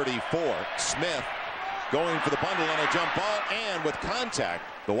at the 34. Smith going for the bundle on a jump ball, and with contact,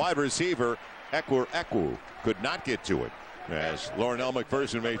 the wide receiver, Ekwu, could not get to it, as Lornell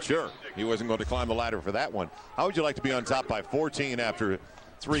McPherson made sure he wasn't going to climb the ladder for that one. How would you like to be on top by 14 after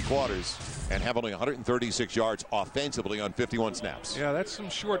 3 quarters and have only 136 yards offensively on 51 snaps? Yeah, that's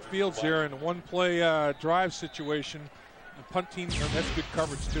some short fields there in a 1-play drive situation. The punt team, that's good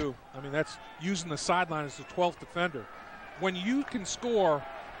coverage too. I mean, that's using the sideline as the 12th defender. When you can score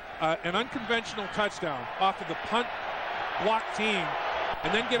an unconventional touchdown off of the punt block team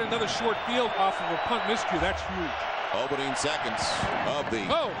and then get another short field off of a punt miscue, that's huge. Opening seconds of the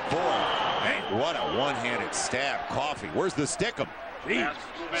 4th. Hey, what a one-handed stab. Coffey. Where's the stickum?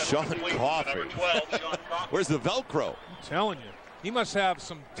 Sean Coffey. Where's the Velcro? I'm telling you. He must have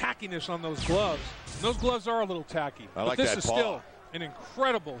some tackiness on those gloves. And those gloves are a little tacky. I like but this that is paw. still an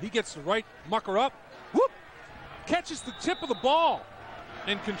incredible. He gets the right mucker up. Whoop! Catches the tip of the ball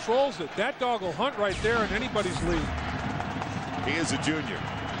and controls it. That dog will hunt right there in anybody's league. He is a junior.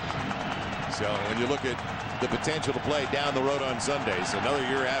 So when you look at the potential to play down the road on Sundays, another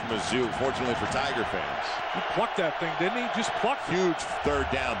year at Mizzou, fortunately for Tiger fans. He plucked that thing, didn't he? Just plucked it. Huge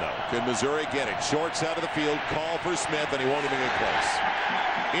 3rd down, though. Can Missouri get it? Short side of the field, call for Smith, and he won't even get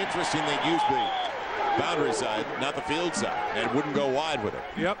close. Interesting, they used the boundary side, not the field side, and wouldn't go wide with it.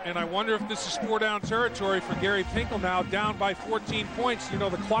 Yep, and I wonder if this is 4-down territory for Gary Pinkel now, down by 14 points. You know,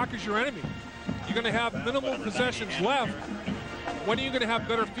 the clock is your enemy. You're going to have minimal possessions left. When are you going to have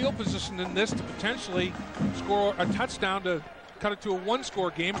better field position than this to potentially score a touchdown to cut it to a one-score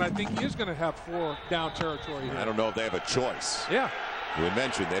game, and I think he is going to have 4 down territory here. I don't know if they have a choice. Yeah. We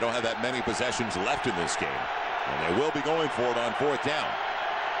mentioned they don't have that many possessions left in this game, and they will be going for it on 4th down.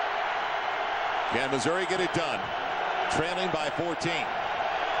 Can Missouri get it done? Trailing by 14.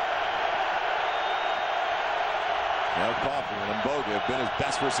 Now Coffey and Mboga have been his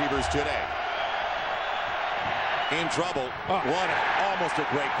best receivers today. In trouble. Almost a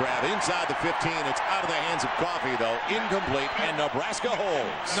great grab inside the 15. It's out of the hands of Coffey, though. Incomplete, and Nebraska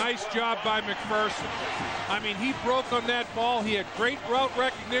holds. Nice job by McPherson. I mean, he broke on that ball. He had great route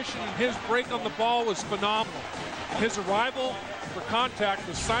recognition, and his break on the ball was phenomenal. His arrival for contact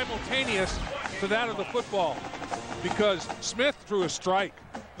was simultaneous to that of the football because Smith threw a strike.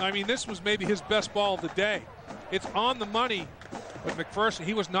 I mean, this was maybe his best ball of the day. It's on the money, but McPherson,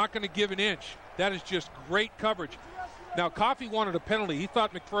 he was not going to give an inch. That is just great coverage. Now, Coffey wanted a penalty. He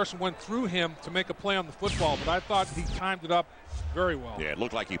thought McPherson went through him to make a play on the football, but I thought he timed it up very well. Yeah, it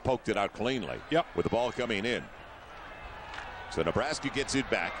looked like he poked it out cleanly. Yep. With the ball coming in. So Nebraska gets it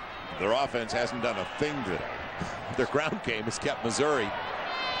back. Their offense hasn't done a thing today. Their ground game has kept Missouri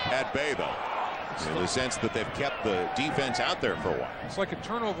at bay, though, in the sense that they've kept the defense out there for a while. It's like a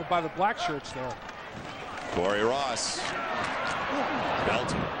turnover by the black shirts there. Corey Ross.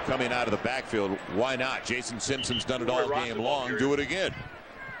 Belton coming out of the backfield. Why not? Jason Simpson's done it all game long. Do it again.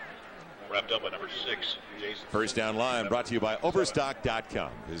 Wrapped up by number 6. Jason. First down line brought to you by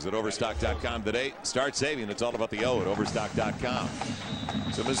Overstock.com. Visit Overstock.com today. Start saving. It's all about the O at Overstock.com.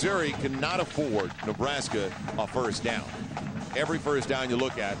 So Missouri cannot afford Nebraska a first down. Every first down you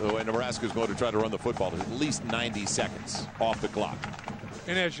look at, the way Nebraska is going to try to run the football, is at least 90 seconds off the clock.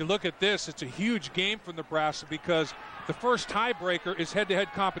 And as you look at this, it's a huge game for Nebraska because the first tiebreaker is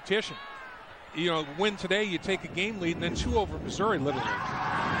head-to-head competition. You know, win today, you take a game lead, and then 2 over Missouri, literally.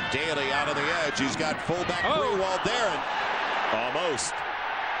 Daly out on the edge. He's got fullback Greenwald there, and almost.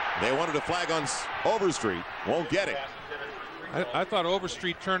 They wanted a flag on Overstreet. Won't get it. I thought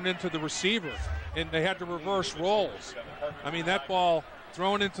Overstreet turned into the receiver, and they had to reverse roles. I mean, that ball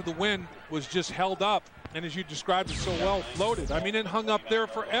thrown into the wind was just held up, and as you described it so well, floated. I mean, it hung up there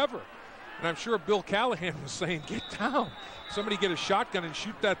forever. And I'm sure Bill Callahan was saying, get down. Somebody get a shotgun and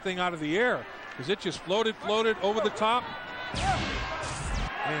shoot that thing out of the air, because it just floated over the top.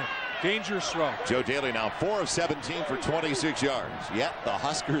 Man, dangerous throw. Joe Daly now 4 of 17 for 26 yards. Yet the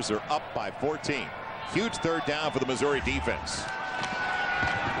Huskers are up by 14. Huge third down for the Missouri defense.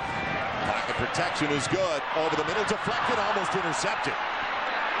 Pocket protection is good. Over the middle, deflected, almost intercepted.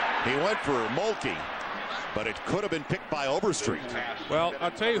 He went for Mulkey, but it could have been picked by Overstreet. Well,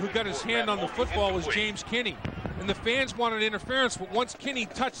 I'll tell you who got his hand on the football was James Kinney. And the fans wanted interference, but once Kinney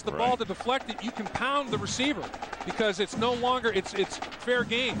touched the ball to deflect it, you can pound the receiver because it's no longer, it's fair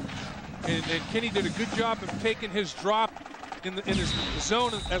game. And Kinney did a good job of taking his drop in his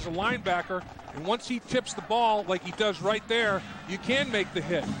zone as a linebacker. And once he tips the ball like he does right there, you can make the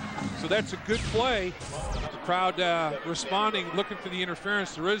hit. So that's a good play. The crowd responding, looking for the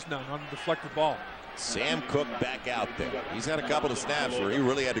interference. There is none on the deflected ball. Sam Cook back out there. He's had a couple of snaps where he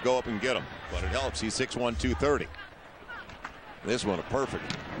really had to go up and get him, but it helps. He's 6'1", 230. This one a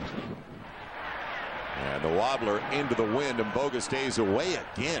perfect. And the wobbler into the wind, and Mboga stays away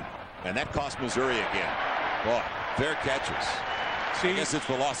again. And that cost Missouri again. Boy, fair catches. See, I guess it's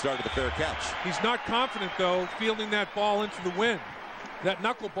the lost start of the fair catch. He's not confident, though, fielding that ball into the wind. That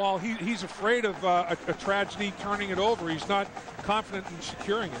knuckleball, he's afraid of a tragedy turning it over. He's not confident in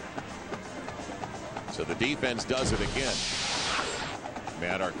securing it. So the defense does it again. We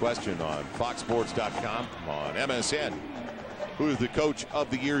had our question on FoxSports.com, on MSN. Who's the coach of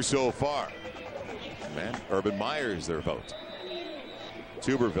the year so far? Man, Urban Meyer is their vote.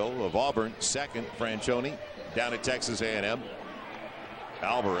 Tuberville of Auburn, second. Franchione down at Texas A&M.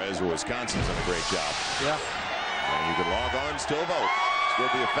 Alvarez of Wisconsin's done a great job. Yeah. And you can log on, still vote. Still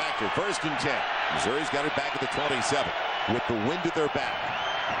be a factor. 1st and 10. Missouri's got it back at the 27 with the wind at their back.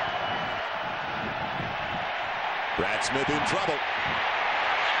 Brad Smith in trouble.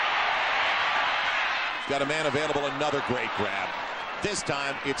 He's got a man available. Another great grab. This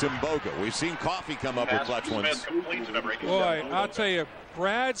time it's Mboga. We've seen Coffey come up with clutch ones. Boy, I'll tell you,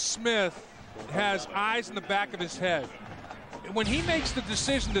 Brad Smith has eyes in the back of his head. When he makes the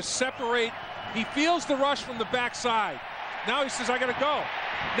decision to separate, he feels the rush from the backside. Now he says, I got to go.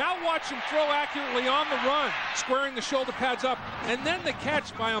 Now watch him throw accurately on the run, squaring the shoulder pads up, and then the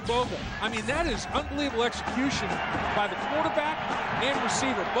catch by Mboga. I mean, that is unbelievable execution by the quarterback and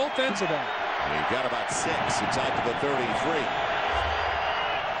receiver, both ends of that. He got about 6 inside to the 33.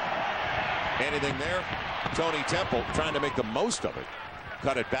 Anything there? Tony Temple trying to make the most of it.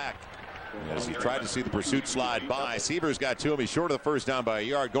 Cut it back. As he tried to see the pursuit slide by, Seaver's got to him. He's short of the first down by a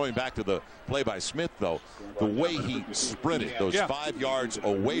yard. Going back to the play by Smith, though, the way he sprinted those 5 yards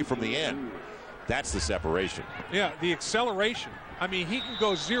away from the end, that's the separation. Yeah, the acceleration. I mean, he can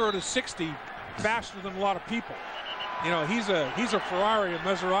go 0 to 60 faster than a lot of people. You know, he's a Ferrari, a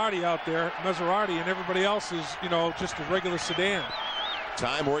Maserati out there, and everybody else is, you know, just a regular sedan.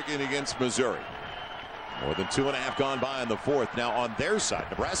 Time working against Missouri. More than 2.5 gone by in the fourth. Now on their side,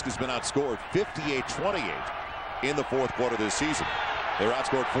 Nebraska's been outscored 58-28 in the fourth quarter this season. They were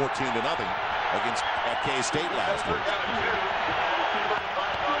outscored 14-0 against K-State last week.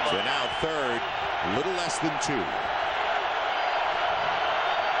 So now third, a little less than 2.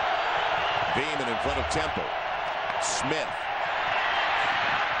 Beeman in front of Temple. Smith.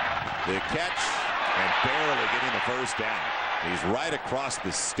 The catch and barely getting the first down. He's right across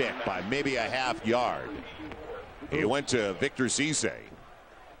the stick by maybe a half yard. He went to Victor Cisse.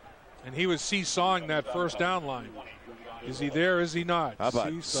 And he was seesawing that first down line. Is he there? Is he not? How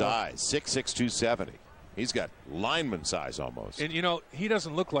about size? 6'6", 270. He's got lineman size almost. And, you know, he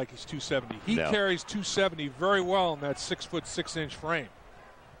doesn't look like he's 270. He carries 270 very well in that 6'6" frame.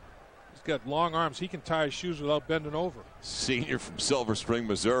 He's got long arms. He can tie his shoes without bending over. Senior from Silver Spring,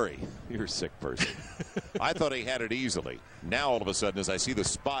 Missouri. You're a sick person. I thought he had it easily. Now all of a sudden, as I see the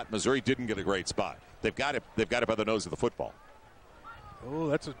spot, Missouri didn't get a great spot. They've got it by the nose of the football. Oh,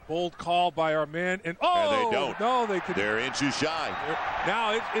 that's a bold call by our man. And they don't. No, they could. They're inches shy.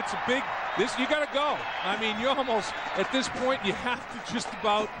 Now it's a big. You got to go. I mean, you almost at this point you have to just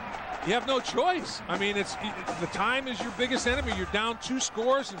about. You have no choice. I mean, the time is your biggest enemy. You're down 2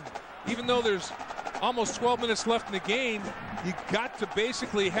 scores, and even though there's almost 12 minutes left in the game, you got to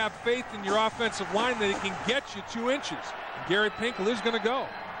basically have faith in your offensive line that it can get you 2 inches. And Gary Pinkel is going to go.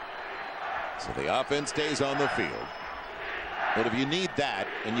 So the offense stays on the field. But if you need that,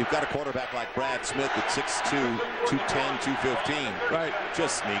 and you've got a quarterback like Brad Smith at 6'2", 210, 215, right,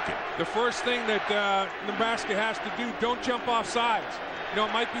 just sneaking. The first thing that Nebraska has to do, don't jump off sides. You know,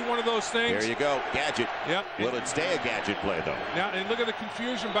 it might be one of those things. There you go. Gadget. Yep. Will it stay a gadget play, though? Now, and look at the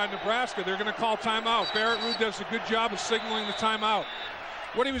confusion by Nebraska. They're going to call timeout. Barrett Ruud does a good job of signaling the timeout.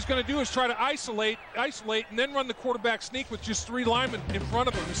 What he was going to do is try to isolate, and then run the quarterback sneak with just 3 linemen in front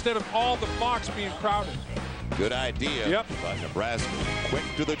of him instead of all the box being crowded. Good idea. Yep. But Nebraska quick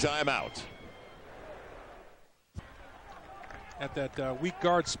to the timeout. At that weak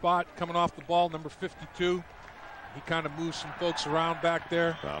guard spot, coming off the ball, number 52. He kind of moves some folks around back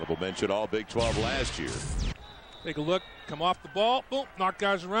there. Honorable mention all Big 12 last year. Take a look, come off the ball, boom, knock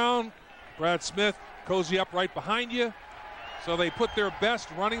guys around. Brad Smith, cozy up right behind you. So they put their best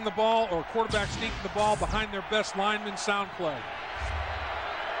running the ball or quarterback sneaking the ball behind their best lineman. Sound play.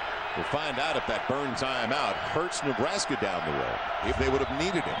 We'll find out if that burn timeout hurts Nebraska down the road, if they would have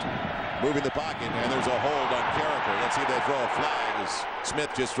needed it. Moving the pocket, and there's a hold on Carricker. Let's see if they throw a flag as Smith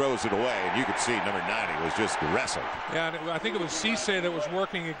just throws it away. And you can see number 90 was just wrestled. Yeah, and I think it was Cisse that was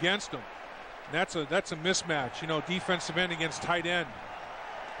working against him. And that's a mismatch, you know, defensive end against tight end.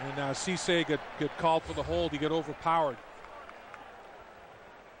 And Cisse got called for the hold. He got overpowered.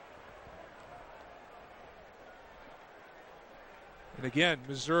 And again,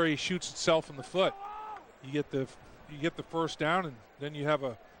 Missouri shoots itself in the foot. You get the first down, and then you have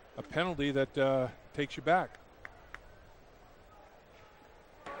a penalty that takes you back.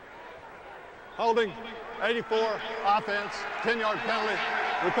 Holding, 84, offense, 10-yard penalty,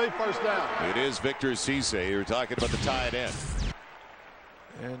 repeat first down. It is Victor Cisse. You're talking about the tight end.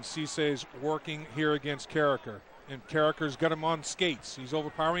 And Cisse's working here against Carricker. And Carricker's got him on skates. He's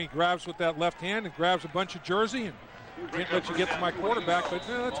overpowering. He grabs with that left hand and grabs a bunch of jersey. And can't let you get to my quarterback, but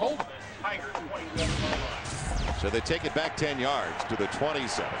let's hold it. So they take it back 10 yards to the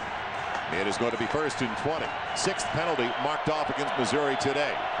 27. It is going to be 1st and 20. 6th penalty marked off against Missouri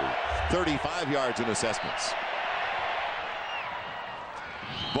today for 35 yards in assessments.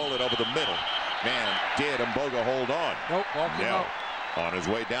 Bullet over the middle. Man, did Mboga hold on? Nope, ball came out. On his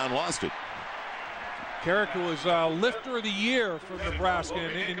way down, lost it. Carricker was lifter of the year for Nebraska.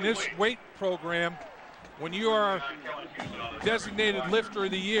 And in this weight program, when you are designated lifter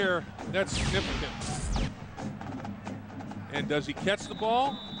of the year, that's significant. And does he catch the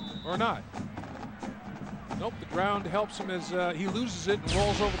ball or not? Nope, the ground helps him as he loses it and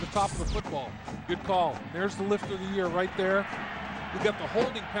rolls over the top of the football. Good call. And there's the lifter of the year right there. We got the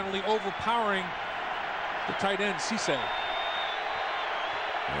holding penalty overpowering the tight end, Cisse.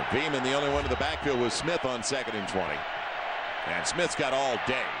 Beeman, the only one in the backfield, was Smith on 2nd and 20. And Smith's got all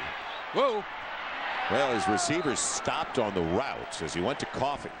day. Whoa. Well, his receivers stopped on the route as he went to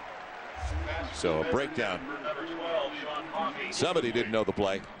Coffee. So a breakdown. Somebody didn't know the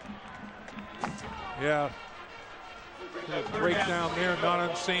play. Yeah. Breakdown there, not on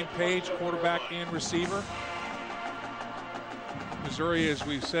the same page, quarterback and receiver. Missouri, as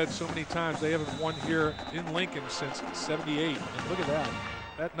we've said so many times, they haven't won here in Lincoln since '78. And look at that.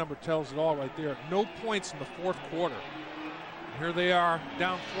 That number tells it all right there. No points in the fourth quarter. And here they are,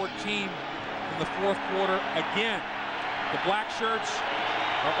 down 14 in the fourth quarter again. The black shirts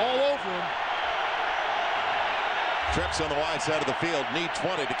are all over them. Trips on the wide side of the field, need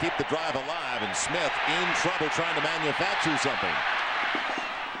 20 to keep the drive alive, and Smith in trouble trying to manufacture something.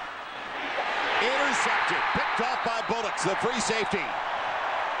 Intercepted, picked off by Bullocks, the free safety.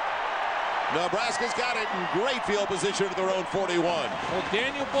 Nebraska's got it in great field position at their own 41. Well,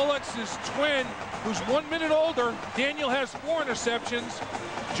 Daniel Bullocks' his twin, who's 1 minute older. Daniel has 4 interceptions.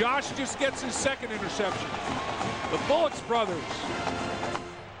 Josh just gets his second interception. The Bullocks brothers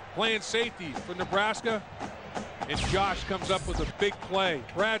playing safety for Nebraska. And Josh comes up with a big play.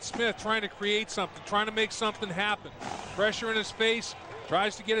 Brad Smith trying to create something, trying to make something happen. Pressure in his face,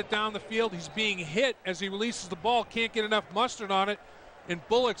 tries to get it down the field. He's being hit as he releases the ball, can't get enough mustard on it. And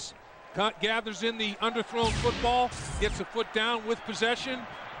Bullocks gathers in the underthrown football, gets a foot down with possession.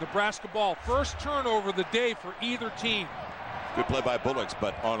 Nebraska ball. First turnover of the day for either team. Good play by Bullocks,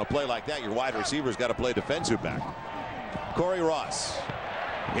 but on a play like that, your wide receiver's got to play defensive back. Corey Ross.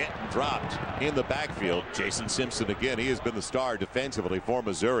 Hit and dropped in the backfield. Jason Simpson again. He has been the star defensively for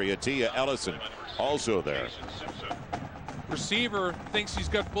Missouri. Atia Ellison also there. Receiver thinks he's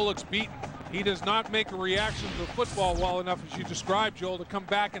got Bullocks beaten. He does not make a reaction to the football well enough, as you described, Joel, to come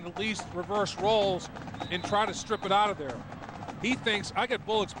back and at least reverse rolls and try to strip it out of there. He thinks, I got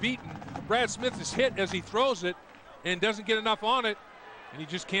Bullocks beaten. Brad Smith is hit as he throws it and doesn't get enough on it, and he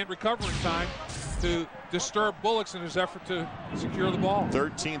just can't recover in time to disturb Bullocks in his effort to secure the ball.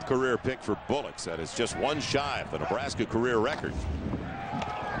 13th career pick for Bullocks. That is just one shy of the Nebraska career record.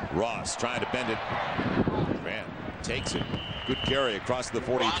 Ross trying to bend it. Man, takes it. Good carry across the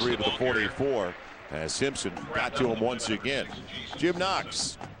 43 to the 44 as Simpson got to him once again. Jim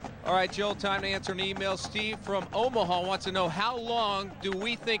Knox. All right, Joel, time to answer an email. Steve from Omaha wants to know, how long do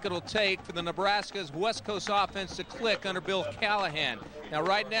we think it'll take for the Nebraska's West Coast offense to click under Bill Callahan? Now,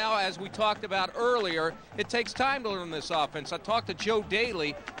 right now, as we talked about earlier, it takes time to learn this offense. I talked to Joe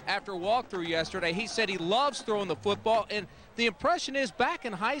Daly after a walkthrough yesterday. He said he loves throwing the football, and the impression is back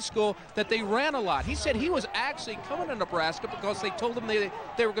in high school that they ran a lot. He said he was actually coming to Nebraska because they told him they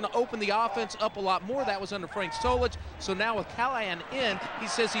were going to open the offense up a lot more. That was under Frank Solich. So now with Callahan in, he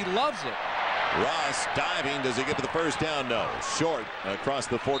says he loves it. Ross diving. Does he get to the first down? No. Short across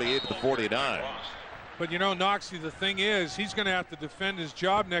the 48 to the 49. But, you know, Noxie, the thing is, he's going to have to defend his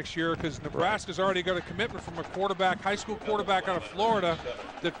job next year because Nebraska's already got a commitment from a quarterback, high school quarterback out of Florida,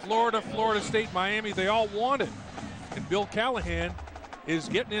 that Florida State, Miami, they all wanted. And Bill Callahan is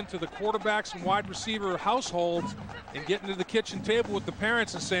getting into the quarterbacks and wide receiver households and getting to the kitchen table with the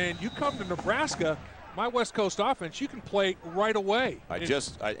parents and saying, you come to Nebraska, my West Coast offense, you can play right away.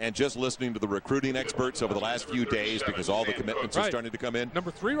 Just listening to the recruiting experts over the last few days, because all the commitments are starting to come in.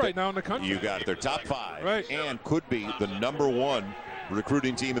 Number 3 right now in the country. You got their top 5, right, and could be the #1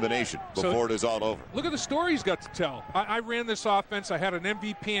 recruiting team in the nation before it is all over. Look at the story he's got to tell. I ran this offense. I had an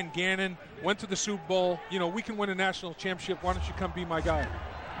MVP in Gannon, went to the Super Bowl. You know, we can win a national championship. Why don't you come be my guy?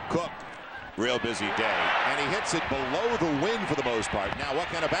 Cook, real busy day, and he hits it below the wind for the most part. Now, what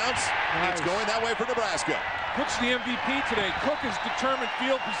kind of bounce? Nice. It's going that way for Nebraska. Cook's the MVP today. Cook is determined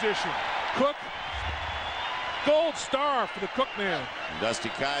field position. Cook, gold star for the Cook man. Dusty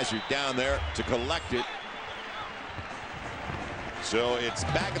Kaiser down there to collect it. So it's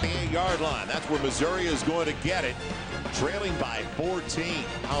back at the 8-yard line. That's where Missouri is going to get it. Trailing by 14.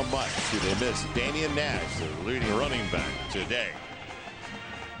 How much do they miss Damian Nash, the leading running back today?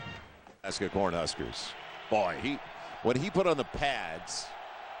 Nebraska Cornhuskers. Boy, when he put on the pads,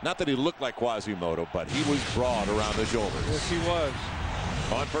 not that he looked like Quasimodo, but he was broad around the shoulders. Yes, he was.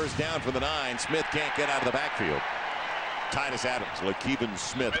 On first down for the 9, Smith can't get out of the backfield. Titus Adams, LaKeven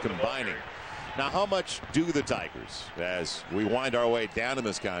Smith combining. Now, how much do the Tigers, as we wind our way down in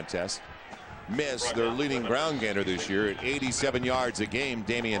this contest, miss their leading ground gainer this year at 87 yards a game,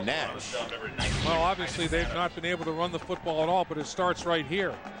 Damian Nash? Well, obviously, they've not been able to run the football at all, but it starts right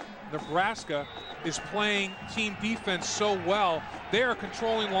here. Nebraska is playing team defense so well, they are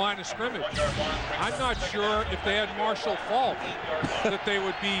controlling the line of scrimmage. I'm not sure if they had Marshall Falk that they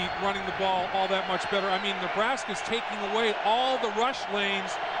would be running the ball all that much better. I mean, Nebraska's taking away all the rush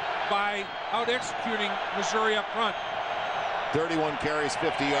lanes by out-executing Missouri up front. 31 carries,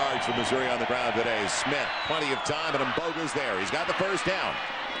 50 yards for Missouri on the ground today. Smith, plenty of time, and Mboga's there. He's got the first down.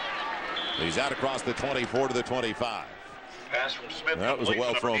 He's out across the 24 to the 25. Pass from Smith. That was a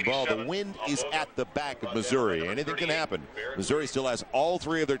well-thrown ball. The wind is at the back of Missouri. Anything can happen. Missouri still has all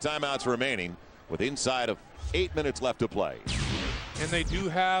 3 of their timeouts remaining with inside of 8 minutes left to play. And they do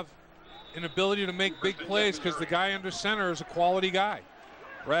have an ability to make big plays because the guy under center is a quality guy.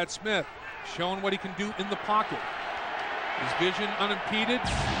 Brad Smith showing what he can do in the pocket. His vision unimpeded.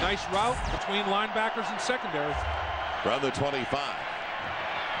 Nice route between linebackers and secondary. From the 25.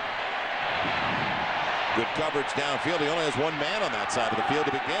 Good coverage downfield. He only has 1 man on that side of the field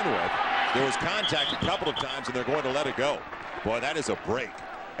to begin with. There was contact a couple of times, and they're going to let it go. Boy, that is a break.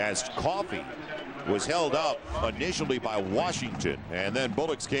 As Coffee was held up initially by Washington, and then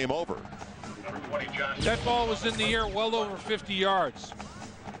Bullocks came over. That ball was in the air well over 50 yards.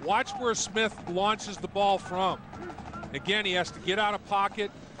 Watch where Smith launches the ball from. Again, he has to get out of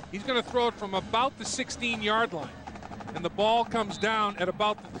pocket. He's going to throw it from about the 16-yard line. And the ball comes down at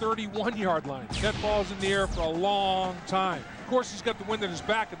about the 31-yard line. That ball's in the air for a long time. Of course, he's got the wind at his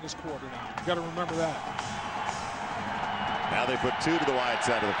back in this quarter now. You've got to remember that. Now they put 2 to the wide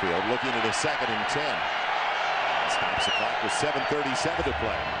side of the field, looking at a 2nd and 10. Stops the clock with 7:37 to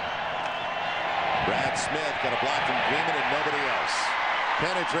play. Brad Smith got a block from Freeman and nobody else.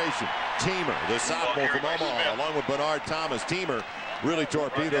 Penetration. Teamer, the sophomore from Omaha, along with Bernard Thomas. Teamer really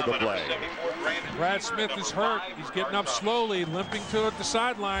torpedoed the play. Brad Smith is hurt. He's getting up slowly, limping to the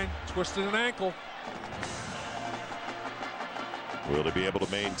sideline, twisted an ankle. Will he be able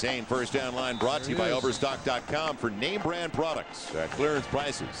to maintain first down line? Brought to you by Overstock.com for name brand products at clearance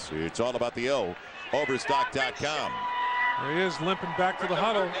prices. It's all about the O. Overstock.com. There he is, limping back to the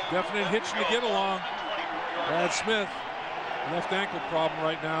huddle. Definite hitching to get along. Brad Smith, left ankle problem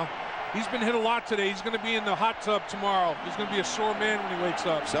right now. He's been hit a lot today. He's going to be in the hot tub tomorrow. He's going to be a sore man when he wakes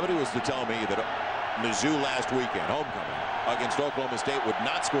up. Somebody was to tell me that Mizzou last weekend, homecoming, against Oklahoma State would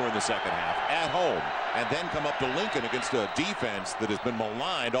not score in the second half at home and then come up to Lincoln against a defense that has been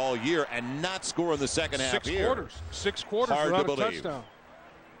maligned all year and not score in the second half here. 6 quarters Hard without to a believe. touchdown.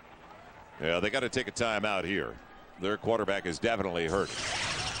 Yeah, they got to take a timeout here. Their quarterback is definitely hurt.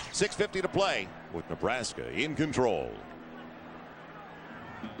 6:50 to play with Nebraska in control.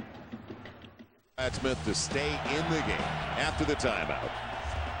 Brad Smith to stay in the game after the timeout.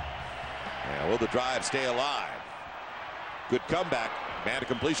 And will the drive stay alive? Good comeback. Man, a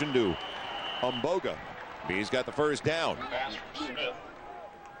completion to Umboga. He's got the first down.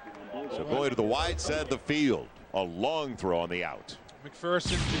 So going to the wide side of the field. A long throw on the out.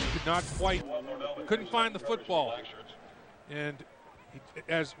 McPherson just could not quite, couldn't find the football. And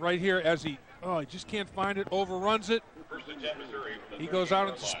as right here, as he just can't find it, overruns it. He goes out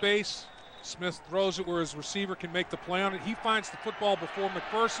into space. Smith throws it where his receiver can make the play on it. He finds the football before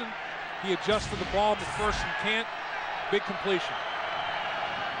McPherson. He adjusts for the ball. McPherson can't. Big completion.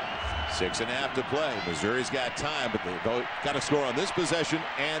 6.5 to play. Missouri's got time, but they've got to score on this possession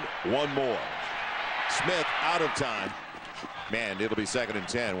and one more. Smith out of time. Man, it'll be 2nd and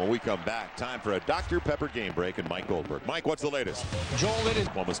 10 when we come back. Time for a Dr. Pepper game break and Mike Goldberg. Mike, what's the latest? Joel, it is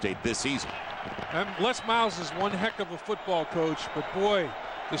Oklahoma State this season. And Les Miles is one heck of a football coach, but boy,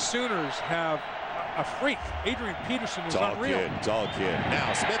 the Sooners have a freak. Adrian Peterson is unreal. Tall kid.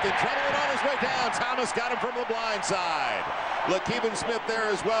 Now Smith in trouble and on his way down. Thomas got him from the blind side. Lakeven Smith there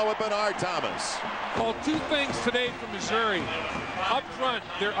as well with Bernard Thomas. Called 2 things today for Missouri. Up front,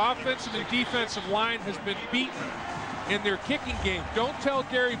 their offensive and defensive line has been beaten in their kicking game. Don't tell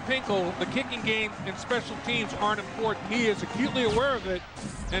Gary Pinkel the kicking game and special teams aren't important. He is acutely aware of it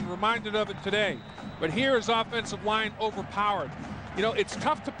and reminded of it today. But here is offensive line overpowered. You know, it's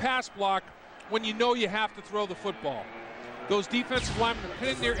tough to pass block when you know you have to throw the football. Those defensive linemen are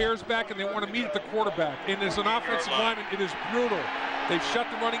pinning their ears back and they want to meet at the quarterback. And as an offensive lineman, it is brutal. They've shut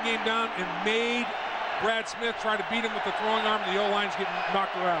the running game down and made Brad Smith try to beat him with the throwing arm, and the O-line's getting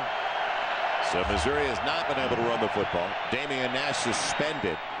knocked around. So Missouri has not been able to run the football. Damian Nash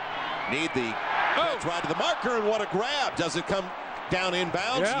suspended. Need the catch right to the marker, and what a grab. Does it come down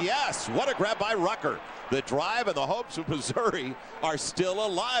inbounds? Yeah. Yes. What a grab by Rucker. The drive and the hopes of Missouri are still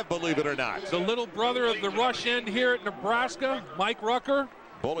alive, believe it or not. The little brother of the rush end here at Nebraska, Mike Rucker.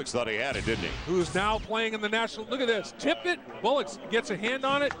 Bullocks thought he had it, didn't he? Who's now playing in the national. Look at this. Tip it. Bullocks gets a hand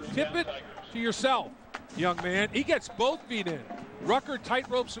on it. Tip it to yourself, young man. He gets both feet in. Rucker tight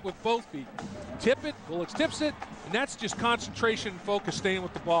ropes it with both feet. Tip it. Bullocks tips it. And that's just concentration and focus staying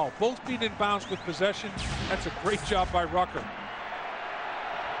with the ball. Both feet in bounds with possession. That's a great job by Rucker.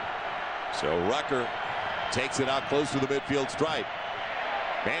 So Rucker takes it out close to the midfield stripe.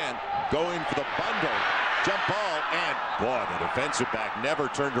 Man, going for the bundle. Jump ball, and boy, the defensive back never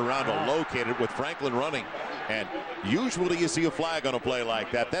turned around to locate it with Franklin running. And usually you see a flag on a play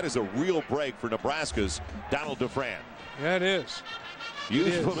like that. That is a real break for Nebraska's Donald DeFran. Yeah, it is.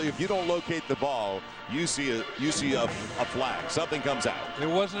 Usually, if you don't locate the ball, you see a flag. Something comes out. There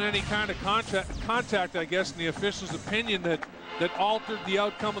wasn't any kind of contact, I guess, in the official's opinion that altered the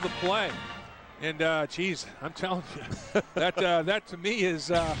outcome of the play. And geez, I'm telling you, that to me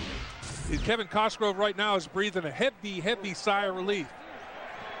is Kevin Cosgrove right now is breathing a heavy sigh of relief.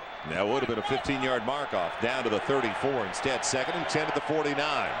 That would have been a 15-yard mark off, down to the 34 instead. 2nd and 10 at the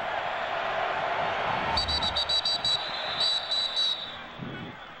 49.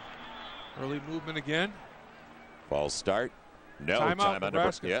 Early movement again. False start. No, timeout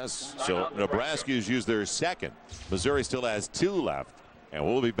Nebraska. Yes, so Nebraska's used their second. Missouri still has 2 left. And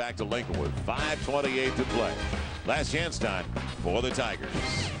we'll be back to Lincoln with 5:28 to play. Last chance time for the Tigers.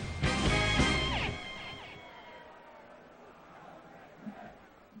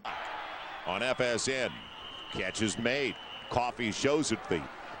 On FSN, catch is made. Coffee shows it the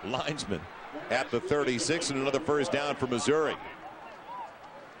linesman at the 36, and another first down for Missouri.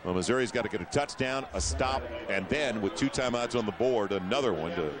 Well, Missouri's got to get a touchdown, a stop, and then with 2 timeouts on the board, another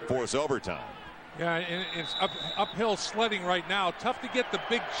one to force overtime. Yeah, and it's uphill sledding right now. Tough to get the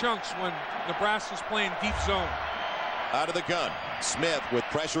big chunks when Nebraska's playing deep zone. Out of the gun, Smith with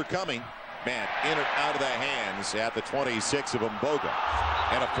pressure coming. Man, in and out of the hands at the 26 of Mboga.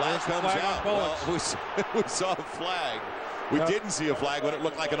 And a flag comes out. Well, we saw a flag. We didn't see a flag when it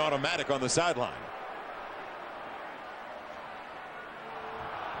looked like an automatic on the sideline.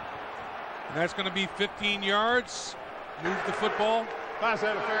 And that's going to be 15 yards. Move the football. Pass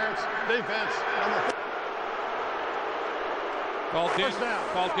interference. Defense.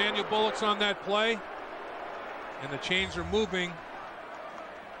 Called Daniel Bullocks on that play. And the chains are moving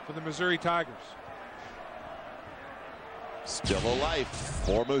for the Missouri Tigers. Still a life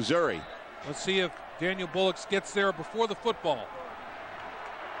for Missouri. Let's see if Daniel Bullocks gets there before the football.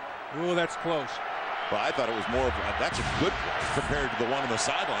 Ooh, that's close. Well, I thought it was more of that's a good play compared to the one on the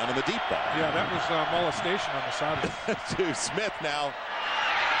sideline on the deep ball. Yeah, that was molestation on the sideline. To Smith now.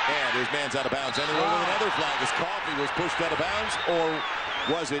 And his man's out of bounds anyway with another flag as Coffee was pushed out of bounds,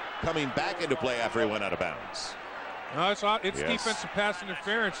 or was it coming back into play after he went out of bounds? No, it's yes. Defensive pass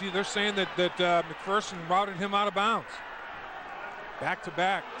interference. They're saying that McPherson routed him out of bounds. Back to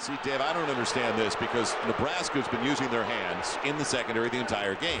back. See, Dave, I don't understand this because Nebraska's been using their hands in the secondary the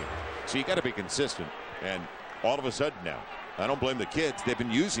entire game. So you got to be consistent. And all of a sudden now, I don't blame the kids. They've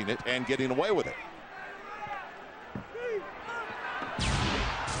been using it and getting away with it.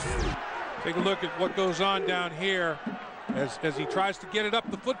 Take a look at what goes on down here as he tries to get it up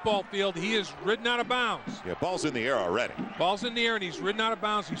the football field. He is ridden out of bounds. Yeah, ball's in the air already. Ball's in the air and he's ridden out of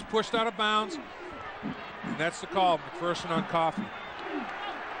bounds. He's pushed out of bounds. And that's the call. McPherson on Coffee.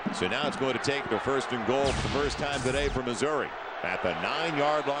 So now it's going to take the 1st and goal for the first time today for Missouri at the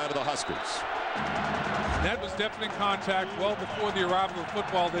 9-yard line of the Huskers. That was definite contact well before the arrival of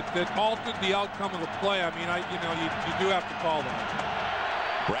football that altered the outcome of the play. I mean, you do have to call that.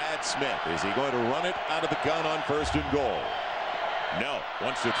 Brad Smith, is he going to run it out of the gun on 1st and goal? No,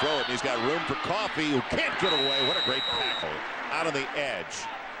 wants to throw it, and he's got room for Coffee, who can't get away. What a great tackle out on the edge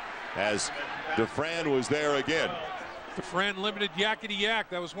as DeFran was there again. DeFran limited yakety yak.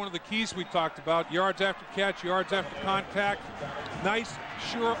 That was one of the keys we talked about. Yards after catch, yards after contact. Nice,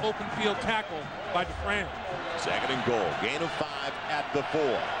 sure open field tackle by DeFran. 2nd and goal, gain of 5 at the 4.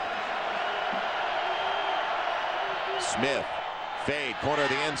 Smith, fade, corner of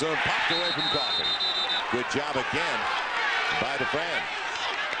the end zone, popped away from Coffee. Good job again by DeFran.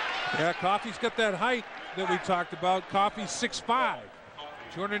 Yeah, Coffee's got that height that we talked about. Coffee's 6'5",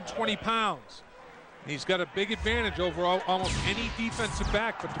 220 pounds. He's got a big advantage over almost any defensive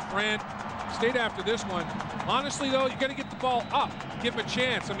back, but DeFran stayed after this one. Honestly, though, you got to get the ball up, give him a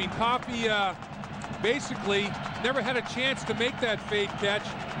chance. I mean, Coffee basically never had a chance to make that fade catch.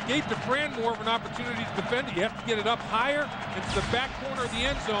 Gave DeFran more of an opportunity to defend it. You have to get it up higher into the back corner of the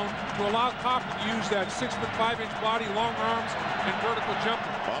end zone to allow Coffee to use that 6'5" body, long arms, and vertical jumper.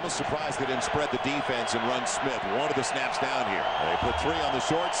 Almost surprised they didn't spread the defense and run Smith. One of the snaps down here. They put 3 on the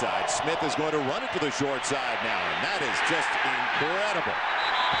short side. Smith is going to run it to the short side now, and that is just incredible.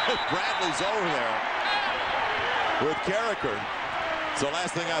 Bradley's over there with Carricker. It's the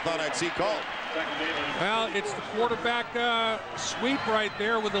last thing I thought I'd see called. Well, it's the quarterback sweep right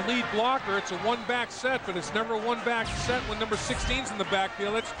there with the lead blocker. It's a one-back set, but it's never a one-back set when number 16's in the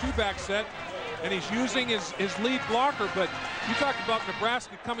backfield. It's a two-back set, and he's using his lead blocker. But you talk about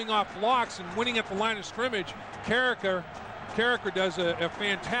Nebraska coming off blocks and winning at the line of scrimmage. Carricker does a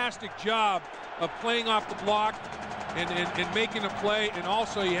fantastic job of playing off the block and making a play. And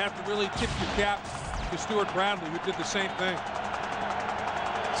also, you have to really tip your cap to Stuart Bradley, who did the same thing.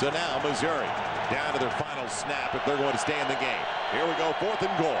 So now Missouri down to their final snap if they're going to stay in the game. Here we go, 4th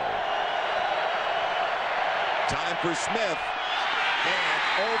and goal. Time for Smith, and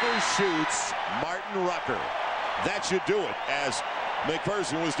overshoots Martin Rucker. That should do it, as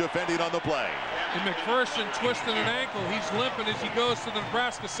McPherson was defending on the play. And McPherson twisting an ankle. He's limping as he goes to the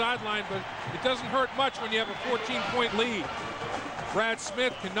Nebraska sideline, but it doesn't hurt much when you have a 14-point lead. Brad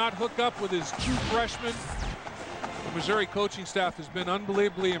Smith cannot hook up with his true freshman. The Missouri coaching staff has been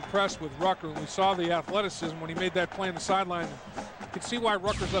unbelievably impressed with Rucker, and we saw the athleticism when he made that play on the sideline. You can see why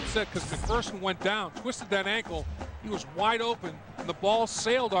Rucker's upset, because McPherson went down, twisted that ankle. He was wide open, and the ball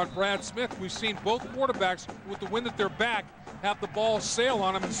sailed on Brad Smith. We've seen both quarterbacks, with the wind at their back, have the ball sail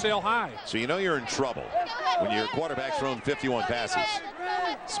on him and sail high. So you know you're in trouble when your quarterback's thrown 51 passes.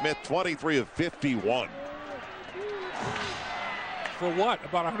 Smith 23 of 51. For what?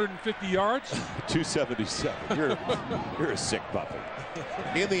 About 150 yards? 277. You're a sick puppy.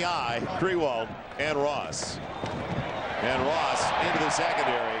 In the eye, Grewald and Ross. And Ross into the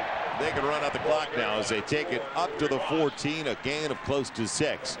secondary. They can run out the clock now as they take it up to the 14, a gain of close to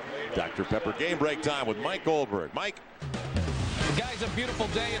 6. Dr. Pepper game break time with Mike Goldberg. Mike. Guys, a beautiful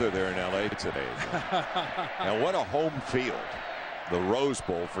day. They're there in L.A. today. And what a home field. The Rose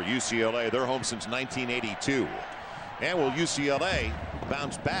Bowl for UCLA. They're home since 1982. And will UCLA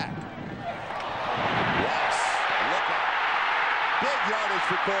bounce back? Ross, look out. Big yardage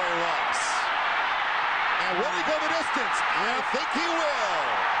for Corey Ross. And will he go the distance? I think he will.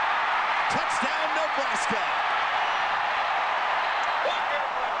 Touchdown, Nebraska.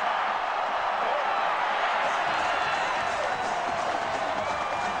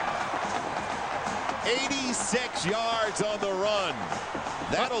 .86 yards on the run.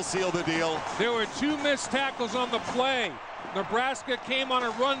 That'll seal the deal. There were 2 missed tackles on the play. Nebraska came on a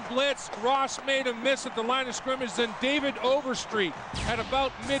run blitz. Ross made a miss at the line of scrimmage. Then David Overstreet at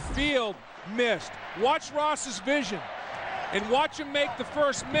about midfield missed. Watch Ross's vision and watch him make the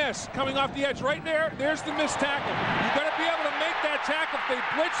first miss coming off the edge. Right there, there's the missed tackle. You got to be able to make that tackle. If they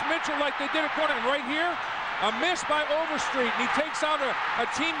blitz Mitchell like they did at corner, and right here, a miss by Overstreet, and he takes out a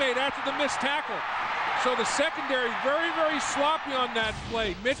teammate after the missed tackle. So the secondary very, very sloppy on that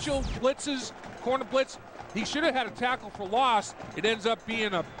play. Mitchell blitzes, corner blitz. He should have had a tackle for loss. It ends up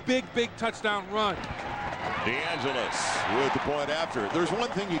being a big, big touchdown run. DeAngelis with the point after. There's one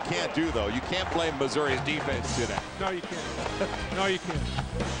thing you can't do, though. You can't blame Missouri's defense today. No, you can't. No, you can't.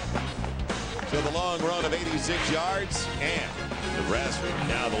 So the long run of 86 yards, and Nebraska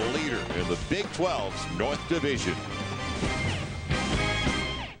now the leader in the Big 12's North Division.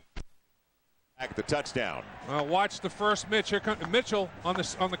 Back the touchdown. Well, watch the first Mitch. Here comes Mitchell on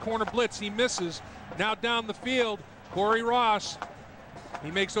the corner blitz. He misses. Now down the field, Corey Ross. He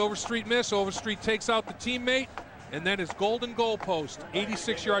makes Overstreet miss. Overstreet takes out the teammate, and then his golden goal post.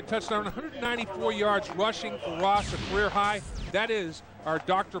 86-yard touchdown, 194 yards rushing for Ross, a career high. That is our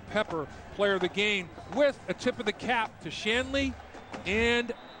Dr. Pepper player of the game, with a tip of the cap to Shanley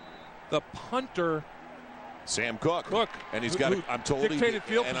and the punter, Sam Cook. And he's got, I'm told,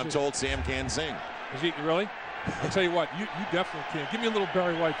 I'm told Sam can sing. Is he really? I'll tell you what, you definitely can. Give me a little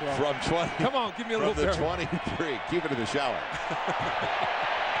Barry White, bro. From 20. Come on, give me a little Barry. From the 23. Keep it in the shower.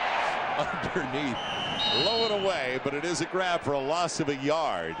 Underneath. Low and away, but it is a grab for a loss of a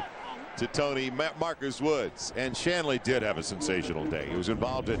yard to Tony Marcus Woods. And Shanley did have a sensational day. He was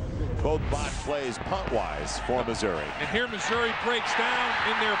involved in both bot plays punt-wise for Missouri. And here Missouri breaks down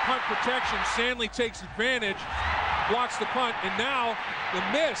in their punt protection. Shanley takes advantage, blocks the punt, and now the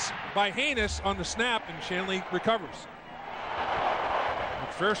miss by Haynes on the snap, and Shanley recovers.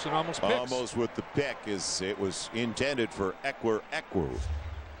 McPherson almost picks. Almost with the pick, as it was intended for Ekwu.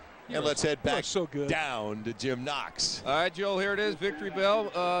 And let's head back down to Jim Knox. All right, Joel, here it is. Victory bell.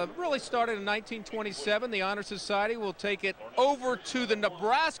 Really started in 1927. The Honor Society will take it over to the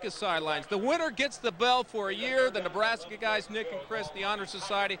Nebraska sidelines. The winner gets the bell for a year. The Nebraska guys, Nick and Chris, the Honor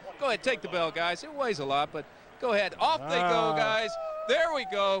Society. Go ahead, take the bell, guys. It weighs a lot, but go ahead. Off they go, guys. There we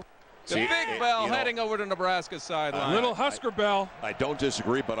go. The big bell heading over to Nebraska sideline. Little Husker bell. I don't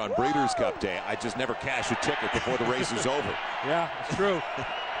disagree, but on Breeders' Cup Day, I just never cash a ticket before the race is over. Yeah, it's true.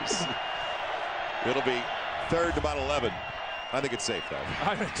 It'll be third to about 11. I think it's safe, though.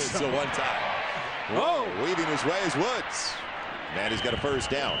 I think so. It's a one time. Oh, weaving his way is Woods. Man, he's got a first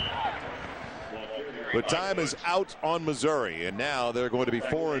down. But time is out on Missouri, and now they're going to be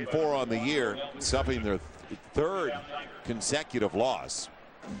 4-4 on the year, suffering their third consecutive loss.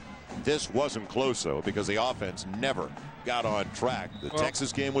 This wasn't close, though, because the offense never got on track. The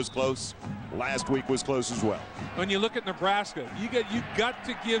Texas game was close. Last week was close as well. When you look at Nebraska, you got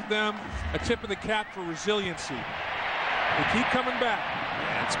to give them a tip of the cap for resiliency. They keep coming back.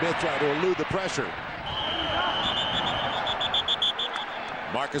 And Smith trying to elude the pressure.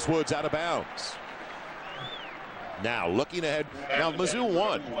 Marcus Woods out of bounds. Now looking ahead. Now Mizzou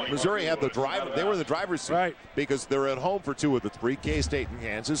won. Missouri had the drive. They were in the driver's seat because they're at home for 2 of the 3, K-State and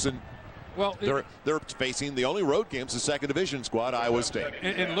Kansas, and well, they're facing the only road games, the second division squad, Iowa State.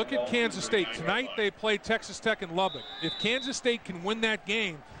 And look at Kansas State. Tonight they play Texas Tech and Lubbock. If Kansas State can win that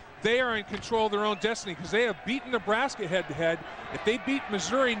game, they are in control of their own destiny because they have beaten Nebraska head-to-head. If they beat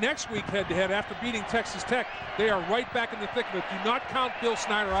Missouri next week head-to-head after beating Texas Tech, they are right back in the thick of it. Do not count Bill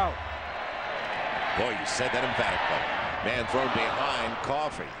Snyder out. Boy, you said that emphatically. Man thrown behind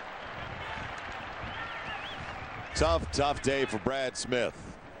Coffee. Tough day for Brad Smith.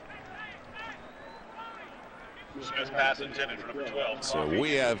 Smith pass intended for number 12. So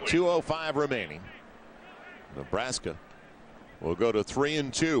we have 2:05 remaining. Nebraska will go to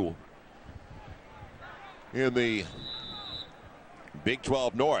 3-2 in the Big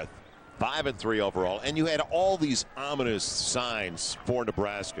 12 North. 5-3 overall. And you had all these ominous signs for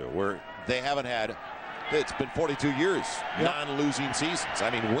Nebraska where they haven't had, it's been 42 years, non-losing seasons.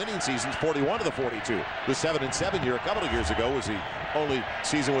 I mean, winning seasons, 41 of the 42. The 7-7 year a couple of years ago was the only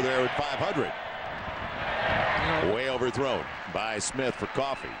season where they were at 500. Way overthrown by Smith for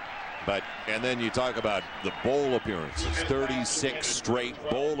Coffee. And then you talk about the bowl appearances, 36 straight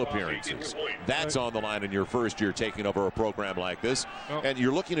bowl appearances. That's on the line in your first year taking over a program like this. And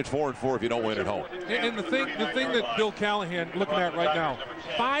you're looking at 4-4 if you don't win at home. And the thing that Bill Callahan looking at right now,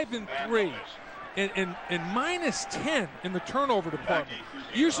 5-3 and -10 in the turnover department.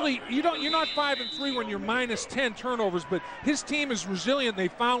 Usually you're not 5-3 when you're -10 turnovers, but his team is resilient. They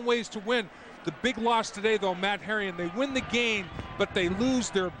found ways to win. The big loss today, though, Matt Harrion, they win the game, but they lose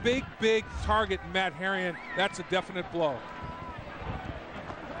their big target, Matt Harrion. That's a definite blow.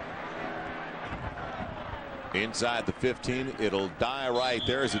 Inside the 15, it'll die right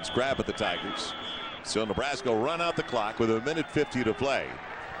there as it's grabbed at the Tigers. So Nebraska will run out the clock with 1:50 to play.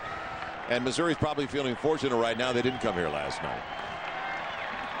 And Missouri's probably feeling fortunate right now they didn't come here last night.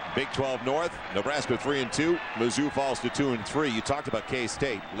 Big 12 North, Nebraska 3-2. Mizzou falls to 2-3. You talked about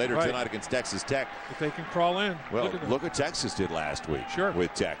K-State later tonight against Texas Tech. If they can crawl in. Well, look what Texas did last week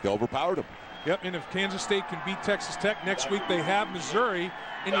with Tech. They overpowered them. Yep, and if Kansas State can beat Texas Tech next week, they have Missouri.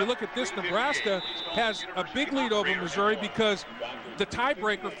 And you look at this, Nebraska has a big lead over Missouri because the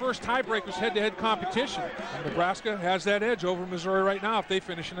first tiebreaker's head-to-head competition. And Nebraska has that edge over Missouri right now if they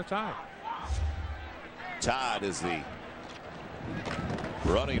finish in a tie. Todd is the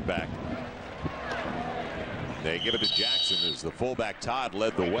running back. They give it to Jackson as the fullback. Todd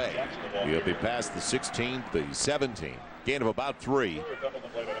led the way. He'll be past the 16, the 17. Gain of about 3.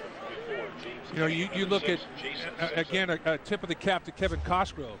 You know, you look at, again, a tip of the cap to Kevin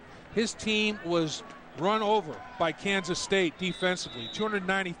Cosgrove. His team was run over by Kansas State defensively.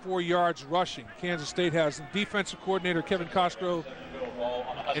 294 yards rushing. Kansas State has them. Defensive coordinator Kevin Cosgrove.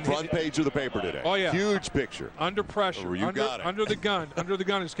 Front page of the paper today. Oh, yeah. Huge picture. Under pressure. Under the gun. Under the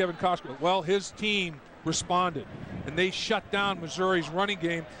gun is Kevin Cosgrove. Well, his team responded, and they shut down Missouri's running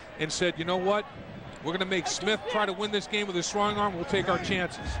game and said, you know what? We're going to make Smith try to win this game with his strong arm. We'll take our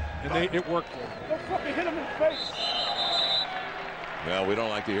chances. And it worked for him. Hit him in the face. Well, we don't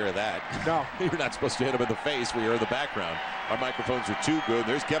like to hear that. No. You're not supposed to hit him in the face. We hear in the background. Our microphones are too good.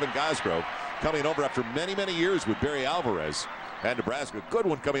 There's Kevin Cosgrove coming over after many, many years with Barry Alvarez. And Nebraska, good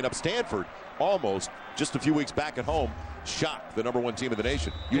one coming up. Stanford, almost just a few weeks back at home, shocked the #1 team in the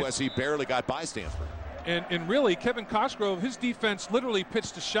nation. USC barely got by Stanford. And really, Kevin Cosgrove, his defense literally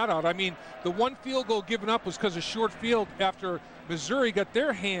pitched a shutout. I mean, the one field goal given up was because of short field after Missouri got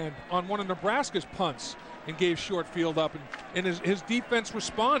their hand on one of Nebraska's punts and gave short field up. And his defense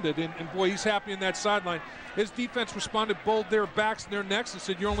responded. And boy, he's happy in that sideline. His defense responded, bowled their backs and their necks and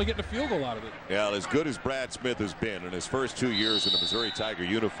said, you're only getting a field goal out of it. Yeah, as good as Brad Smith has been in his first 2 years in the Missouri Tiger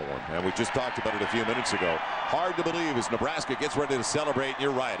uniform, and we just talked about it a few minutes ago, hard to believe as Nebraska gets ready to celebrate. And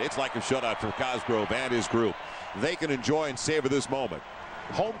you're right, it's like a shutout for Cosgrove and his group. They can enjoy and savor this moment.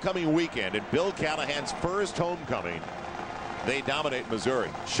 Homecoming weekend and Bill Callahan's first homecoming. They dominate Missouri,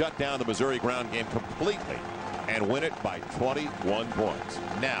 shut down the Missouri ground game completely, and win it by 21 points.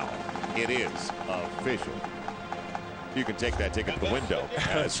 Now, it is official. You can take that ticket to the window.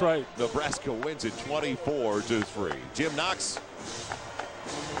 That's right. Nebraska wins it 24-3. Jim Knox.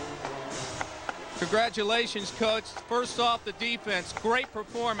 Congratulations, Coach. First off, the defense, great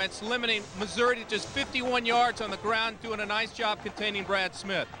performance, limiting Missouri to just 51 yards on the ground, doing a nice job containing Brad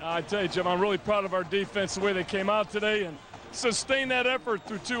Smith. I tell you, Jim, I'm really proud of our defense, the way they came out today, and sustain that effort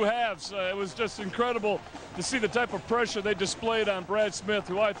through 2 halves. It was just incredible to see the type of pressure they displayed on Brad Smith,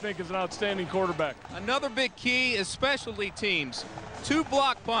 who I think is an outstanding quarterback. Another big key is specialty teams. 2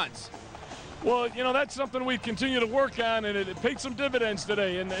 block punts. Well, you know, that's something we continue to work on, and it paid some dividends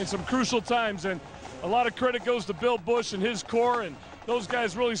today in some crucial times. And a lot of credit goes to Bill Bush and his core, and those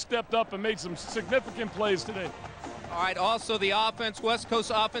guys really stepped up and made some significant plays today. All right, also the offense, West Coast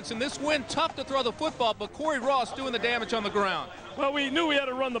offense. In this win, tough to throw the football, but Corey Ross doing the damage on the ground. Well, we knew we had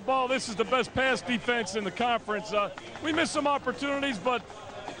to run the ball. This is the best pass defense in the conference. We missed some opportunities, but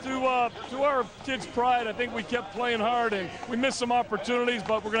to our kids' pride, I think we kept playing hard, and we missed some opportunities,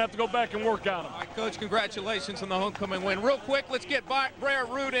 but we're going to have to go back and work on them. All right, Coach, congratulations on the homecoming win. Real quick, let's get Brer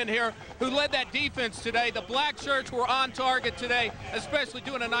Root in here, who led that defense today. The black shirts were on target today, especially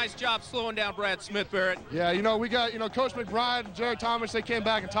doing a nice job slowing down Brad Smith, Barrett. Yeah, you know, we got, Coach McBride, Jared Thomas, they came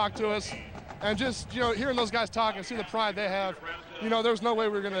back and talked to us. And just, hearing those guys talk and seeing the pride they have, there was no way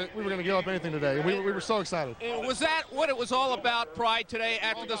we were gonna give up anything today. We were so excited. And was that what it was all about, pride today,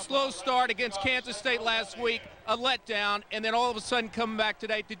 after the slow start against Kansas State last week, a letdown, and then all of a sudden coming back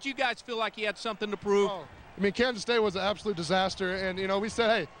today? Did you guys feel like you had something to prove? Oh, I mean, Kansas State was an absolute disaster, and we said,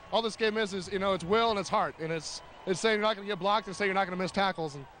 hey, all this game is it's will and it's heart, and it's saying you're not gonna get blocked and saying you're not gonna miss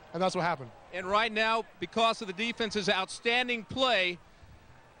tackles, and that's what happened. And right now, because of the defense's outstanding play,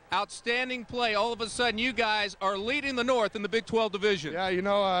 all of a sudden you guys are leading the North in the Big 12 division. Yeah,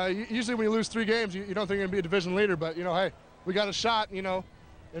 usually when you lose 3 games, you don't think you're going to be a division leader, but, hey, we got a shot, and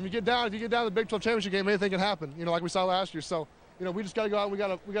if you get down to the Big 12 championship game, anything can happen, like we saw last year. So, we just got to go out and we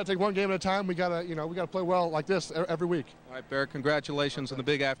got to take one game at a time. We got to play well like this every week. All right, Barrett, congratulations on the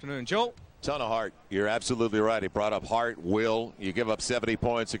big afternoon. Joel? Ton of heart. You're absolutely right. He brought up heart, will. You give up 70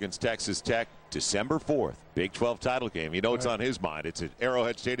 points against Texas Tech. December 4th, Big 12 title game. It's on his mind. It's at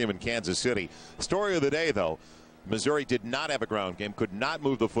Arrowhead Stadium in Kansas City. Story of the day, though, Missouri did not have a ground game, could not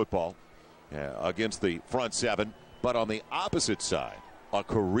move the football against the front 7. But on the opposite side, a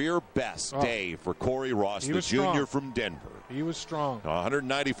career-best day for Corey Ross, the junior from Denver. He was strong.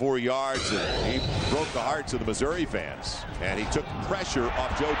 194 yards, and he broke the hearts of the Missouri fans. And he took pressure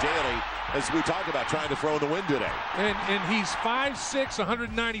off Joe Daly, as we talk about trying to throw in the wind today. And he's 5'6",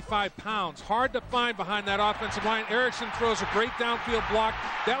 195 pounds. Hard to find behind that offensive line. Erickson throws a great downfield block.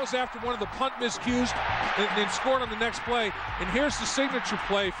 That was after one of the punt miscues and scored on the next play. And here's the signature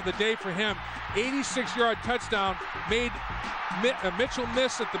play for the day for him. 86-yard touchdown, made Mitchell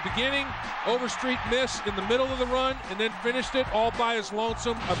miss at the beginning, Overstreet miss in the middle of the run, and then finished it all by his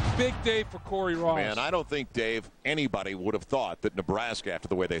lonesome. A big day for Corey Ross. Man, I don't think, Dave, anybody would have thought that Nebraska, after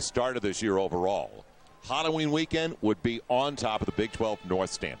the way they started this year overall, Halloween weekend would be on top of the Big 12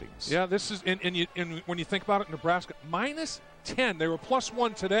 North standings. Yeah, this is, and when you think about it, Nebraska, -10. They were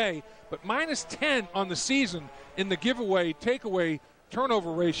 +1 today, but -10 on the season in the giveaway, takeaway,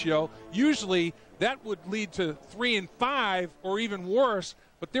 turnover ratio. Usually that would lead to 3-5 or even worse,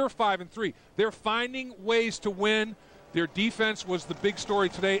 but they're 5-3. They're finding ways to win. Their defense was the big story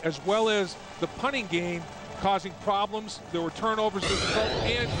today, as well as the punting game causing problems. There were turnovers as a result,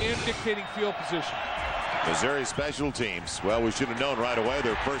 and dictating field position. Missouri special teams. Well, we should have known right away.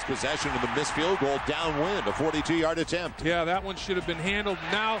 Their first possession of the missed field goal, downwind, a 42-yard attempt. Yeah, that one should have been handled.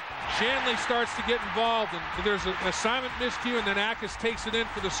 Now Shanley starts to get involved, and there's an assignment miscue, and then Akis takes it in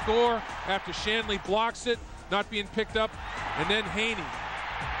for the score after Shanley blocks it, not being picked up, and then Haynes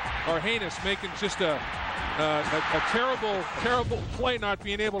making just a terrible play, not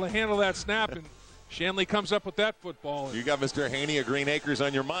being able to handle that snap, and Shanley comes up with that football. You got Mr. Haney of Green Acres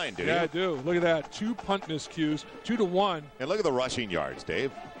on your mind, do you? Yeah, I do. Look at that. 2 punt miscues, 2-1. And look at the rushing yards, Dave.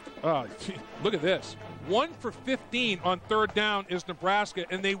 Look at this. 1 for 15 on 3rd down is Nebraska,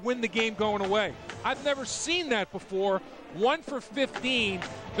 and they win the game going away. I've never seen that before. 1 for 15.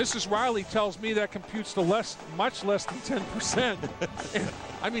 Mrs. Riley tells me that computes to much less than 10%.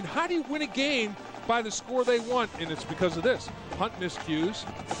 I mean, how do you win a game by the score they want? And it's because of this. Punt miscues.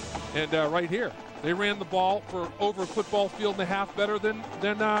 And right here, they ran the ball for over a football field and a half better than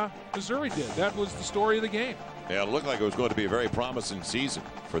Missouri did. That was the story of the game. Yeah, it looked like it was going to be a very promising season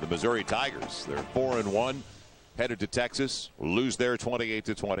for the Missouri Tigers. They're 4-1, headed to Texas, lose there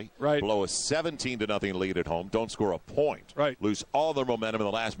 28-20. Right. Blow a 17-0 lead at home. Don't score a point. Right. Lose all their momentum in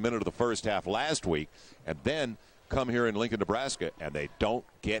the last minute of the first half last week, and then come here in Lincoln, Nebraska, and they don't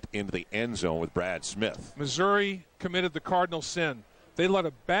get into the end zone with Brad Smith. Missouri committed the cardinal sin. They let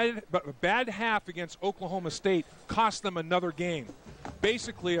a bad half against Oklahoma State cost them another game.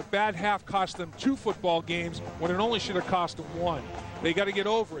 Basically, a bad half cost them 2 football games when it only should have cost them 1. They got to get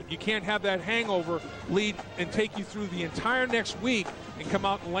over it. You can't have that hangover lead and take you through the entire next week and come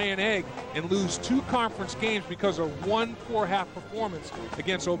out and lay an egg and lose 2 conference games because of one poor half performance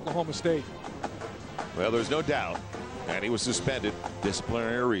against Oklahoma State. Well, there's no doubt. And he was suspended,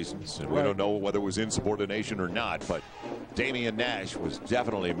 disciplinary reasons. And we don't know whether it was insubordination or not, but Damian Nash was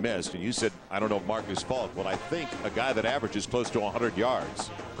definitely missed. And you said, I don't know if Marcus Falk. Well, I think a guy that averages close to 100 yards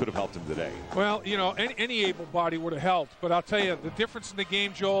could have helped him today. Well, you know, any able body would have helped. But I'll tell you, the difference in the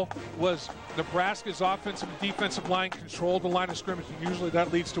game, Joel, was Nebraska's offensive and defensive line controlled the line of scrimmage, and usually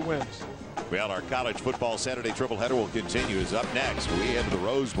that leads to wins. Well, our college football Saturday triple-header will continue. Is up next. We head to the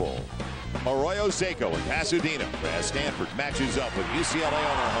Rose Bowl. Arroyo Seco in Pasadena as Stanford matches up with UCLA on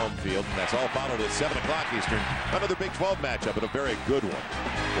their home field. And that's all followed at 7 o'clock Eastern. Another Big 12 matchup and a very good one.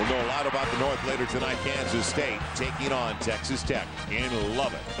 We'll know a lot about the North later tonight. Kansas State taking on Texas Tech in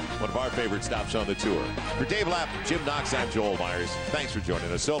Lubbock. One of our favorite stops on the tour. For Dave Lapham, Jim Knox, I'm Joel Myers. Thanks for joining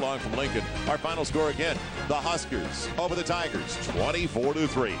us. So long from Lincoln. Our final score again, the Huskers over the Tigers,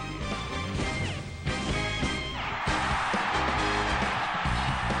 24-3.